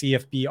SEALs.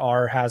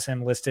 CFBR has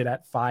him listed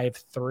at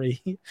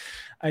 5'3".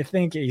 I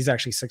think he's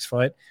actually 6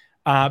 foot.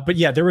 But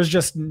yeah, there was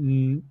just,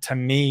 to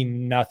me,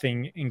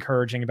 nothing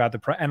encouraging about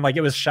and like,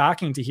 it was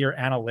shocking to hear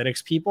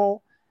analytics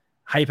people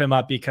hype him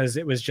up because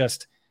it was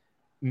just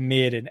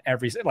mid in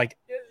every, like,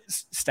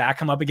 stack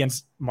him up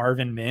against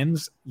Marvin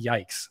Mims.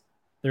 Yikes.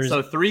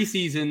 So 3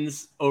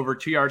 seasons, over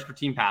 2 yards per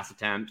team pass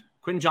attempt.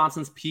 Quentin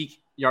Johnston's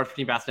peak yards per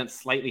team pass attempt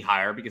slightly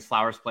higher because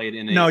Flowers played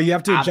in a No, you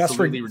have to adjust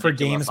for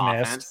games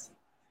offense. Missed.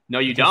 No,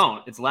 you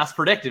don't. It's less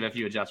predictive if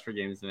you adjust for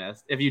games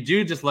missed. If you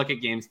do just look at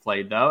games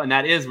played, though, and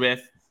that is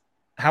with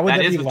how would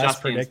that be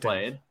less predictive?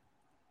 Played.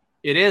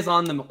 It is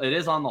on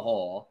the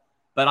whole,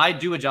 but I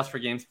do adjust for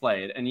games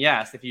played. And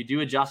yes, if you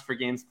do adjust for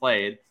games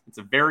played, it's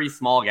a very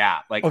small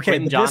gap. Like, okay,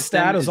 Quentin but this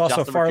stat is also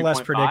just far over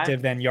less 2.5,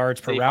 predictive than yards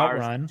per route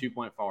run,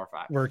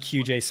 2.45, where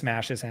QJ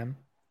smashes him.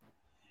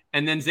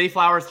 And then Zay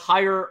Flowers,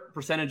 higher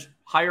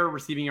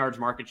receiving yards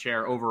market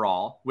share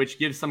overall, which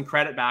gives some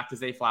credit back to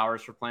Zay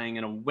Flowers for playing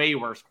in a way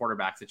worse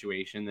quarterback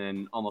situation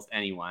than almost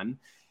anyone.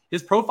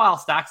 His profile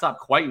stacks up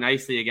quite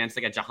nicely against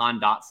like a Jahan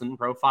Dotson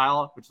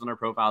profile, which is another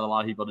profile that a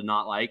lot of people did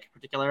not like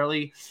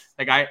particularly.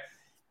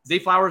 Zay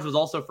Flowers was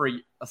also, for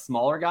a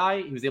smaller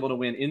guy, he was able to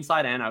win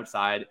inside and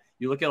outside.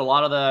 You look at a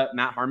lot of the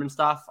Matt Harmon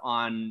stuff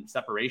on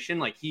separation,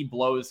 like he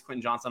blows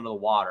Quentin Johnston under the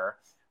water.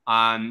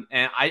 And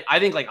I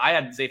think like I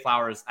had Zay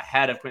Flowers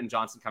ahead of Quentin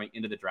Johnston coming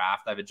into the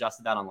draft. I've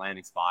adjusted that on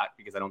landing spot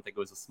because I don't think it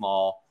was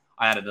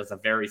I had it as a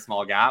very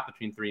small gap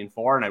between 3 and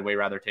 4, and I'd way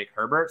rather take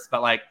Herbert's.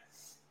 But like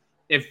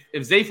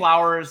if Zay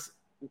Flowers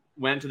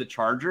went to the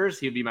Chargers,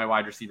 he would be my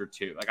wide receiver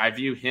too. Like, I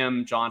view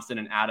him, Johnston,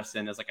 and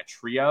Addison as like a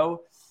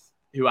trio,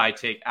 who I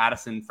take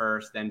Addison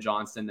first, then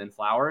Johnston, then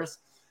Flowers.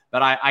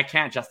 But I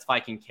can't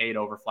justify Kincaid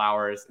over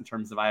Flowers in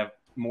terms of I have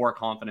more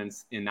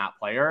confidence in that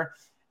player.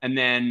 And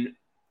then,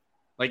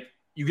 like,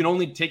 you can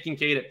only take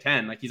Kincaid at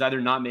 10. Like, he's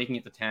either not making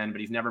it to 10, but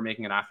he's never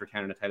making it after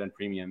 10 in a tight end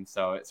premium.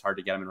 So it's hard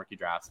to get him in rookie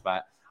drafts.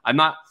 But I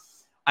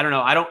don't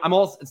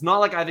know. It's not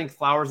like I think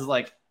Flowers is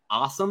like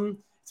awesome.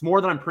 It's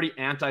more that I'm pretty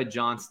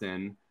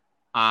anti-Johnston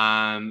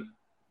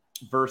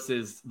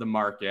versus the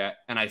market.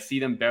 And I see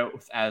them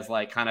both as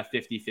like kind of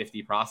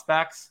 50-50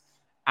 prospects.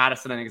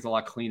 Addison, I think, is a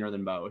lot cleaner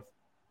than both.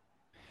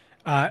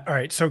 All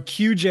right. So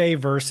QJ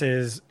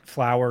versus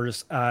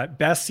Flowers,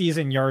 best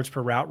season yards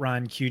per route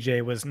run.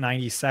 QJ was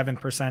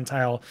 97th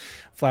percentile.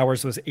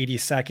 Flowers was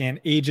 82nd.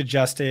 Age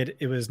adjusted,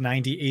 it was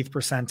 98th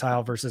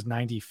percentile versus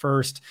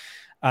 91st.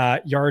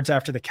 Yards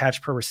after the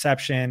catch per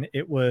reception,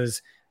 it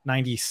was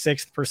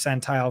 96th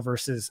percentile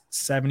versus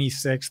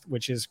 76th,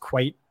 which is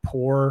quite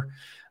poor.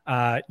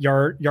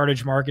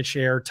 Yardage market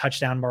share,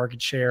 touchdown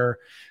market share,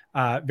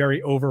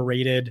 very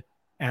overrated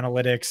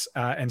analytics,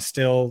 and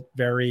still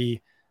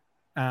very,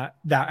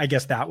 I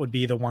guess that would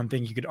be the one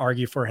thing you could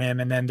argue for him.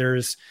 And then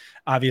there's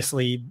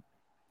obviously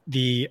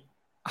the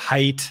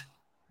height,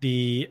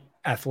 the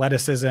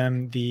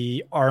athleticism,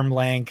 the arm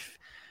length,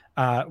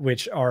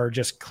 which are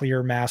just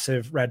clear,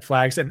 massive red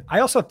flags. And I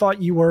also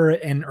thought you were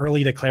an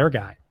early declare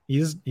guy.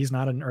 He's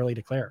not an early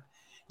declare.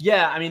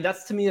 Yeah, I mean,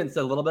 that's, to me, it's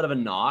a little bit of a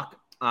knock.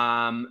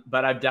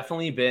 But I've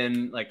definitely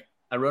been like,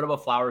 I wrote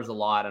about Flowers a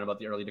lot and about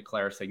the early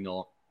declare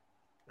signal.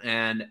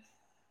 And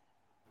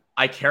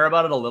I care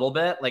about it a little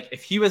bit. Like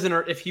if he was an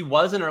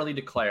early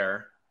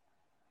declare,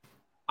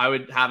 I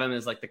would have him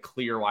as like the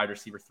clear wide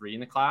receiver 3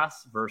 in the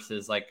class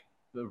versus like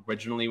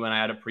originally when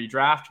I had a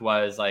pre-draft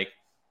was like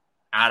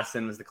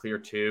Addison was the clear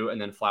 2 and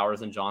then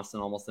Flowers and Johnston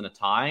almost in a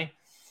tie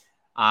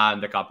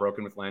that got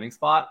broken with landing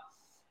spot.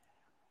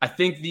 I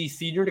think the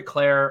senior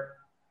declare,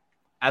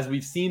 as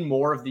we've seen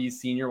more of these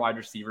senior wide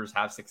receivers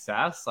have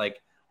success, like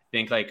I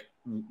think like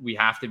we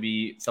have to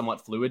be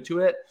somewhat fluid to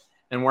it.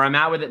 And where I'm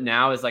at with it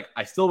now is like,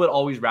 I still would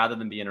always rather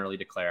than be an early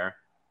declare,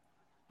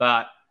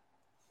 but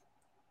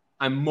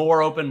I'm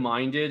more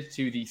open-minded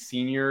to the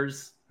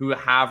seniors who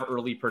have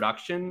early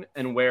production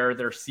and where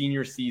their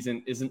senior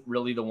season isn't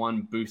really the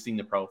one boosting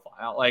the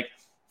profile. Like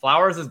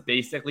Flowers has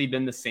basically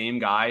been the same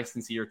guy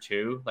since year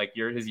 2. Like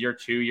his year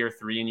 2, year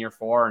 3, and year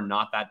 4 are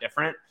not that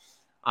different.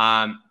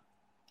 I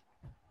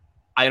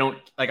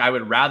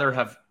would rather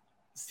have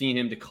seen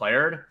him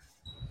declared,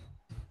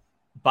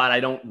 but I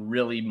don't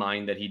really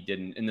mind that he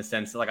didn't, in the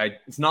sense that like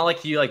it's not like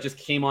he like just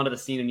came onto the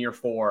scene in year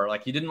 4.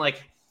 Like he didn't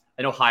like,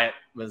 I know Hyatt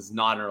was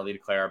not an early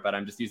declare, but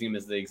I'm just using him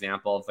as the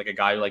example of like a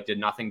guy who like did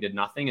nothing,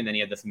 and then he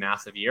had this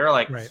massive year.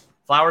 Like right.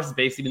 Flowers has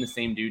basically been the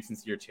same dude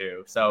since year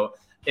 2. So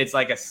it's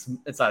like it's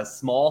a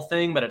small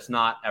thing, but it's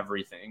not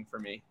everything for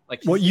me.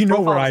 Like, well, you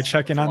know where I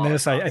check in on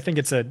this. I think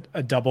it's a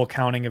double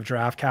counting of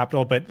draft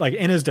capital, but like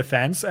in his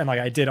defense, and like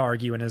I did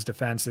argue in his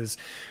defense, is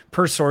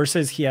per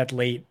sources he had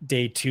late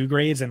day 2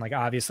 grades, and like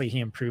obviously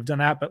he improved on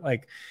that, but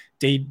like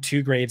day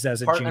 2 grades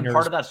as a junior. And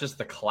part of that's just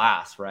the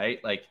class,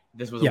 right? Like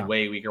this was a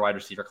way weaker wide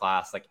receiver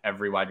class. Like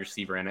every wide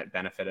receiver in it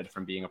benefited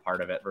from being a part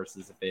of it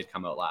versus if they had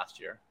come out last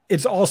year.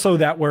 It's also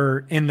that we're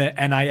in the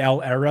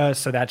NIL era,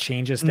 so that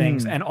changes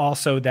things. And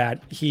also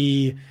that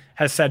he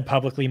has said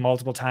publicly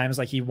multiple times,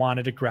 like he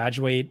wanted to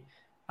graduate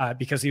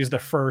because he was the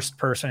first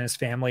person in his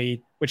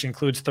family, which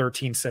includes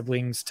 13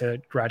 siblings,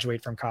 to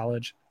graduate from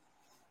college.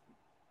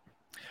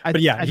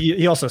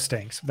 He also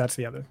stinks. That's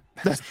the other.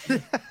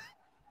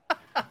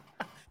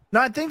 No,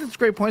 I think that's a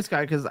great point,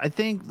 Sky, because I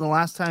think the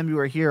last time you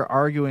were here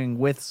arguing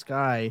with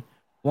Sky,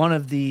 one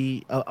of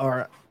the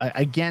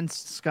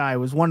against Sky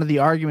was one of the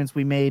arguments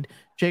we made,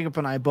 Jacob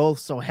and I both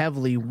so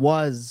heavily,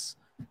 was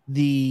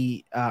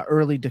the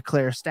early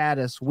declare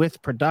status with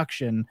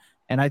production.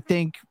 And I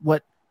think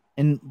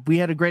we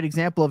had a great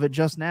example of it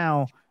just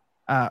now.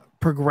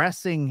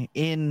 Progressing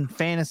in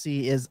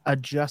fantasy is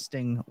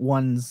adjusting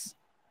one's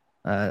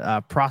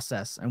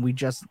process, and we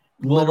just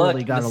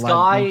literally got a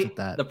lot of at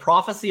that. The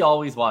prophecy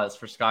always was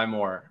for Sky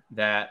Moore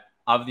that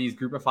of these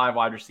group of 5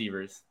 wide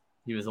receivers,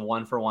 he was a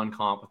 1-for-1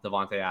 comp with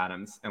Devontae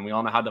Adams, and we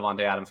all know how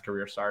Devontae Adams'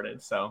 career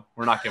started, so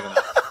we're not giving up.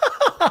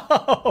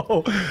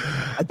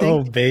 I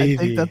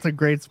think that's a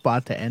great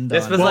spot to end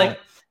this on.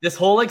 This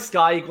whole like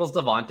Sky equals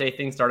Devontae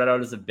thing started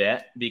out as a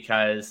bit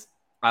because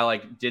I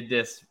like did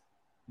this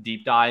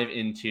deep dive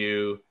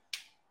into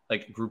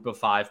like group of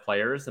 5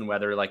 players and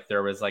whether like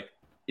there was like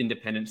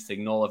independent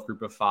signal of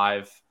group of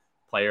 5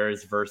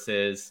 players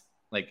versus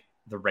like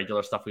the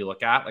regular stuff we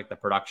look at, like the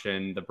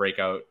production, the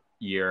breakout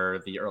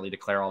year, the early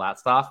declare, all that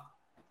stuff.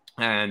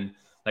 And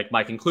like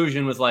my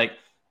conclusion was like,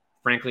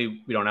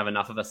 frankly, we don't have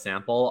enough of a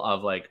sample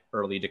of like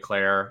early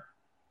declare,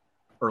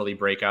 early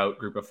breakout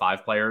group of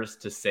 5 players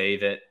to say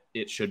that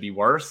it should be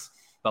worse.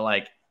 But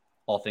like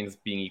all things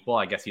being equal,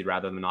 I guess you'd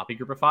rather them not be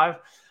group of 5.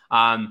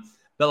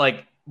 But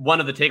like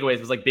one of the takeaways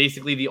was like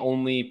basically the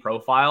only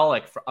profile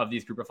like of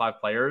these group of 5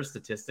 players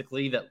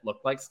statistically that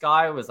looked like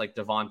Sky was like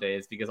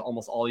Devontae's, because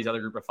almost all these other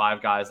group of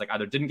 5 guys like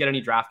either didn't get any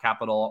draft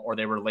capital or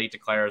they were late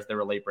declares, they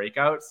were late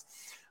breakouts.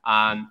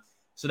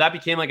 So that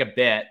became like a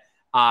bit.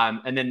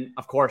 And then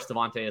of course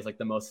Devontae is like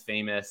the most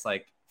famous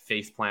like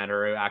face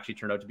planter who actually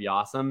turned out to be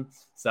awesome.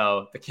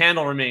 So the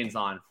candle remains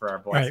on for our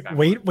boys.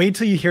 Right. Wait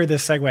till you hear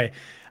this segue.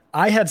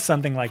 I had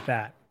something like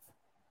that,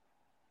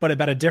 but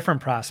about a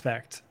different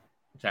prospect.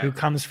 Okay. Who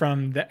comes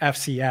from the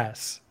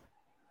FCS,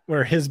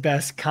 where his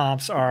best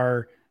comps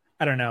are,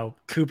 I don't know,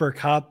 Cooper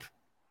Kupp,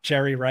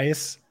 Jerry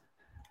Rice,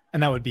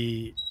 and that would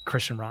be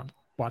Christian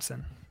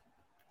Watson.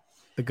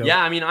 The GOAT.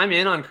 Yeah, I mean, I'm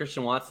in on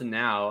Christian Watson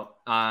now.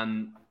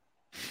 The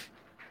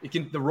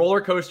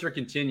roller coaster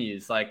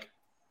continues. Like,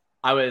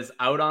 I was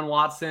out on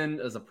Watson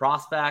as a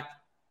prospect.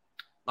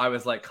 I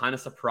was like kind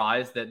of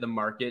surprised that the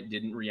market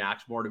didn't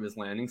react more to his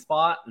landing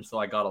spot, and so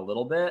I got a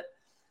little bit.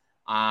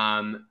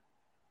 And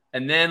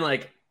then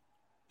like,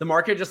 the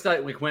market just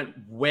went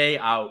way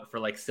out for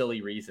like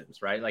silly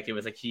reasons, right? Like it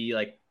was like he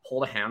like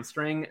pulled a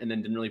hamstring and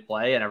then didn't really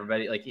play, and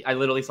everybody like I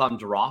literally saw him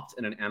dropped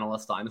in an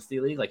analyst dynasty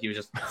league. Like he was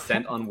just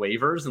sent on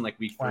waivers in like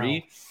week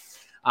 3,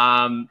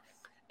 and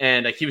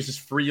like he was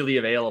just freely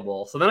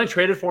available. So then I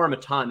traded for him a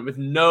ton with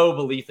no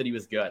belief that he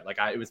was good. Like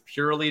it was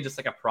purely just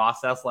like a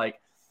process. Like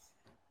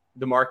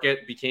the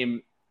market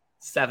became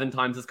 7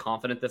 times as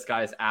confident this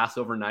guy's ass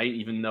overnight,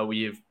 even though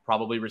we've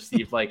probably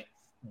received like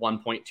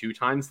 1.2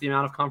 times the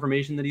amount of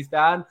confirmation that he's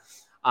bad.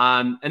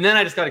 And then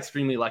I just got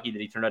extremely lucky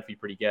that he turned out to be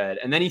pretty good.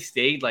 And then he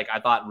stayed, like, I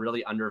thought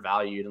really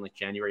undervalued in like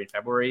January and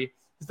February.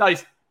 His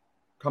value's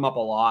come up a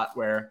lot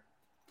where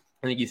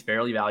I think he's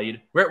fairly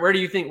valued. Where are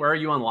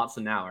you on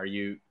Watson now? Are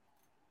you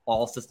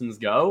all systems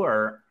go,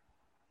 or?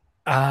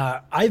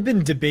 I've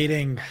been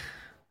debating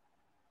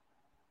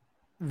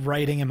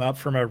writing him up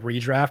from a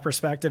redraft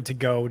perspective to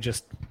go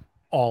just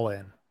all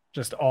in,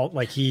 just all,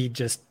 like he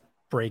just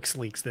breaks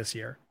leaks this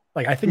year.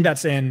 Like, I think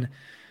that's in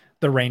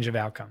the range of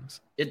outcomes.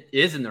 It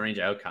is in the range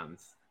of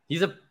outcomes.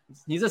 He's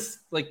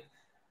like,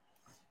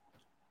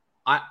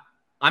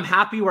 I'm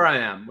happy where I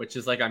am, which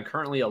is like, I'm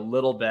currently a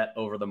little bit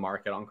over the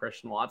market on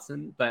Christian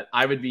Watson, but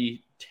I would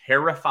be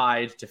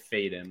terrified to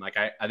fade him. Like,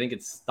 I think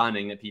it's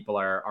stunning that people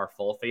are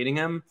full fading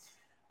him,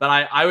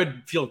 but I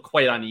would feel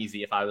quite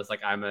uneasy if I was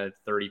like, I'm a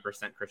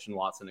 30% Christian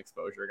Watson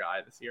exposure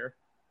guy this year.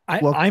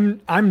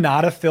 I'm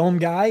not a film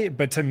guy,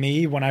 but to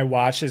me, when I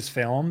watch his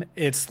film,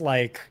 it's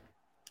like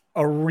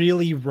a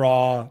really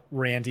raw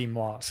Randy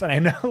Moss. And I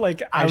know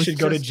like I should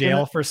go to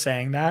jail for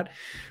saying that,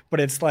 but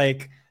it's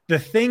like the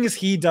things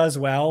he does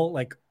well,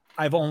 like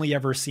I've only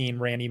ever seen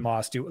Randy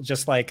Moss do,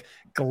 just like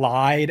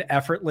glide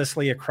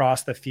effortlessly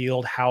across the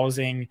field,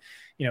 housing,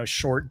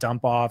 short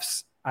dump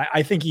offs.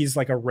 I think he's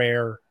like a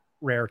rare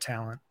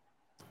talent.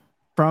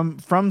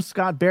 From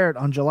Scott Barrett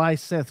on July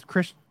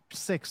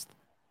 6th,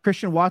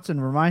 Christian Watson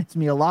reminds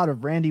me a lot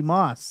of Randy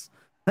Moss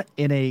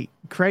in a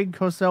Craig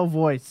Cosell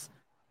voice.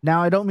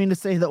 Now, I don't mean to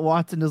say that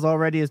Watson is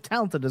already as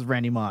talented as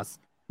Randy Moss.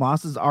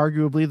 Moss is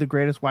arguably the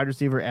greatest wide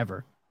receiver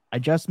ever. I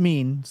just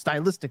mean,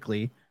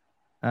 stylistically,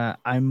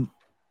 I'm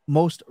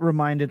most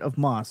reminded of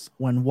Moss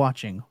when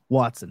watching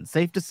Watson.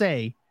 Safe to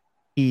say,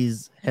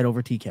 he's head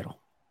over tea kettle.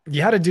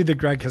 You had to do the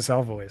Greg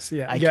Cosell voice.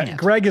 Yeah. Can't.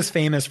 Greg is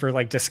famous for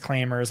like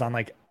disclaimers on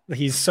like,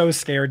 he's so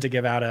scared to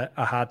give out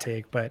a hot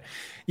take, but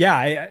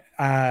yeah,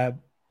 I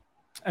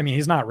mean,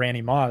 he's not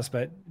Randy Moss,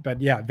 but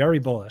yeah, very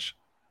bullish.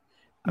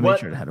 I made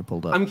sure to have it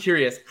pulled up. I'm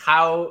curious,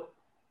 how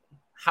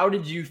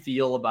did you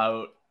feel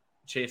about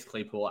Chase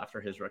Claypool after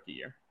his rookie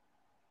year?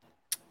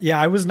 Yeah,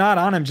 I was not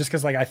on him just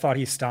because like I thought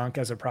he stunk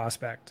as a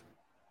prospect,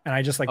 and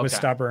I just like was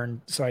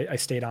stubborn, so I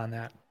stayed on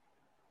that.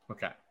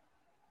 Okay,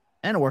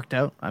 and it worked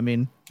out. I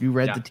mean, you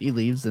read the tea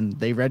leaves, and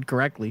they read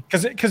correctly.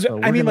 Because so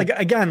I mean, like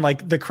again,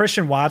 like the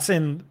Christian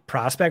Watson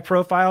prospect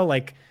profile,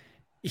 like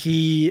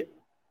he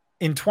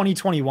in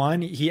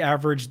 2021 he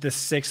averaged the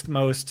 6th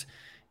most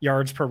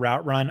yards per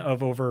route run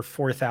of over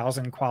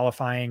 4,000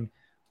 qualifying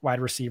wide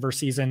receiver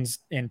seasons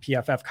in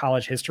PFF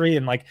college history.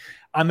 And like,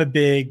 I'm a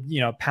big,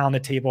 pound the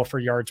table for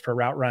yards per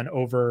route run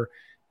over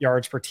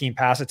yards per team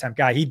pass attempt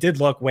guy. He did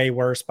look way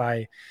worse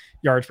by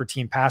yards per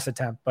team pass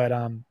attempt, but,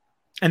 and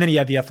then he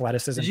had the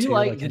athleticism.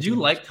 Did you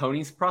like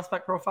Tony's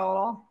prospect profile at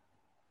all?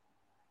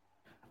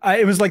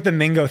 It was like the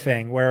Mingo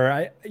thing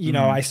where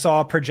I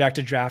saw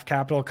projected draft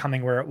capital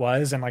coming where it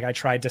was. And like, I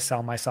tried to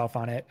sell myself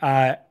on it.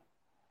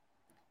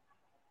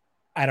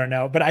 I don't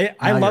know, but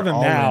I love him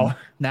now.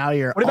 Now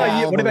you're. What about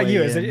you? What about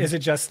you? Is it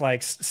just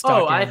like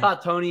stuck? I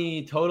thought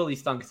Tony totally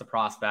stunk as a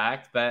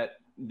prospect, but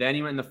then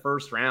he went in the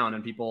first round,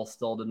 and people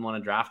still didn't want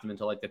to draft him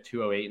until like the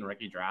 208 in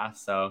rookie draft.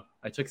 So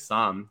I took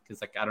some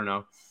because like I don't know,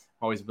 I'm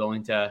always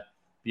willing to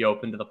be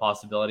open to the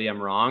possibility I'm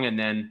wrong.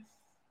 And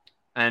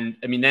I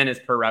mean then his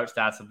per route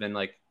stats have been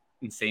like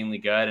insanely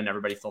good, and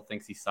everybody still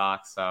thinks he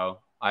sucks. So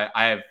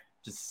I have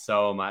just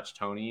so much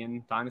Tony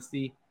in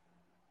Dynasty.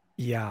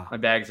 Yeah, my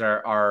bags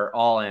are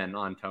all in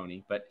on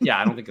Tony, but yeah,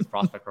 I don't think his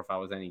prospect profile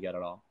was any good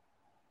at all.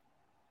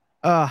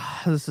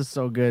 This is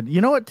so good.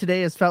 You know what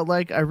today has felt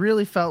like? I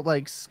really felt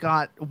like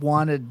Scott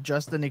wanted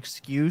just an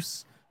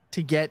excuse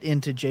to get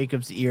into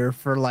Jacob's ear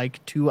for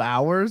like 2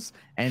 hours,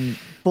 and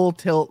Full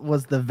Tilt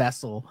was the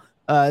vessel.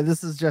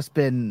 This has just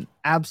been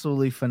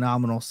absolutely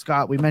phenomenal.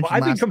 Scott, we mentioned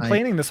I've been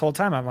complaining this whole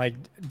time. I'm like,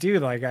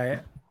 dude, like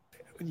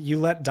you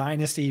let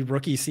Dynasty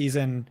rookie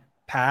season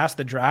pass,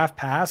 the draft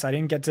pass. I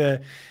didn't get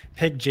to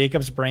pick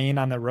Jacob's brain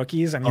on the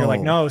rookies. And you're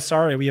like, no,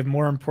 sorry, we have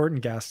more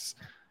important guests.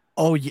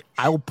 Oh, yeah,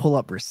 I will pull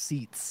up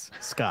receipts,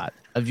 Scott,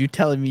 of you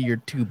telling me you're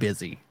too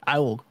busy. I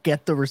will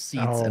get the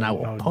receipts and I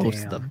will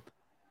post them.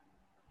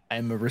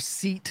 I'm a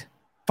receipt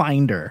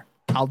finder.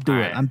 I'll do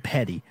it. I'm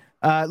petty.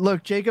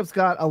 Look, Jacob's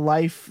got a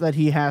life that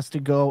he has to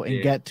go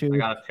and get to. I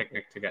got a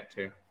picnic to get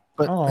to.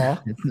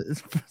 But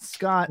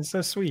Scott, it's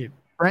so sweet.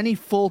 For any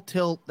Full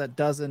Tilt that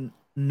doesn't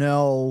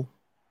know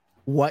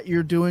what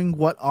you're doing,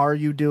 what are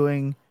you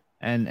doing,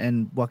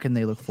 and what can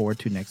they look forward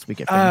to next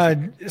week at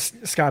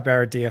Scott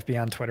Barrett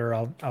DFB on Twitter.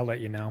 I'll let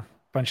you know.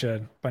 Bunch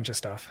of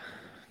stuff.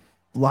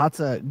 Lots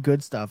of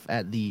good stuff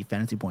at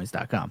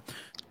thefantasypoints.com.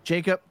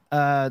 Jacob,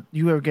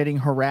 you are getting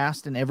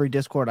harassed in every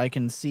Discord I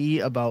can see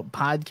about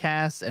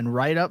podcasts and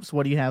write-ups.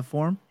 What do you have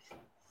for them?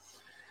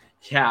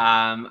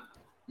 Yeah,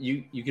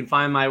 you can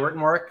find my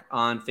work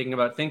on Thinking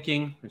About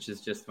Thinking, which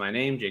is just my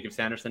name,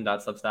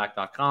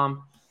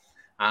 jacobsanderson.substack.com.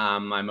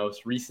 My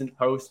most recent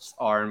posts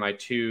are in my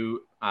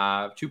two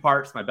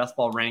parts, my best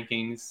ball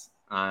rankings.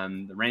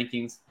 The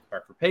rankings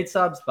are for paid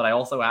subs, but I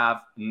also have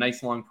a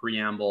nice long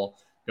preamble,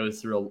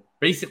 goes through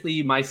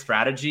basically my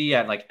strategy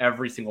at like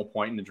every single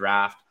point in the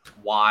draft,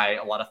 why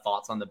a lot of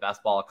thoughts on the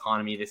best ball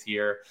economy this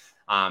year,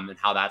 and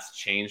how that's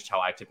changed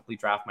how I typically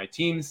draft my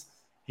teams.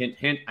 hint,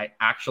 hint, I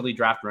actually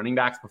draft running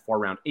backs before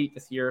round 8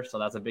 this year. So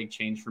that's a big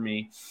change for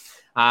me.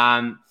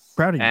 Proud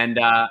of you.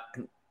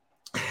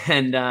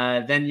 And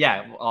then,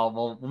 yeah,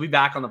 we'll be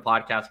back on the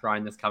podcast,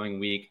 Brian, this coming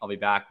week. I'll be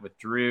back with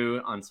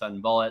Drew on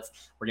Sutton Bullets.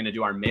 We're going to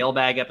do our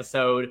mailbag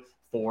episode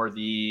for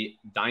the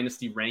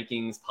Dynasty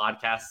Rankings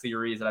podcast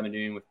series that I've been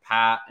doing with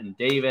Pat and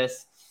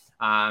Davis.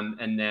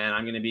 And then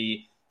I'm going to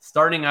be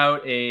starting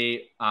out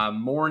a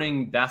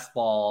morning best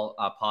ball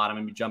pod. I'm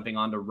going to be jumping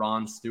onto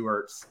Ron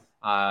Stewart's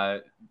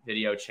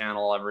video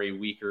channel every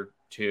week or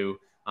two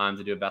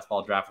to do a best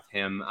ball draft with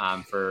him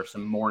for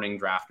some morning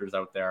drafters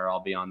out there. I'll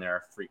be on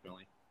there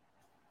frequently.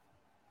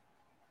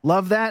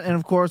 Love that. And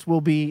of course,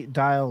 we'll be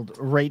dialed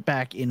right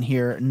back in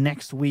here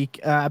next week.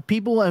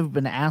 People have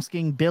been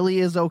asking. Billy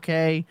is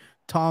okay.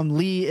 Tom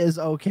Lee is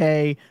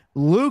okay.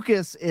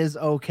 Lucas is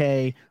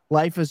okay.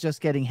 Life is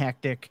just getting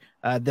hectic.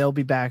 They'll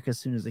be back as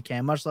soon as they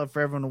can. Much love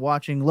for everyone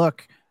watching.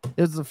 Look,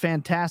 this is a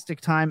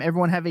fantastic time.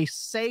 Everyone have a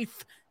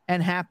safe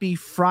and happy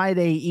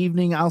Friday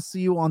evening. I'll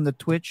see you on the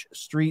Twitch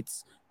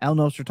streets. El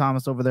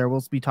Nostradamus over there.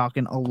 We'll be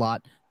talking a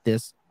lot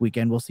this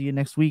weekend. We'll see you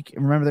next week.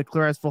 And remember that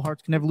clear eyes, full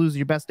hearts can never lose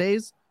your best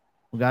days.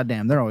 Well,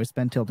 goddamn, they're always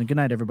spent tilting. Good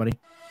night, everybody.